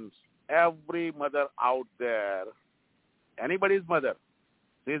common sense. Every mother out there, anybody's mother,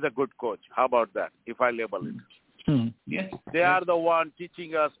 is a good coach. How about that, if I label it? Yes. They are the one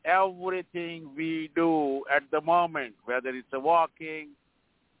teaching us everything we do at the moment, whether it's a walking,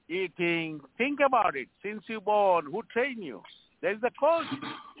 eating. Think about it. Since you're born, who trained you? There is a coach.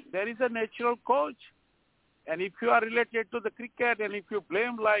 There is a natural coach. And if you are related to the cricket and if you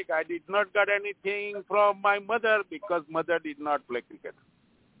blame like I did not get anything from my mother because mother did not play cricket.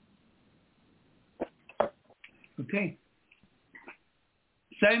 Okay.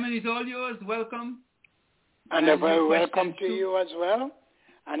 Simon, it's all yours. Welcome. And a very welcome to you as well.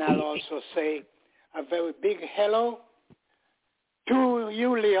 And I'll also say a very big hello to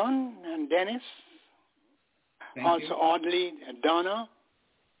you, Leon and Dennis. Thank you. Audley, Donna,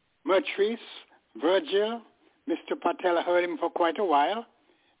 Mertrice, Virgil, Mr. Patel. I heard him for quite a while.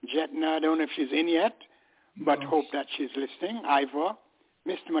 Jetna, I don't know if she's in yet, but hope that she's listening. Ivor,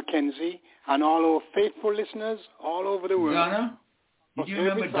 Mr. Mackenzie, and all our faithful listeners all over the world. Donna? Did you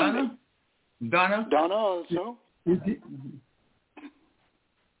remember Donna? Donna also. Your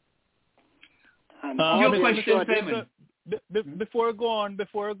question, Simon. Before I go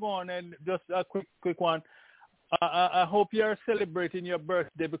on, and just a quick one. I hope you are celebrating your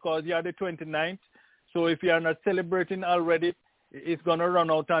birthday because you are the 29th. So if you are not celebrating already, it's going to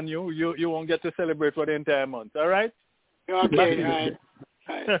run out on you. You won't get to celebrate for the entire month. All right? Okay, right.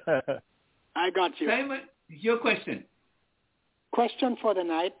 I got you. Simon, your question. Question for the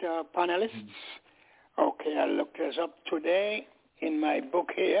night, panelists. Okay, I looked this up today in my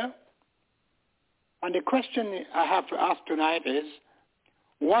book here. And the question I have to ask tonight is,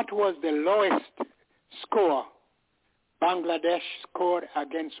 what was the lowest score Bangladesh scored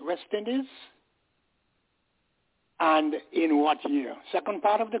against West Indies? And in what year? Second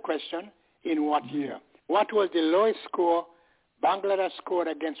part of the question, in what year? What was the lowest score Bangladesh scored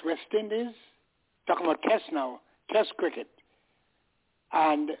against West Indies? Talking about test now, test cricket.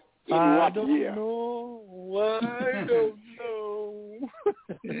 And in what year? I don't know.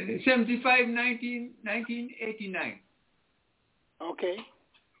 1989. Okay.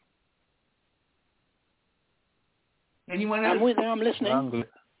 Anyone else? I'm listening.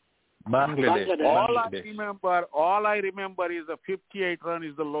 Bangladesh. All I remember is the 58 run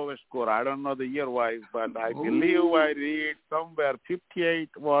is the lowest score. I don't know the year-wise, but I believe I read somewhere 58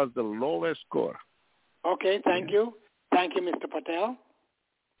 was the lowest score. Okay, thank you. Thank you, Mr. Patel.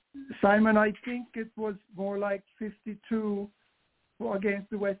 Simon, I think it was more like 52 against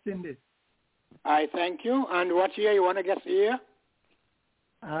the West Indies. I thank you. And what year? You want to guess the year?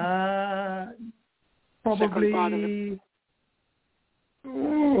 Probably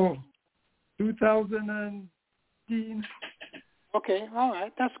 2010. Okay, all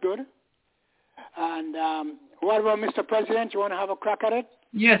right, that's good. And what about Mr. President? You want to have a crack at it?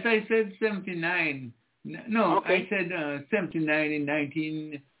 Yes, I said 79. No, okay. I said 79 in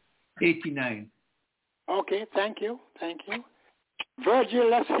 1989. Okay, thank you. Virgil,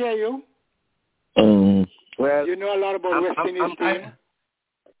 let's hear you. Well, you know a lot about West Indies team.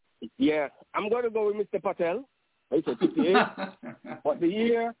 Yeah, I'm going to go with Mr. Patel. I said 58. But the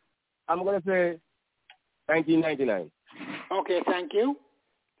year, I'm going to say 1999. Okay, thank you.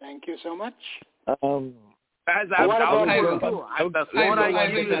 Thank you so much. The score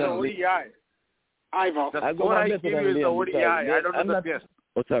I give you is the ODI. Ivor. The score I give you is the ODI. I don't know the guess.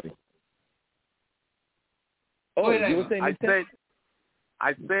 Oh, sorry.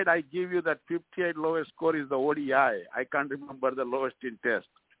 I said I give you that 58 lowest score is the ODI. I can't remember the lowest in test.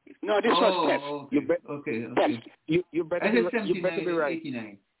 No, this was test. Okay. Test. You better be right.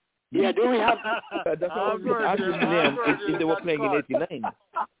 89. Yeah, do we have... That's what I was asking if they were playing in 89.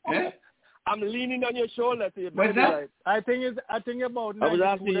 I'm leaning on your shoulder. So what's that? right. I think about 90. I was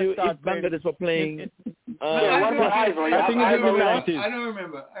asking you if Bangladesh were playing... what about Ivor? I think it's in the 90s. I don't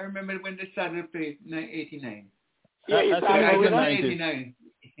remember. I remember when they started to play 89. Yeah, it's Ivor with us. 89.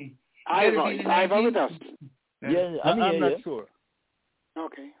 Ivor with us. Yeah, I'm not yeah. sure.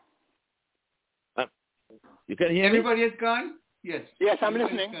 Okay. You can hear Everybody me? has gone? Yes. Yes, I'm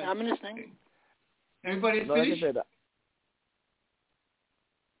listening. Okay. Everybody's finished?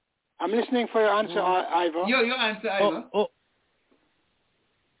 I'm listening for your answer, Ivor. Your answer, Ivor.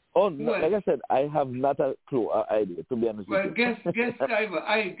 Oh, no, like I said, I have not a clue or idea, to be honest with you. Guess, Ivor.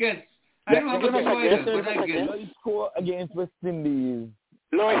 I guess. I don't have a clue either, but I guess. Lloyd score against West Indies.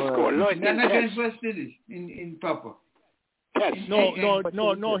 Lloyd not against West Indies in proper. Yes.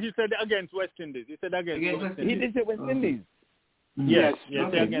 No. He said against West Indies. He said against West Indies. He did say West Indies. Yes.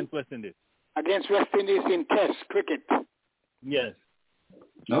 Okay. Against West Indies. Against West Indies in Test cricket. Yes.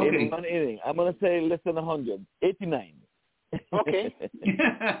 Okay. In one inning. I'm going to say less than 100. 89. Okay.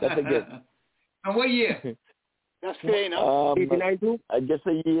 That's a guess. And what year? That's fair enough. 89 too? I guess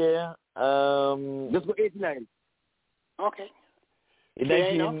a year. Just go 89. Okay. In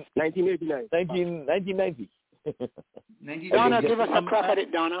 1989. 1990. Donna, give us a crack at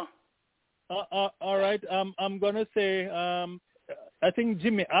it, Donna. All right. I'm going to say, I think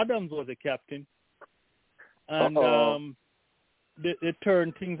Jimmy Adams was the captain. And they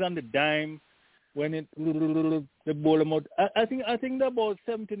turned things on the dime when the ball them out. I think they're about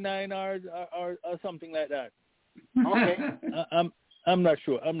 79 or something like that. Okay. I'm not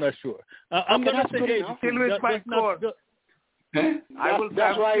sure. I'm going to say Still with my score.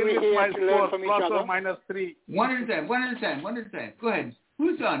 That's why we're here to learn from each other. Plus or minus 3. One at a time. Go ahead.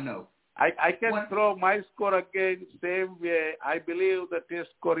 Who's on now? I can throw my score again same way. I believe the test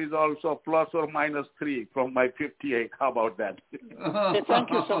score is also plus or minus 3 from my 58. How about that? Okay,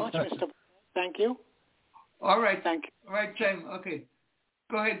 thank you so much, Mr. Thank you. All right. Thank you. All right, Simon. Okay.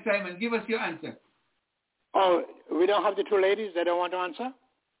 Go ahead, Simon. Give us your answer. Oh, we don't have the two ladies. They don't want to answer?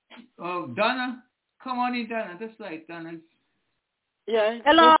 Oh, Donna. Come on in, Donna. That's right, Donna. Yeah.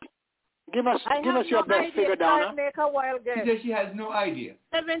 Hello. Give us your best figure, Donna. Make a wild guess. She says she has no idea.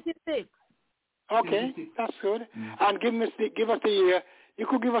 76. Okay, that's good. And give us the year. You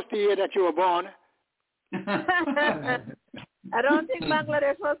could give us the year that you were born. I don't think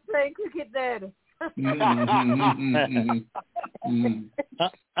Bangladesh was playing cricket then.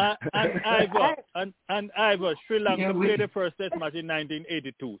 And Ivor, Sri Lanka played the first test match in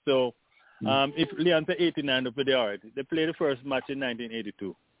 1982. So if Leon said 89, they'll be all right. They played the first match in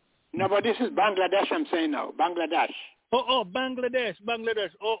 1982. No, but this is Bangladesh I'm saying now. Bangladesh. Oh, Bangladesh.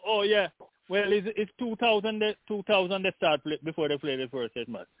 Oh, yeah. Well, it's 2000 they start before they play the first test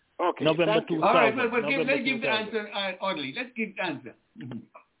match. Okay. November 2000. All right, but let's give the answer orderly. Let's give the answer.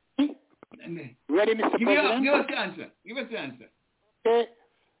 Ready, Mr. President? Give us the answer. Okay.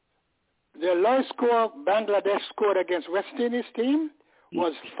 The low score Bangladesh scored against West Indies team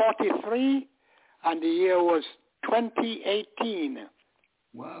was 43, and the year was 2018.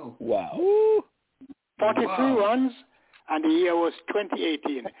 Wow. 43 runs, and the year was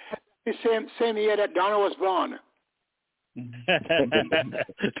 2018. The same year that Donna was born.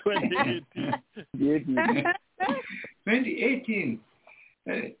 2018.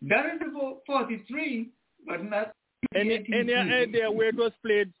 Donna's about 43, but not. Any idea where it was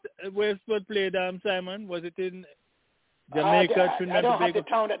played? Simon? Was it in Jamaica, Trinidad? I don't have the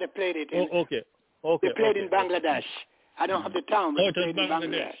town that they played it in. Oh, okay. They played in Bangladesh. I don't have the town, but they played in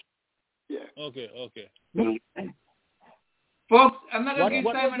Bangladesh. Yeah. Okay. Folks, I'm not going to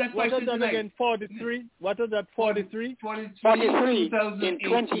give Simon a question tonight. Again, 43? What was that, 43? 43 in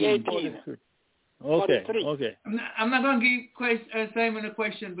 2018. Okay. I'm not going to give Simon a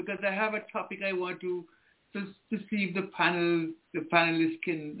question because I have a topic I want to see if the panelists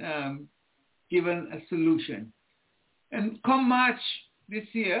can give a solution. And come March this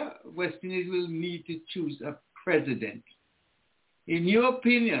year, West Indies will need to choose a president. In your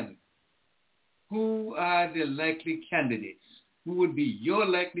opinion, who are the likely candidates? Who would be your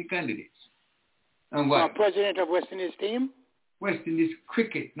likely candidates? And why? President of West Indies team? West Indies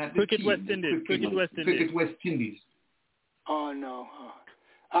cricket, not the team. Cricket West Indies. Oh, no.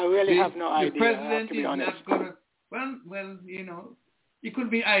 I really have no idea. The president is not going to... Well, it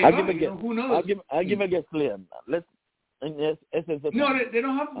could be either. Who knows? I'll give a guess, Leon. No, they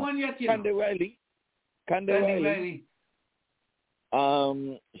don't have one yet. Candy Riley.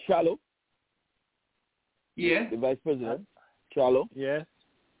 Shallow. Yeah. The vice president. Shallow. Yeah.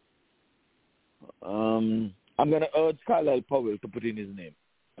 I'm going to urge Carlisle Powell to put in his name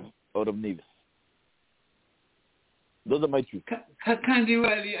out of Nevis. Those are my two. Candy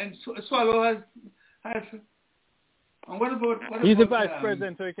Riley and Swallow has and what about he's the vice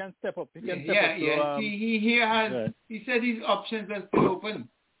president, so he can step up. He can step up. Yeah. He said his options are still open.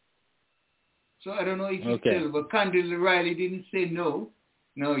 So I don't know if he's still, but Candy Riley didn't say no,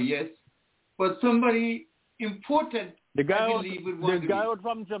 yes. But somebody important The guy out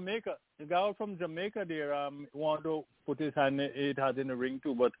from Jamaica. The guy out from Jamaica there want to put his hand in the ring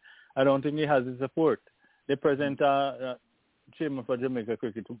too, but I don't think he has the support. The present chairman for Jamaica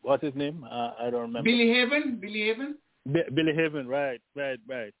Cricket. What's his name? I don't remember. Billy Haven. Billy Haven. Right.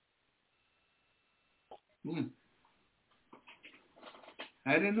 I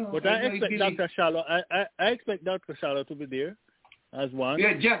don't know. But I expect Dr. Shallow. I expect Dr. Shallow to be there as one.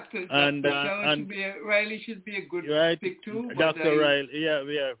 Yeah, Dr. Shallow Riley should be a good pick too. Dr. Riley.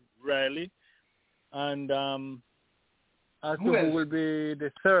 Yeah, Riley. And as to who will be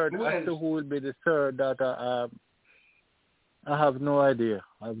the third, that I have no idea.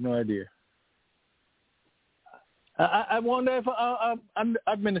 I wonder if an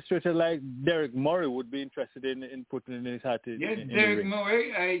administrator like Derek Murray would be interested in putting in his hat in. Yes, in Derek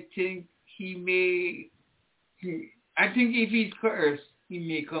Murray, I think he may. I think if he's coerced, he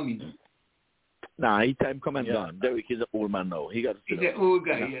may come in. Nah, his time come and gone. Derek is an old man now. He's an old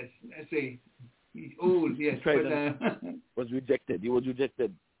guy, yes. I say he's old, yes. Was rejected. He was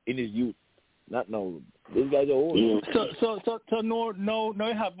rejected in his youth. Not now. These guys are old. So no,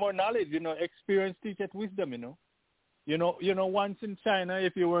 you have more knowledge. Experience teaches wisdom. Once in China,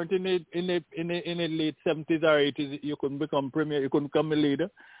 if you weren't in the late 70s or 80s, you couldn't become premier. You couldn't become a leader.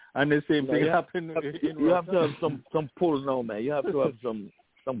 And the same thing happened in You have to have some pull now, man. You have to have some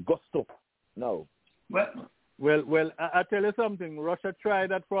gusto now. Well, I tell you something. Russia tried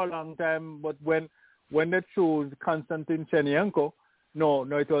that for a long time, but when they chose Konstantin Chernenko, no,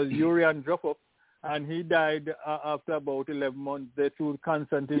 it was Yuri Andropov, and he died after about 11 months. They chose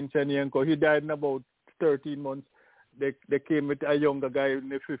Konstantin Chernenko. He died in about 13 months. They came with a younger guy in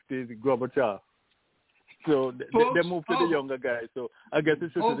the 50s, Gorbachev. So they moved to the younger guy. So I guess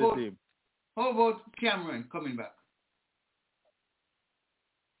it's just the same. How about Cameron coming back?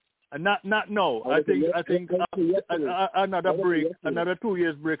 Not no. I think another break, another 2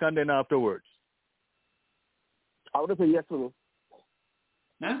 years break, and then afterwards. I would say yes to me.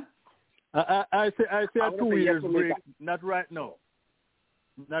 Huh? I say a 2 years break. Not right now.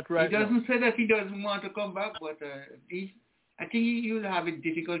 Not right now. He doesn't say that he doesn't want to come back, but I think you'll have it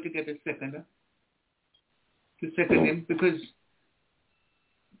difficult to get a second. To second him, because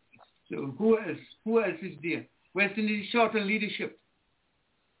so who else is there? West Indies short on leadership.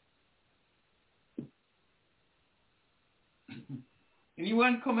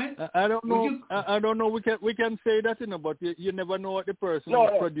 Anyone comment? I don't know. I don't know. We can say that, but you never know what the person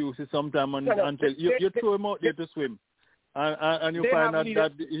produces sometime until you throw him out there to swim, and you find out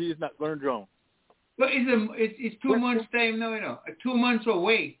that he's not going to drown. But it's 2 months time now, 2 months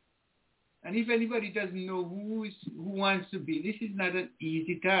away. And if anybody doesn't know who wants to be, this is not an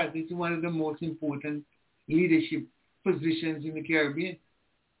easy task. This is one of the most important leadership positions in the Caribbean.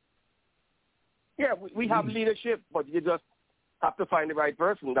 Yeah, we have leadership, but you just have to find the right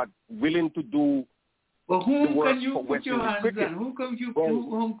person that's willing to do. Well, whom can you put your hands on?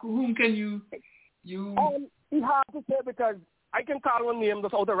 Whom can you? It's hard to say because I can call one name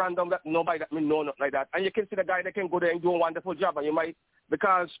that's out of random that nobody that me know, not like that, and you can see the guy that can go there and do a wonderful job, and you might.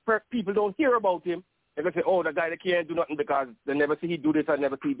 Because people don't hear about him. They say, oh, the guy that can't do nothing because they never see he do this and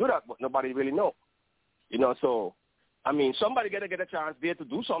never see he do that, but nobody really know. So, I mean, somebody got to get a chance there to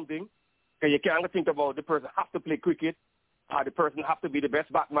do something. And you can't think about the person have to play cricket, or the person have to be the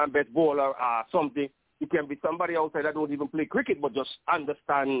best batsman, best bowler, or something. It can be somebody outside that don't even play cricket, but just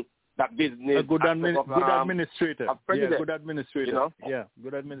understand that business. A good administrator. Yeah, good administrator. Yeah,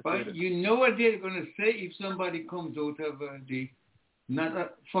 good administrator. But you know what they're going to say if somebody comes out of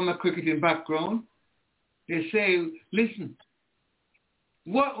from a cricketing background. They say, listen,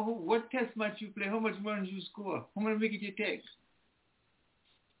 what test match you play, how much runs you score, how many wickets you take.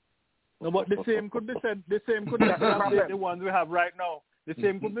 No, but the same could be said. The same could be said of the ones we have right now. The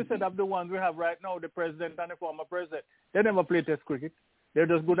same could be said of the ones we have right now, the president and the former president. They never play test cricket. They're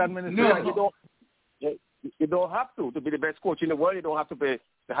just good administrators. No, you don't have to be the best coach in the world. You don't have to play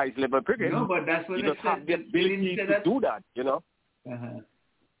the highest level cricket. No, but that's what you just have the ability to do that.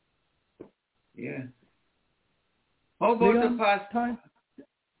 Yeah. How about the past time?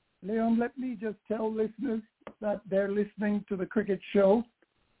 Leon, let me just tell listeners that they're listening to the Cricket Show.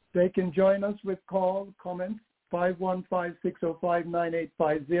 They can join us with comments,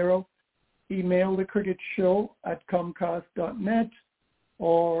 515-605-9850. Email the Cricket Show at comcast.net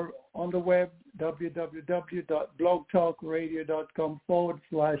or on the web,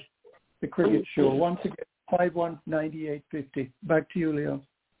 www.blogtalkradio.com/the Cricket Show. Once again, 515-9850. Back to you, Leon.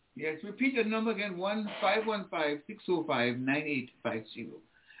 Yes, repeat the number again, 515-605-9850.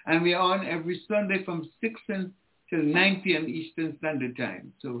 And we are on every Sunday from 6 until 9 p.m. Eastern Standard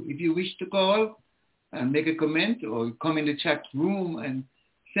Time. So if you wish to call, make a comment or come in the chat room and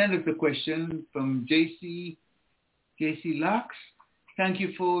send us a question from JC Locks. Thank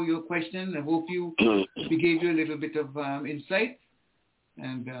you for your question. I hope we gave you a little bit of insight,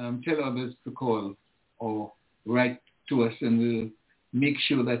 and tell others to call or write to us, and we'll make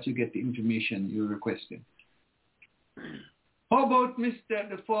sure that you get the information you're requesting. How about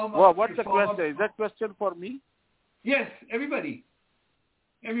the former... Well, what's the question? Is that question for me? Yes, everybody.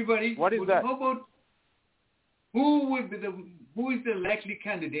 What is that? How about who is the likely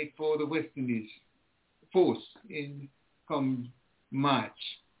candidate for the West Indies force come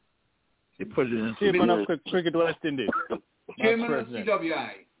March? The president. Chairman of Cricket West Indies. Chairman of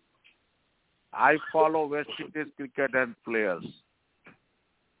CWI. I follow West Indies cricket and players.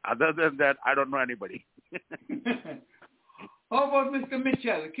 Other than that, I don't know anybody. How about Mr.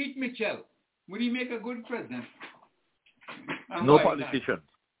 Mitchell, Keith Mitchell? Would he make a good president? No politician.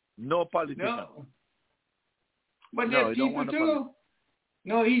 No politician. No. But there's people too.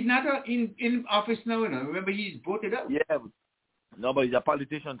 No, he's not in office now. Remember, he's voted out. Yeah. No, but he's a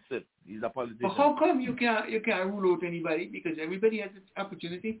politician, sir. He's a politician. But how come you can't rule out anybody? Because everybody has an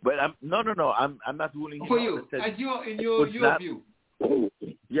opportunity. But I'm not ruling for him you. out. In your view.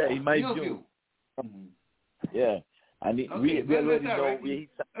 Yeah, in my view. Yeah. And we already know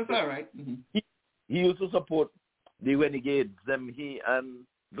that's all right. Mm-hmm. He used to support the Renegades, he and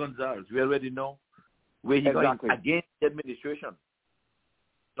Gonzalez. We already know where he going against the administration.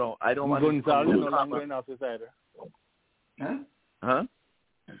 So I don't want Gonzalez no longer in office either. Huh?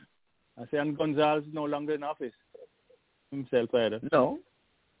 I say, and Gonzalez no longer in office himself either. No.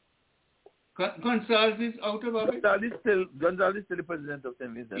 Gonzalez is out of office? Gonzalez is still the president of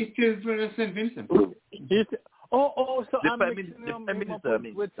St. Vincent. He's still president of St. Vincent. So the I'm mixing him up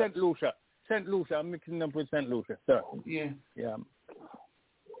with St. Lucia. St. Lucia, I'm mixing up with St. Lucia, sir. Yeah.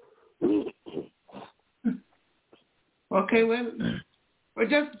 Okay, well,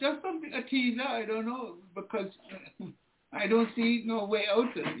 just something, a teaser, I don't know, because I don't see no way out.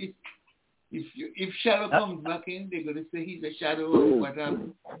 If Shadow comes back in, they're going to say he's a shadow or whatever.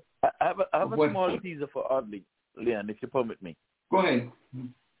 I have a small teaser for Audley, Leon, if you permit me. Go ahead.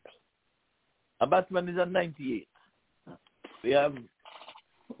 A batsman is at 98. We have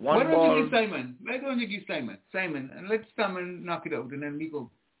one Why don't ball. you give Simon? Why don't you give Simon, and let Simon knock it out, and then we go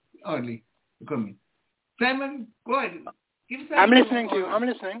Audley to come in. Simon, go ahead. Give Simon. I'm listening to you. I'm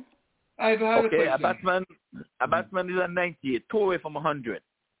listening. I've had a question. A batsman is at 98, 2 away from 100.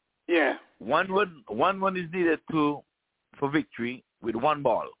 Yeah. One is needed for victory with one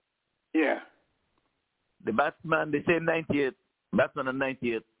ball. Yeah. The batsman, they say 98, batsman at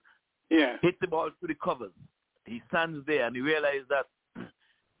 98, hit the ball through the covers. He stands there and he realizes that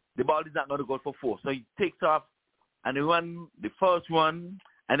the ball is not going to go for 4. So he takes off and he ran the first one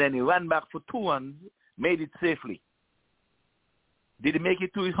and then he ran back for 2 runs, made it safely. Did he make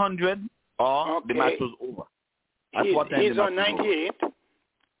it to his 100 or the match was over? He's on 98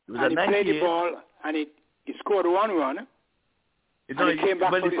 and he played the ball and he scored 1 run and he came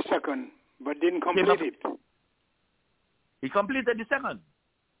back for the second but didn't complete it. He completed the second.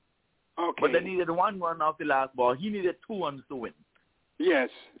 Okay. But they needed 1 run off the last ball. He needed 2 runs to win. Yes.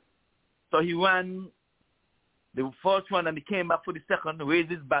 So he ran the first one and he came back for the second,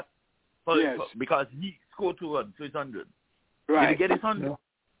 raised his bat because he scored 2 runs, so it's 100. Right. Did he get his 100?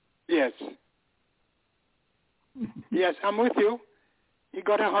 Yes. Yes, I'm with you. He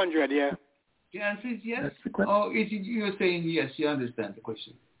got 100, yeah. The answer is yes. Or you're saying yes, you understand the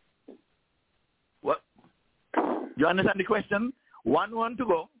question. What? You understand the question? 1 run to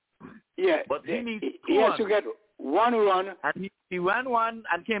go. Yeah. But he needs 2 He has runs. to get 1 run. And he ran 1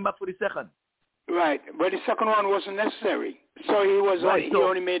 and came back for the second. Right. But the second one wasn't necessary. So he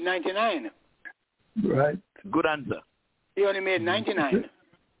only made 99. Right. Good answer. He only made 99.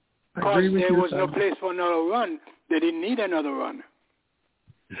 Because there was no place for another run. They didn't need another run.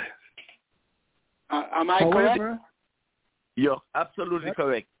 Am I correct? You're absolutely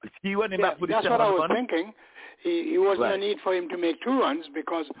correct. He went back for the second That's what I was run. thinking. He wasn't a need for him to make 2 runs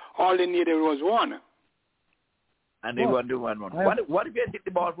because all they needed was 1. And they won the 1 run. What if he had hit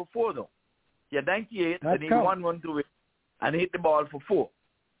the ball for 4 though? He had 98 and he had 1 run to win and hit the ball for 4.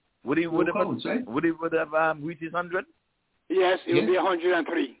 Would he have reached his 100? Yes, it would be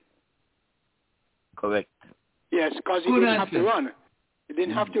 103. Correct. Yes, because he didn't have to run. He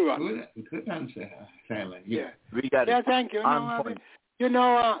didn't have to run. Good answer, Simon. Yeah. We got it. Yeah, thank you. You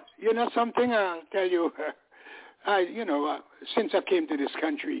know something, I'll tell you. Since I came to this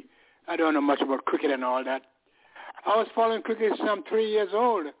country, I don't know much about cricket and all that. I was following cricket since I'm 3 years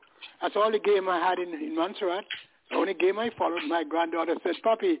old. That's all the game I had in Montserrat. The only game I followed, my granddaughter said,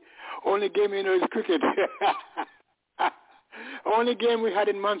 Papi, only game you know is cricket. Only game we had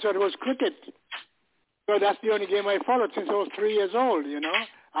in Montserrat was cricket. So that's the only game I followed since I was 3 years old, you know.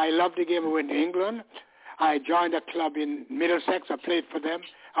 I loved the game. I went to England. I joined a club in Middlesex. I played for them.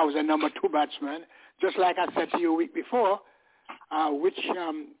 I was a number 2 batsman. Just like I said to you a week before, which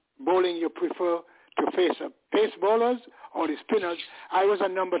bowling you prefer to face, pace bowlers or the spinners? I was a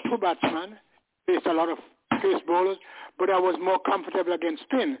number 2 batsman, faced a lot of pace bowlers, but I was more comfortable against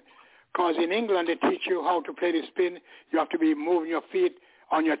spin, because in England they teach you how to play the spin. You have to be moving your feet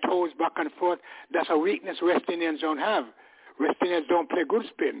on your toes back and forth. That's a weakness West Indians don't have. West Indians don't play good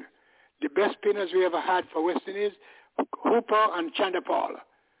spin. The best spinners we ever had for West Indies, Hooper and Chandapal.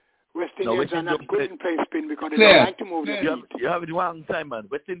 West Indians are not good in playing spin because they don't like to move their feet. You have it one time, man.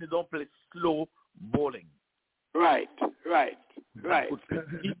 West Indies don't play slow bowling. Right.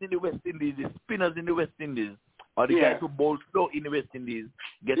 Even in the West Indies, the spinners in the West Indies, or the guys who bowl slow in the West Indies,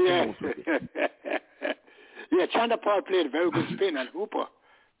 get to move to it. Yeah, Chandapal played very good spin, and Hooper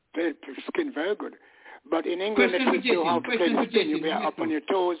played spin very good. But in England, they teach you how to play the spin. You be up on your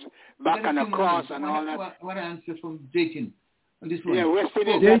toes, back and across, and all that. What answer from Jatin on this one? Yeah, West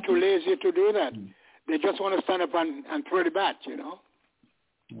Indies are too lazy to do that. They just want to stand up and throw the bat, you know.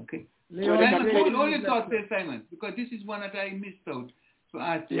 Okay. So Simon, all your thoughts there, Simon, because this is one that I missed out to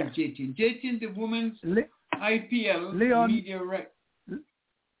ask you, Jatin. Jatin, the women's IPL media right.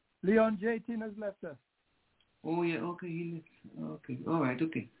 Leon Jatin has left us. Oh, yeah, okay, he left. Okay, all right,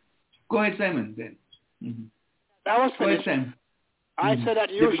 okay. Go ahead, Simon, then. Mm-hmm. That was finished. I said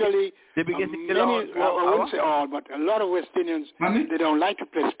that usually, I wouldn't say all, but a lot of West Indians, they don't like to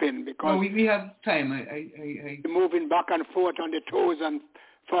play spin because we have time. Moving back and forth on their toes and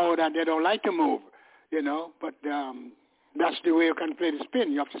forward, and they don't like to move, you know. But that's the way you can play the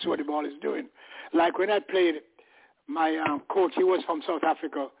spin. You have to see what the ball is doing. Like when I played, my coach, he was from South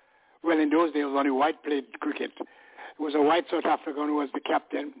Africa. Well, in those days, only white played cricket. It was a white South African who was the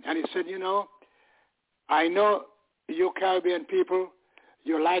captain. And he said, you know, I know you Caribbean people,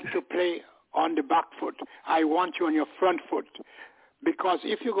 you like to play on the back foot. I want you on your front foot. Because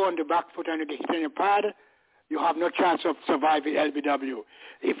if you go on the back foot and you get hit on your pad, you have no chance of surviving LBW.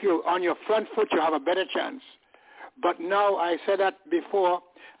 If you're on your front foot, you have a better chance. But now, I said that before,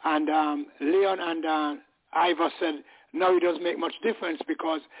 and Leon and Ivor said, now it doesn't make much difference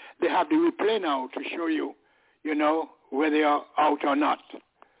because they have the replay now to show you, you know, whether they are out or not.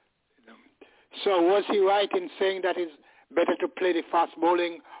 So was he right in saying that it's better to play the fast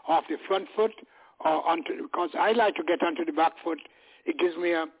bowling off the front foot or onto? Because I like to get onto the back foot. It gives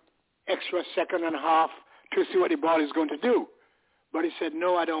me an extra second and a half to see what the ball is going to do. But he said,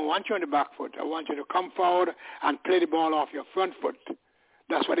 no, I don't want you on the back foot. I want you to come forward and play the ball off your front foot.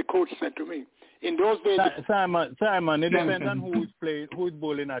 That's what the coach said to me. In those days, Simon, it depends on who is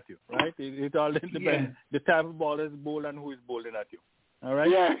bowling at you, right? It all depends. The type of ball is bowled and who is bowling at you. All right.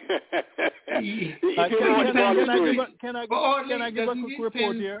 Yeah. Can I give a quick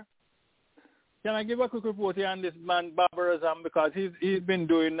report here? Can I give a quick report here on this man Babar Azam, because he's been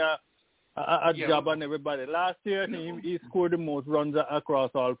doing a job on everybody. Last year he scored the most runs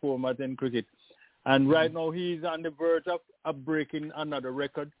across all formats in cricket, and right now he's on the verge of breaking another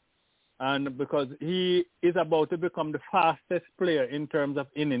record. And because he is about to become the fastest player in terms of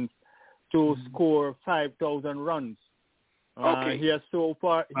innings to score 5,000 runs. He has so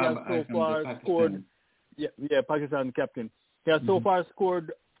far scored. Pakistan captain. He has so far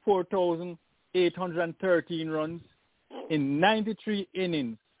scored 4,813 runs in 93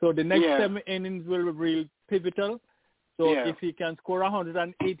 innings. So the next 7 innings will be real pivotal. So if he can score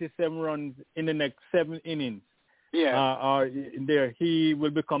 187 runs in the next 7 innings, he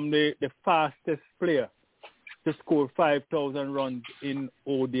will become the fastest player to score 5,000 runs in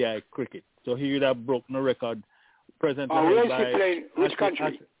ODI cricket. So he would have broken a record presently held by which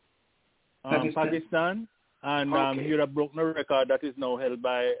country? Pakistan, and he would have broken a record that is now held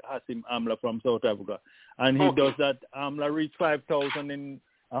by Hasim Amla from South Africa. And he does that. Amla reached 5,000 in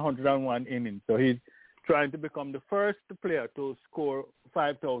 101 innings. So he's trying to become the first player to score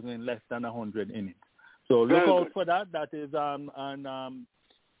 5,000 in less than 100 innings. So look out for that. That is a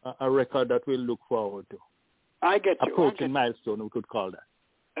record that we'll look forward to. I get you. Approaching milestone, we could call that.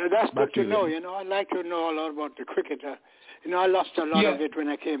 That's good to know. You know, I like to know a lot about the cricket. You know, I lost a lot of it when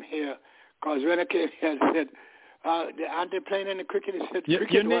I came here. Because when I came here, I said, aren't they playing any cricket? He said, you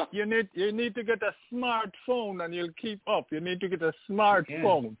need to get a smartphone and you'll keep up. You need to get a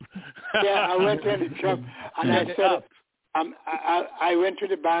smartphone. I went to the shop and I said, I went to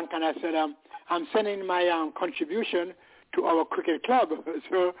the bank and I said, I'm sending my contribution to our cricket club.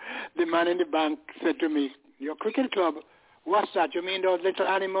 So the man in the bank said to me, Your cricket club. What's that? You mean those little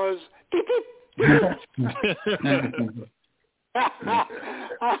animals?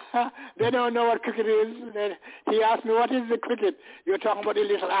 They don't know what cricket is. He asked me, what is the cricket? You're talking about the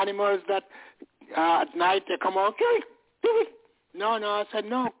little animals that at night they come out. No, I said,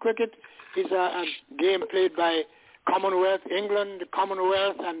 no, cricket is a game played by Commonwealth, England, the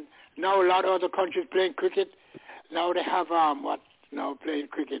Commonwealth, and now a lot of other countries playing cricket. Now they have, playing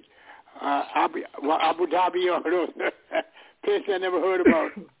cricket. Abu Dhabi or those places I never heard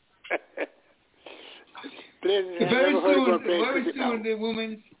about. Very soon the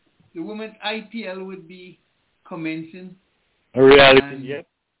women's IPL would be commencing. A reality, yes.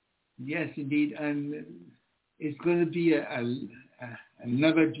 Yes, indeed, and it's going to be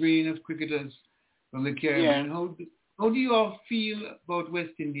another drain of cricketers from the Caribbean. Yeah. How do you all feel about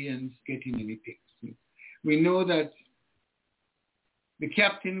West Indians getting any picks? We know that the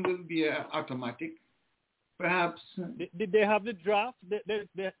captain will be automatic. Perhaps. Did they have the draft?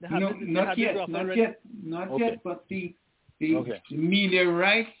 Not yet. But the media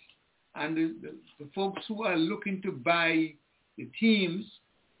rights and the folks who are looking to buy the teams,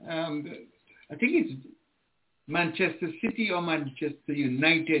 I think it's Manchester City or Manchester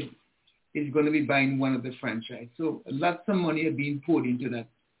United is going to be buying one of the franchise. So lots of money are being poured into that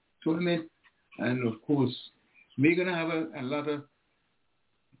tournament, and of course we're going to have a lot of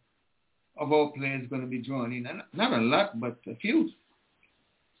our players going to be drawn in. Not a lot, but a few.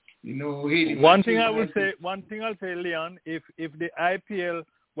 One thing I'll say, Leon, if the IPL,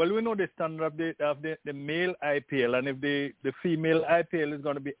 well, we know the standard of the male IPL, and if the female IPL is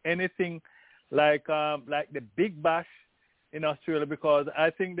going to be anything like the Big Bash in Australia, because I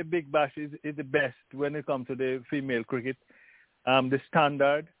think the Big Bash is the best when it comes to the female cricket. The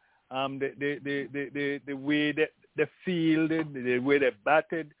standard, the way they fielded, the way they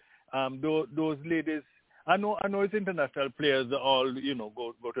batted. Those ladies, I know it's international players that all,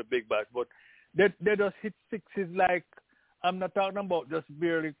 go to Big Bash, but they just hit sixes like, I'm not talking about just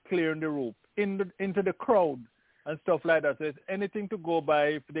barely clearing the rope, into the crowd and stuff like that. So it's anything to go by.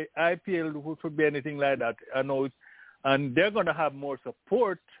 If the IPL should be anything like that, I know it's, and they're going to have more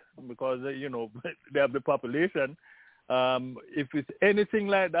support because, they have the population. If it's anything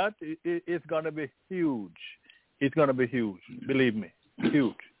like that, it's going to be huge. It's going to be huge, believe me,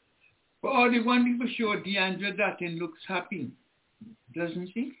 huge. Well, the one thing for sure, Deandra Dutton looks happy, doesn't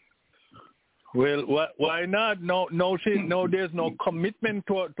she? Well, why not? No, there's no commitment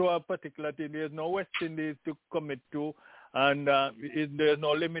to a particular team. There's no West Indies to commit to, and there's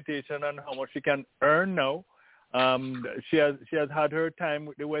no limitation on how much she can earn now. She has had her time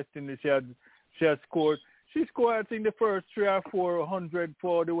with the West Indies. She has scored. She scored, I think, the first 300 or 400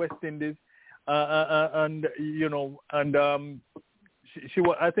 for the West Indies, I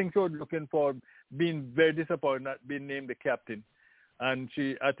think she was looking for being very disappointed not being named the captain, and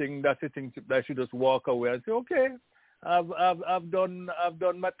I think that's the thing that she just walk away and say, okay, I've done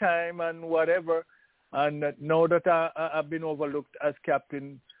my time and whatever, and now that I've been overlooked as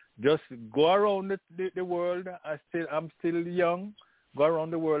captain, just go around the world. I'm still young. Go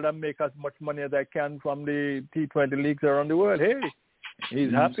around the world and make as much money as I can from the T20 leagues around the world. Hey,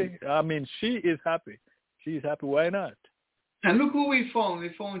 he's happy. I mean, she is happy. She's happy. Why not? And look who we found. We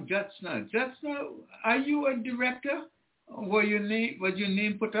found Jatsna. Jatsna, are you a director? Was your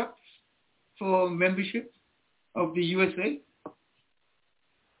name put up for membership of the USA?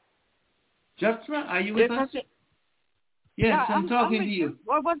 Jatsna, are you with us? Yes, yeah, I'm talking to you.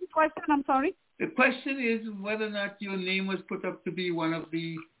 What was the question? I'm sorry. The question is whether or not your name was put up to be one of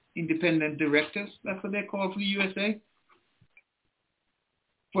the independent directors. That's what they call for the USA.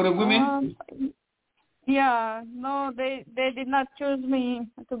 For the women? Yeah, no, they did not choose me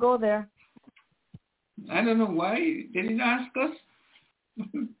to go there. I don't know why. They didn't ask us.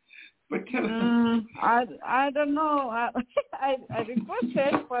 But I don't know. I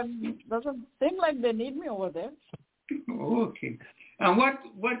requested, but it doesn't seem like they need me over there. Okay. And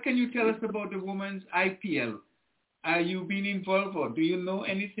what can you tell us about the women's IPL? Are you being involved, or do you know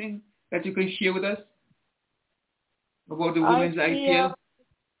anything that you can share with us about the women's IPL?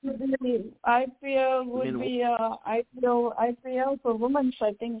 IPL would be IPL for women. So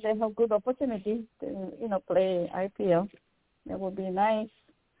I think they have good opportunities to play IPL. That would be nice.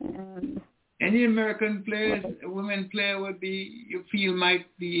 And any American players, women player you feel might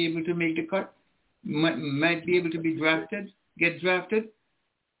be able to make the cut, might be able to be get drafted.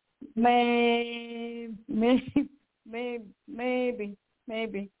 Maybe,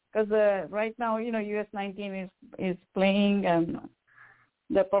 because right now US 19 is playing and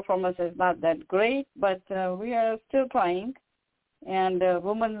the performance is not that great, but we are still trying. And the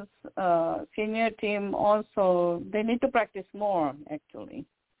women's senior team also, they need to practice more, actually.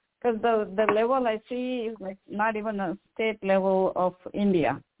 Because the level I see is like not even a state level of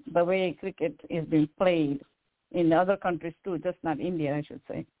India, the way cricket is being played in other countries too, just not India, I should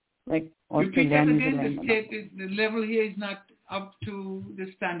say. Like Australia, New Zealand. The level here is not up to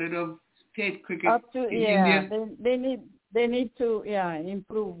the standard of state cricket in India. India. They need to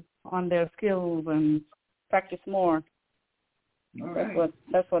improve on their skills and practice more.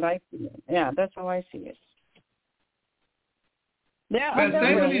 That's what I see. Yeah, that's how I see it.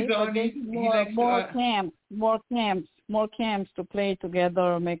 More camps to play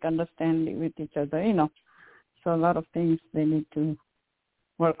together, make understanding with each other. So a lot of things they need to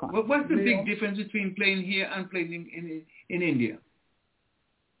work on. What's the big difference between playing here and playing in India?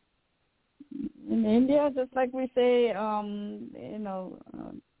 In India, just like we say,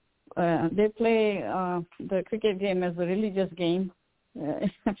 they play the cricket game as a religious game.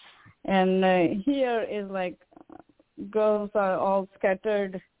 And here is like girls are all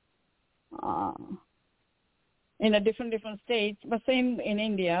scattered in a different states, but same in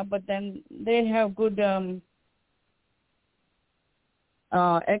India, but then they have good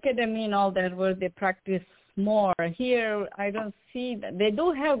academy and all that where they practice more. Here, I don't see that. They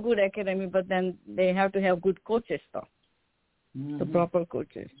do have good academy, but then they have to have good coaches, though. Mm-hmm. The proper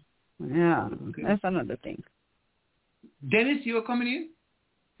coaches. Yeah, okay. That's another thing. Dennis, you were coming in?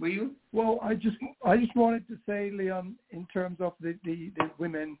 Were you? Well, I just wanted to say, Leon, in terms of the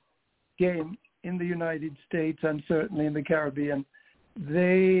women game in the United States and certainly in the Caribbean,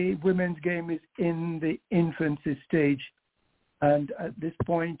 the women's game is in the infancy stage. And at this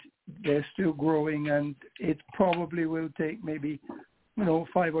point, they're still growing, and it probably will take maybe,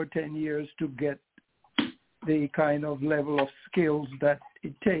 5 or 10 years to get the kind of level of skills that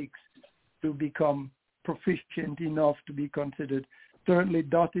it takes to become proficient enough to be considered. Certainly,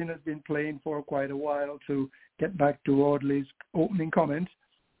 Dottin has been playing for quite a while, to get back to Audley's opening comments.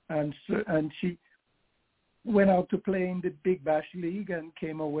 And she went out to play in the Big Bash League and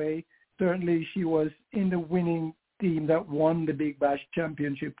came away. Certainly, she was in the winning team that won the Big Bash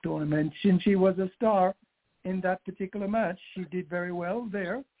Championship tournament. Since she was a star in that particular match, she did very well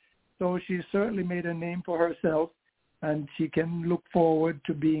there. So she certainly made a name for herself, and she can look forward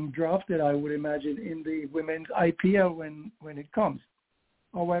to being drafted, I would imagine, in the women's IPL when it comes.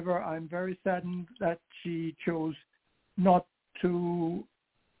 However, I'm very saddened that she chose not to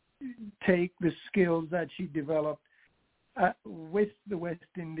take the skills that she developed with the West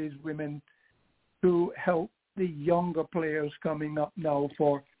Indies women to help the younger players coming up now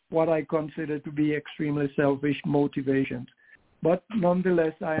for what I consider to be extremely selfish motivations. But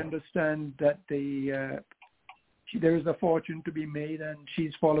nonetheless, I understand that there is a fortune to be made, and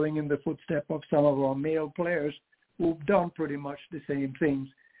she's following in the footsteps of some of our male players who've done pretty much the same things,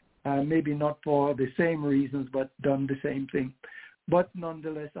 maybe not for the same reasons, but done the same thing. But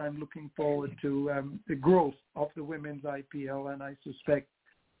nonetheless, I'm looking forward to the growth of the women's IPL, and I suspect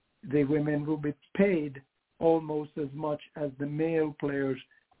the women will be paid almost as much as the male players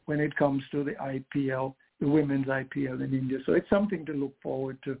when it comes to the IPL, the women's IPL in India. So it's something to look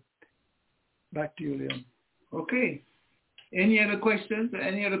forward to. Back to you, Leon. Okay. Any other questions or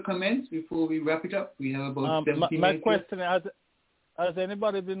any other comments before we wrap it up? We have about 17 minutes. My question is, has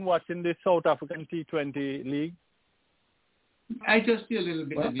anybody been watching the South African T20 League? I just see a little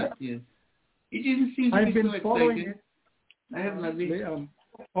bit of it, yes. It didn't seem to be so exciting. I have not been.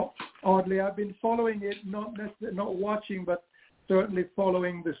 Oddly, I've been following it, not watching, but certainly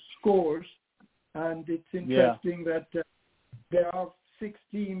following the scores. And it's interesting that there are 6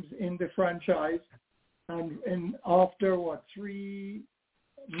 teams in the franchise. And after, 3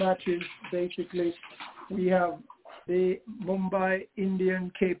 matches, basically, we have the Mumbai,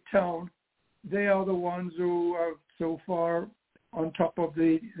 Indian, Cape Town. They are the ones who are so far on top of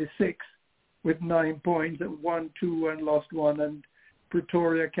the 6 with 9 points, won 2 and lost 1. And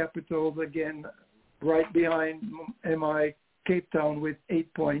Pretoria Capitals, again, right behind MI Cape Town with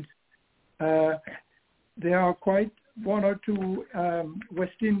 8 points. There are quite 1 or 2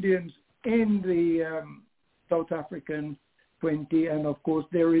 West Indians in the South African 20, and of course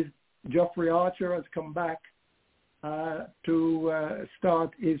there is Geoffrey Archer has come back to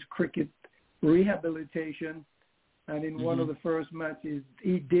start his cricket rehabilitation, and in one of the first matches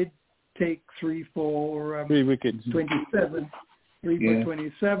he did take 3 for 3 wickets, 27, 3 for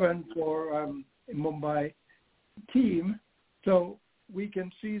 27 for Mumbai team. So we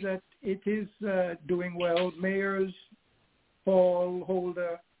can see that it is doing well. Mayers, Paul,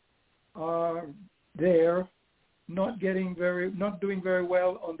 Holder are there, not doing very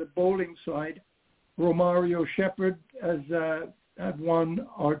well on the bowling side. Romario Shepherd has had one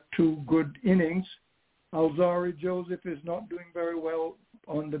or two good innings. Alzari Joseph is not doing very well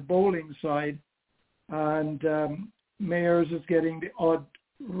on the bowling side, and Mayers is getting the odd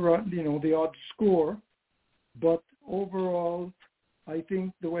run, the odd score. But overall, I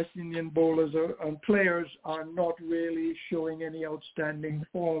think the West Indian bowlers and players are not really showing any outstanding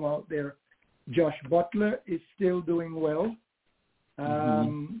form out there. Josh Butler is still doing well.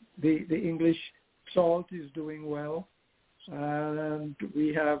 The English Salt is doing well. And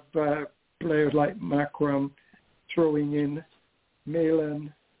we have players like Makram throwing in.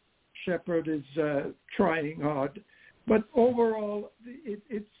 Malan Shepherd is trying hard. But overall,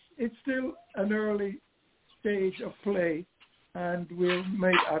 it's still an early stage of play, and we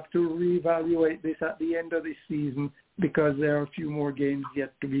may have to reevaluate this at the end of the season because there are a few more games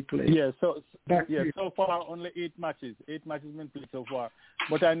yet to be played. Yeah, so far only 8 matches. 8 matches been played so far.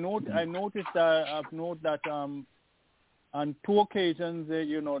 But I've noted that on 2 occasions,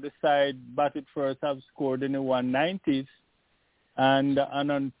 the side batted first have scored in the 190s, and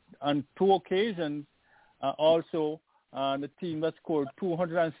on 2 occasions also the team has scored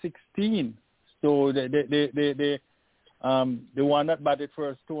 216. So the one that batted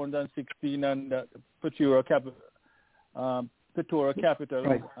first 216 and Pretoria Capital,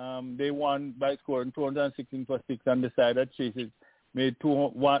 right. They won by scoring 216 for 6, and the side that chases make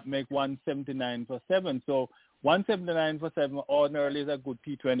 179 for 7. So 179 for 7 ordinarily is a good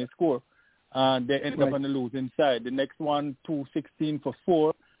T20 score. They end up on the losing side. The next one 216 for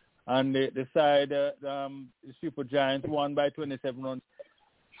 4, and the side the Super Giants won by 27 runs.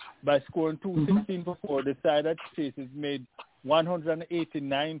 By scoring 216 for 4, the side that chases made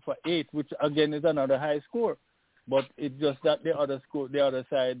 189 for 8, which again is another high score. But it's just that the other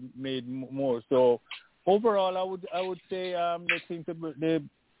side made more. So overall, I would say they seem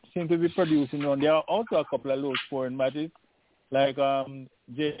to be producing on. There are also a couple of low scoring matches, like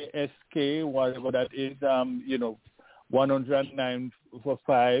JSK, whatever that is, 109 for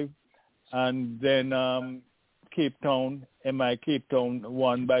 5, and then Cape Town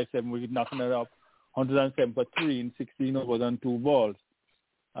won by 7 wickets, knocking it up 107 for 3 in 16 overs and 2 balls.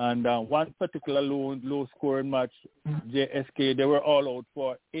 And one particular low scoring match, JSK, they were all out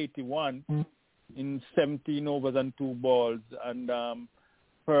for 81 in 17 overs and 2 balls. And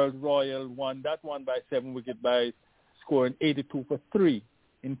Pearl Royal won by 7 wickets by scoring 82 for 3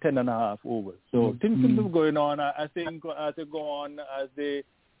 in 10.5 overs. So things seem to be going on. I think as they go on, as the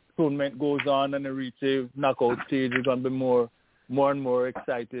tournament goes on and it reaches knockout stage, it's going to be more and more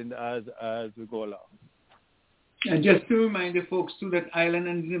exciting as we go along. And just to remind the folks too that Ireland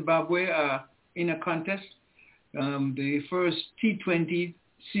and Zimbabwe are in a contest. The first T20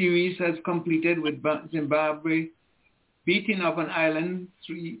 series has completed with Zimbabwe beating up on Ireland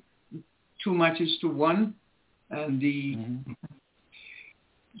 2 matches to 1, and the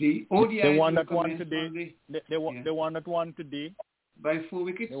ODI. The one that won today. The one that won today. By 4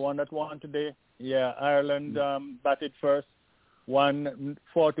 wickets? The one that won today. Yeah, Ireland batted first, won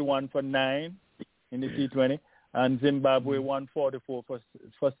 41 for 9 in the T20, and Zimbabwe won 44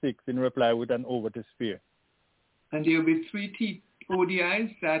 for 6 in reply with an over to spare. And there will be 3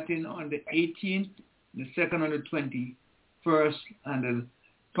 ODIs starting on the 18th, the second on the 21st, and the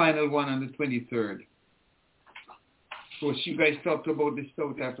final one on the 23rd. Of course, you guys talked about the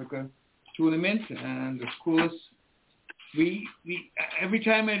South Africa tournament, and of course, we every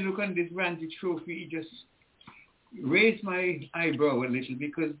time I look on this Ranji Trophy, it just raise my eyebrow a little,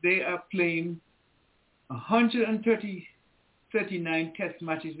 because they are playing 139 test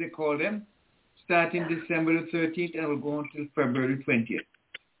matches, they call them, starting December the 13th and will go until February 20th.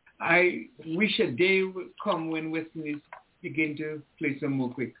 I wish a day would come when West Indies begin to play some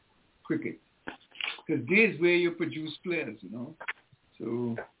more cricket, because this is where you produce players,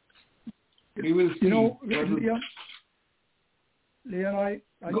 So we will see. Leon, I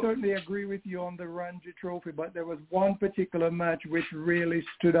certainly agree with you on the Ranji Trophy, but there was one particular match which really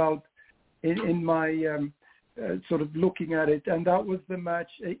stood out in my sort of looking at it, and that was the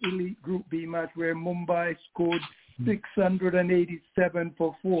match, Elite Group B match, where Mumbai scored 687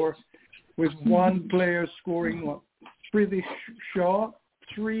 for 4, with one player scoring Prithvi Shaw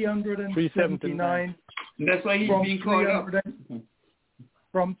 379. That's why he's being called up.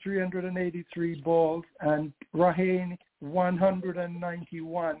 From 383 balls, and Rahane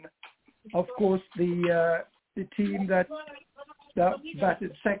 191. Of course, the team that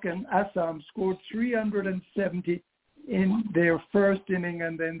batted second, Assam, scored 370 in their first inning,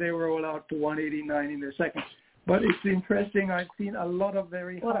 and then they were all out to 189 in their second. But it's interesting. I've seen a lot of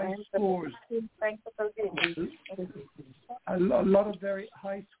very high scores. A lot of very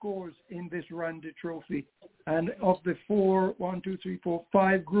high scores in this Ranji Trophy. And of the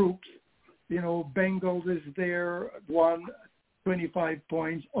 5 groups, Bengals is there, 25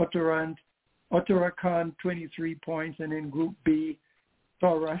 points, Uttarakhand 23 points, and in Group B,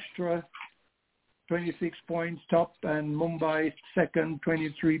 Saurashtra 26 points top, and Mumbai second,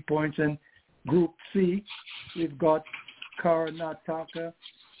 23 points. And Group C, we've got Karnataka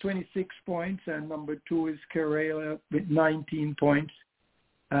 26 points, and number 2 is Kerala with 19 points.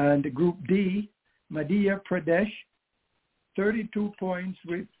 And Group D, Madhya Pradesh 32 points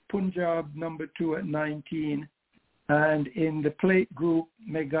with Punjab number 2 at 19. And in the plate group,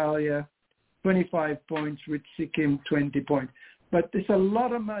 Meghalaya 25 points with Sikkim 20 points. But there's a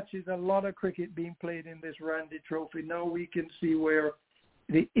lot of matches, a lot of cricket being played in this Randy Trophy. Now we can see where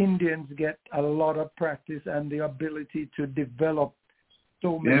the Indians get a lot of practice and the ability to develop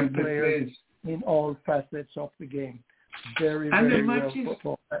so many players in all facets of the game. Very, and very the well matches,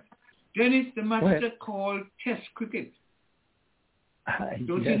 football. Dennis, the matches are called Test cricket.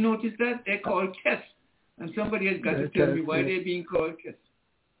 Don't you notice that? They're called Test. And somebody has got to tell me why they're being called Test.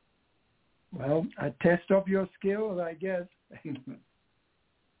 Well, a test of your skills, I guess.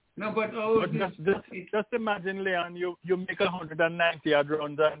 No, but just imagine, Leon, you make 190 odd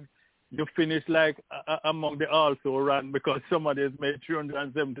runs and you finish like among the also run because somebody has made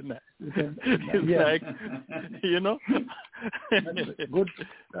 379. It's like,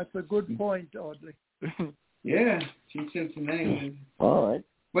 That's a good point, Audley. Yeah, 379. All right.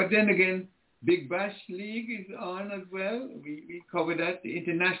 But then again, Big Bash League is on as well. We covered that. The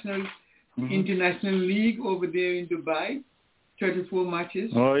International League over there in Dubai, 34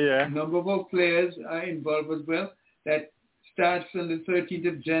 matches. Oh, yeah. A number of our players are involved as well. That starts on the 13th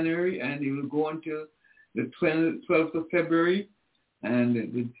of January and it will go until the 12th of February. And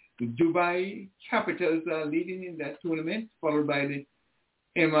the Dubai Capitals are leading in that tournament, followed by the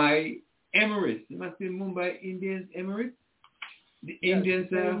Emirates. It must be Mumbai Indians Emirates. The Indians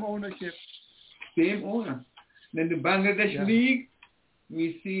same ownership. Same owner. Then the Bangladesh League,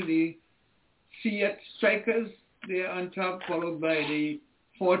 we see the Fiat Strikers, they're on top, followed by the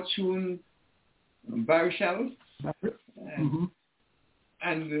Fortune Barishals.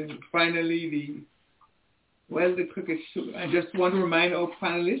 And finally the cricket. I just want to remind our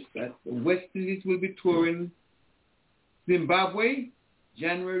panelists that the West Indies will be touring Zimbabwe,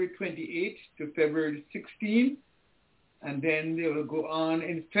 January 28th to February 16th. And then they will go on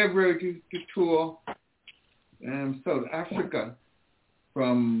in February to tour South Africa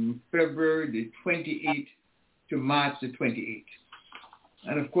from February the 28th to March the 28th.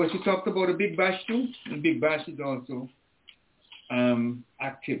 And of course, we talked about a Big Bash too. The Big Bash is also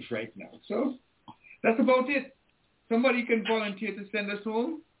active right now. So that's about it. Somebody can volunteer to send us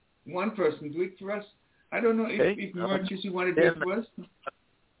home. One person do it for us. I don't know if Merchants you want to do it for us.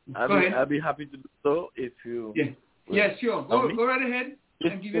 I'll be happy to do so if you... Yeah. Yes, sure. Go right ahead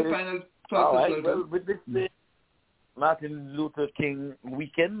and give your final thoughts. All right. Well, with this Martin Luther King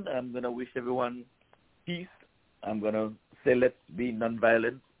weekend, I'm going to wish everyone peace. I'm going to say let's be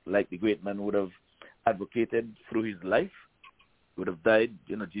nonviolent, like the great man would have advocated through his life. Would have died,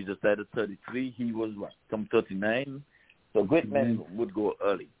 Jesus died at 33. He was, some 39. So great men would go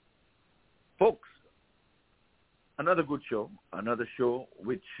early. Folks, another good show, another show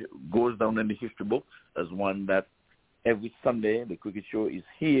which goes down in the history books as one that every Sunday, the cricket show is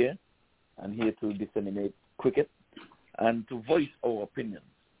here and here to disseminate cricket and to voice our opinions.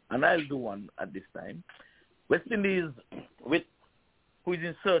 And I'll do one at this time. West Indies, who is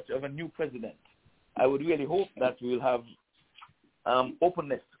in search of a new president, I would really hope that we will have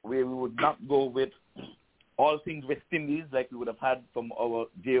openness where we would not go with all things West Indies like we would have had from our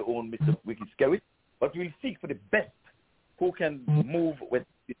dear own Mr. Ricky Skerritt, but we'll seek for the best who can move West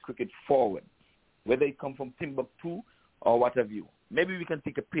Indies cricket forward, whether it come from Timbuktu or what have you. Maybe we can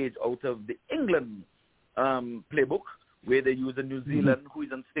take a page out of the England playbook where they use a New Zealand who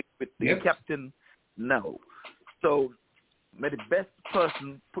is on stick with the captain now. So may the best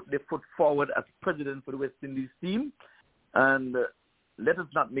person put their foot forward as president for the West Indies team, and let us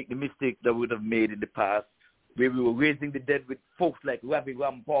not make the mistake that we would have made in the past where we were raising the dead with folks like Ravi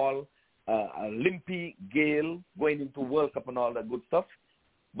Rampal, Limpy, Gale, going into World Cup and all that good stuff.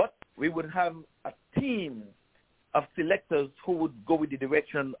 But we would have a team of selectors who would go with the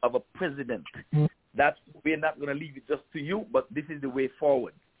direction of a president. That we're not going to leave it just to you, but this is the way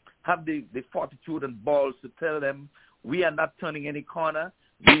forward. Have the fortitude and balls to tell them we are not turning any corner.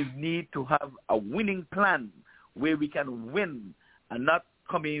 We need to have a winning plan where we can win and not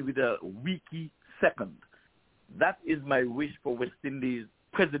come in with a weaky second. That is my wish for West Indies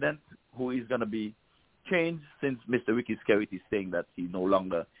president, who is going to be changed since Mr. Ricky Skerritt is saying that he's no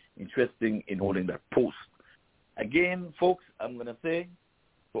longer interested in holding that post. Again, folks, I'm going to say,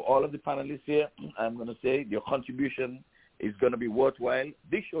 for all of the panelists here, I'm going to say your contribution is going to be worthwhile.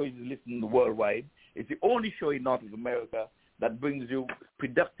 This show is listened worldwide. It's the only show in North America that brings you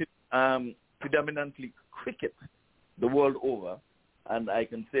productive, predominantly cricket the world over. And I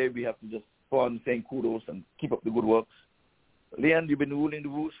can say we have to just go on saying kudos and keep up the good works. Leon, you've been ruling the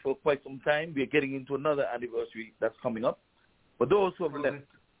roost for quite some time. We're getting into another anniversary that's coming up. For those who have left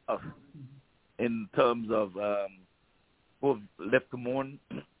us in terms of who have left to mourn,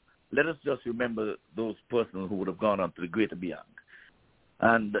 let us just remember those persons who would have gone on to the greater beyond.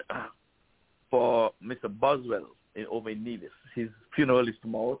 And for Mr. Boswell over in Nevis, his funeral is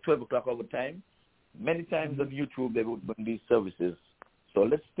tomorrow, 12 o'clock our time. Many times on YouTube they would bring these services. So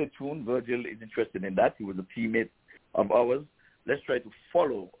let's stay tuned. Virgil is interested in that. He was a teammate of ours. Let's try to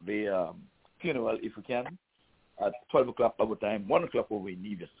follow the funeral if we can at 12 o'clock our time, 1 o'clock over in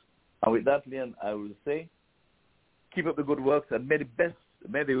Nevis. And with that, Leon, I will say, keep up the good works and may the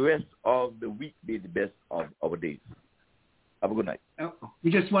rest of the week be the best of our days. Have a good night.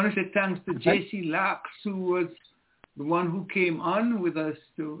 We just want to say thanks to J.C. Locks, who was the one who came on with us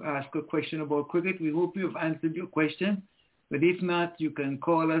to ask a question about cricket. We hope you have answered your question. But if not, you can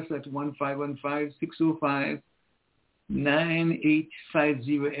call us at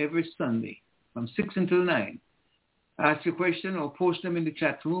 1-515-605-9850 every Sunday from 6 until 9. Ask your question or post them in the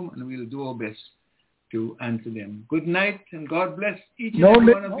chat room, and we'll do our best to answer them. Good night, and God bless each and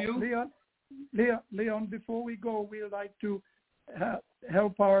every one of you. Leon, before we go, we'd like to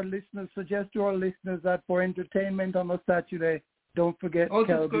help our listeners, suggest to our listeners that for entertainment on a Saturday, don't forget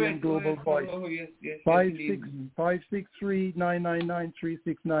Caribbean Global Voice.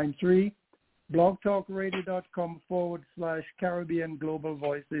 563-999-3693. blogtalkradio.com/Caribbean Global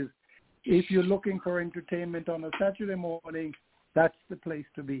Voices. If you're looking for entertainment on a Saturday morning, that's the place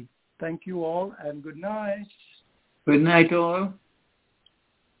to be. Thank you all, and good night. Good night, all.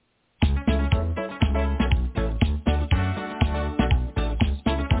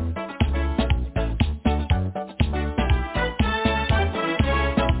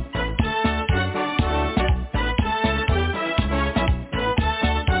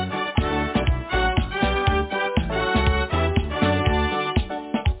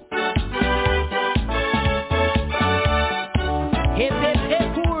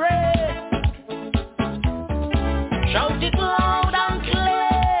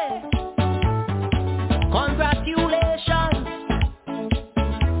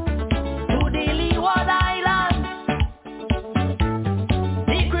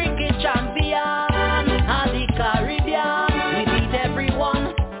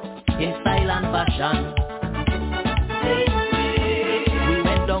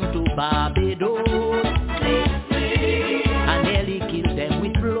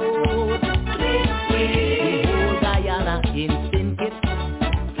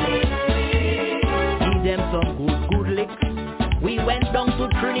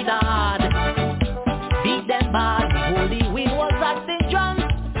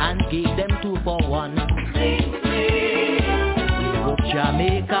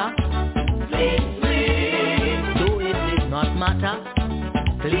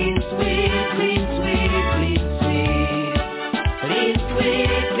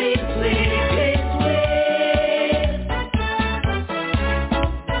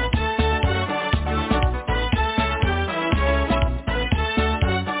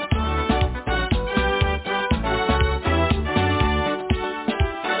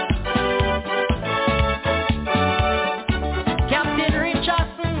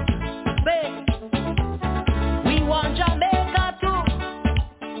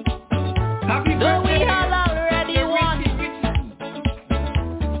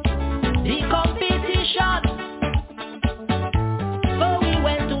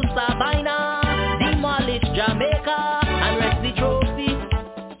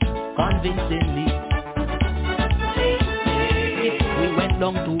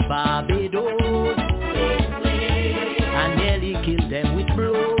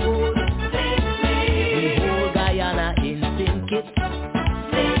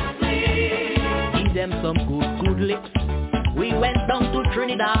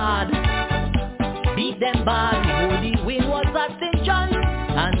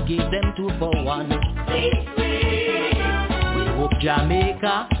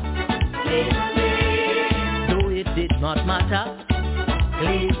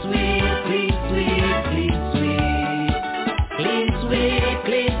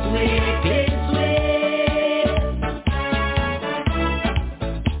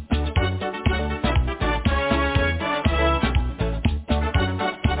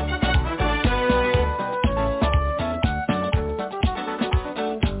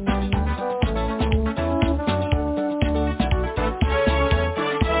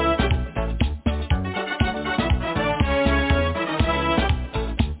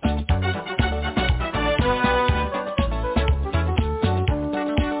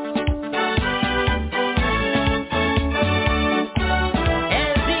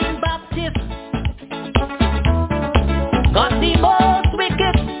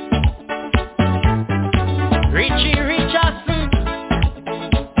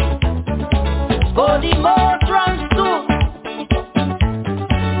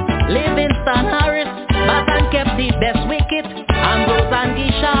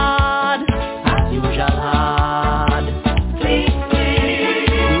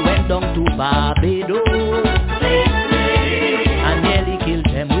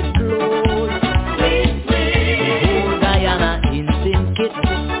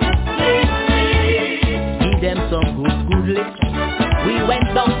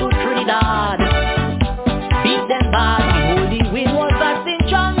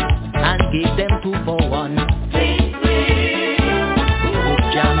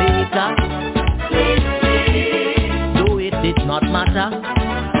 not matter.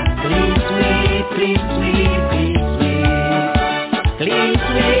 Clean sweep, clean sweep, clean sweep. Clean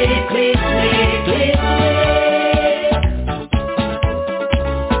sweep, clean sweep, clean sweep.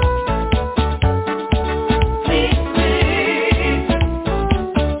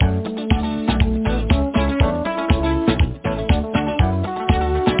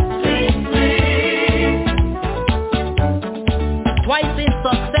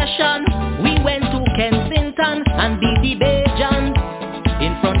 And be the Bajans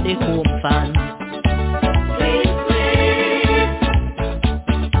in front the home fans. Clean sweep,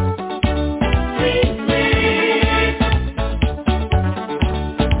 clean sweep,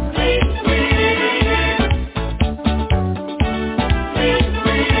 clean sweep, clean sweep.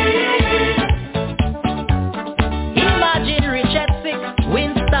 Imagine Richard 6,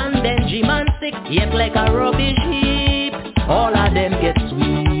 Winston, Benjamin 6, yet like a rubbish heap, all of them get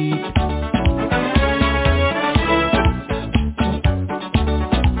sweet.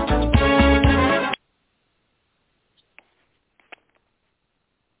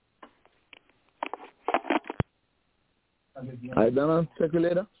 Hi, Donna. Check you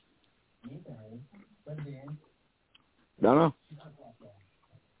later. Donna.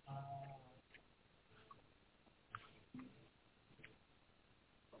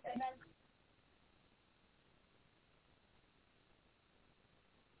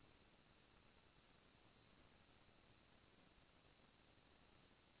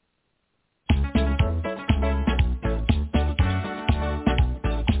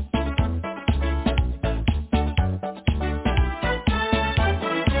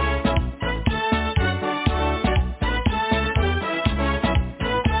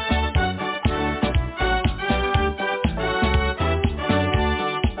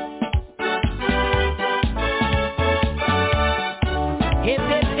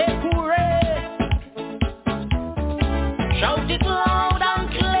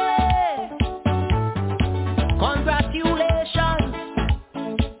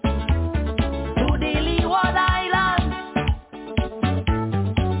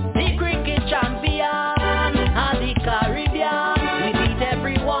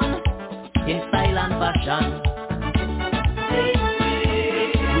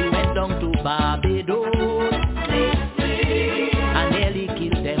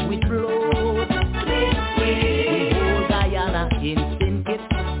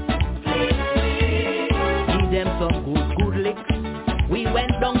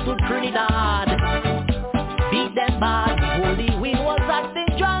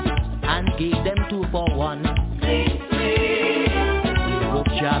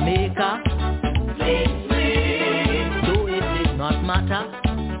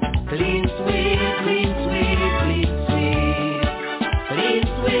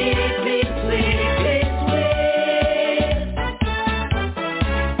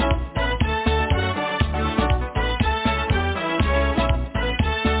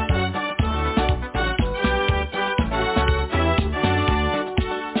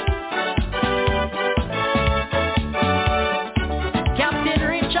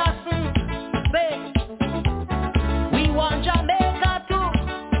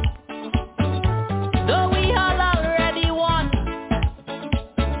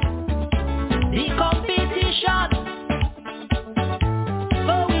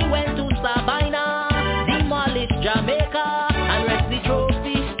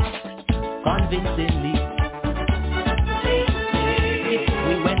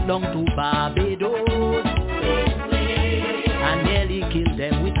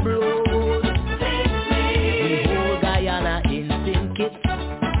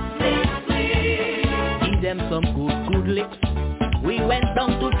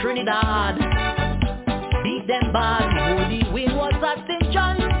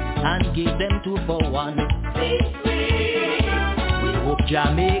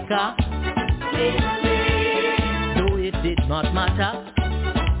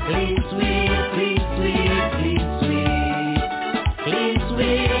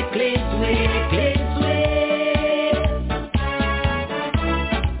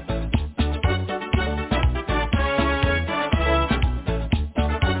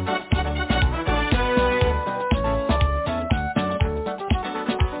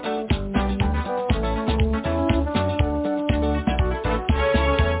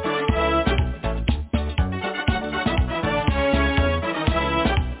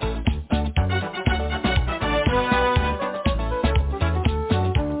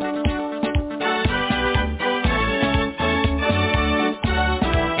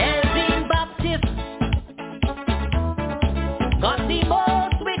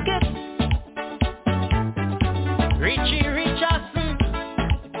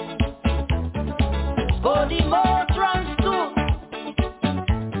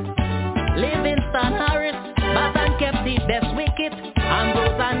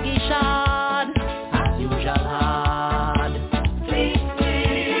 and Gishad, as usual hard. We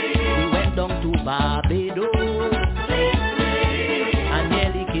went down to Barbados and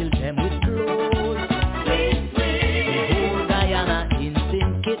nearly killed them with blows. The whole Guyana in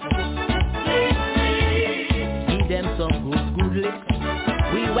St. Kitts, give them some good licks.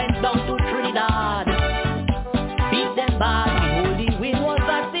 We went down to Trinidad, beat them bad. The holy win was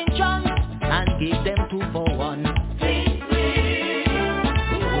at St. John and gave them 2-1.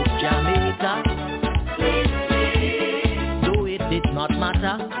 Jamaica, though it did not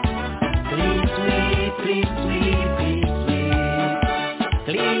matter. Clean sweep, clean sweep, clean sweep.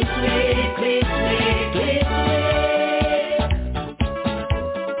 Clean sweep, clean sweep, clean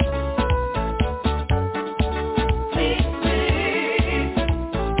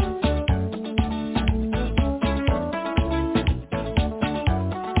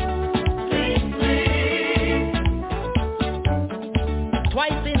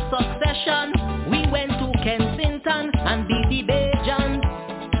Twice in succession, we went to Kensington and beat the Bajans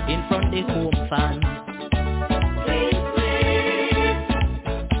in front of the home fans.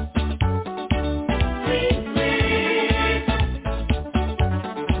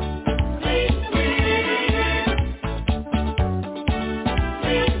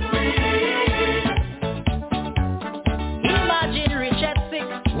 Imagine Richard 6,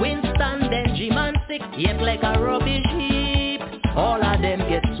 Winston, Benjamin 6, yet like a rubbish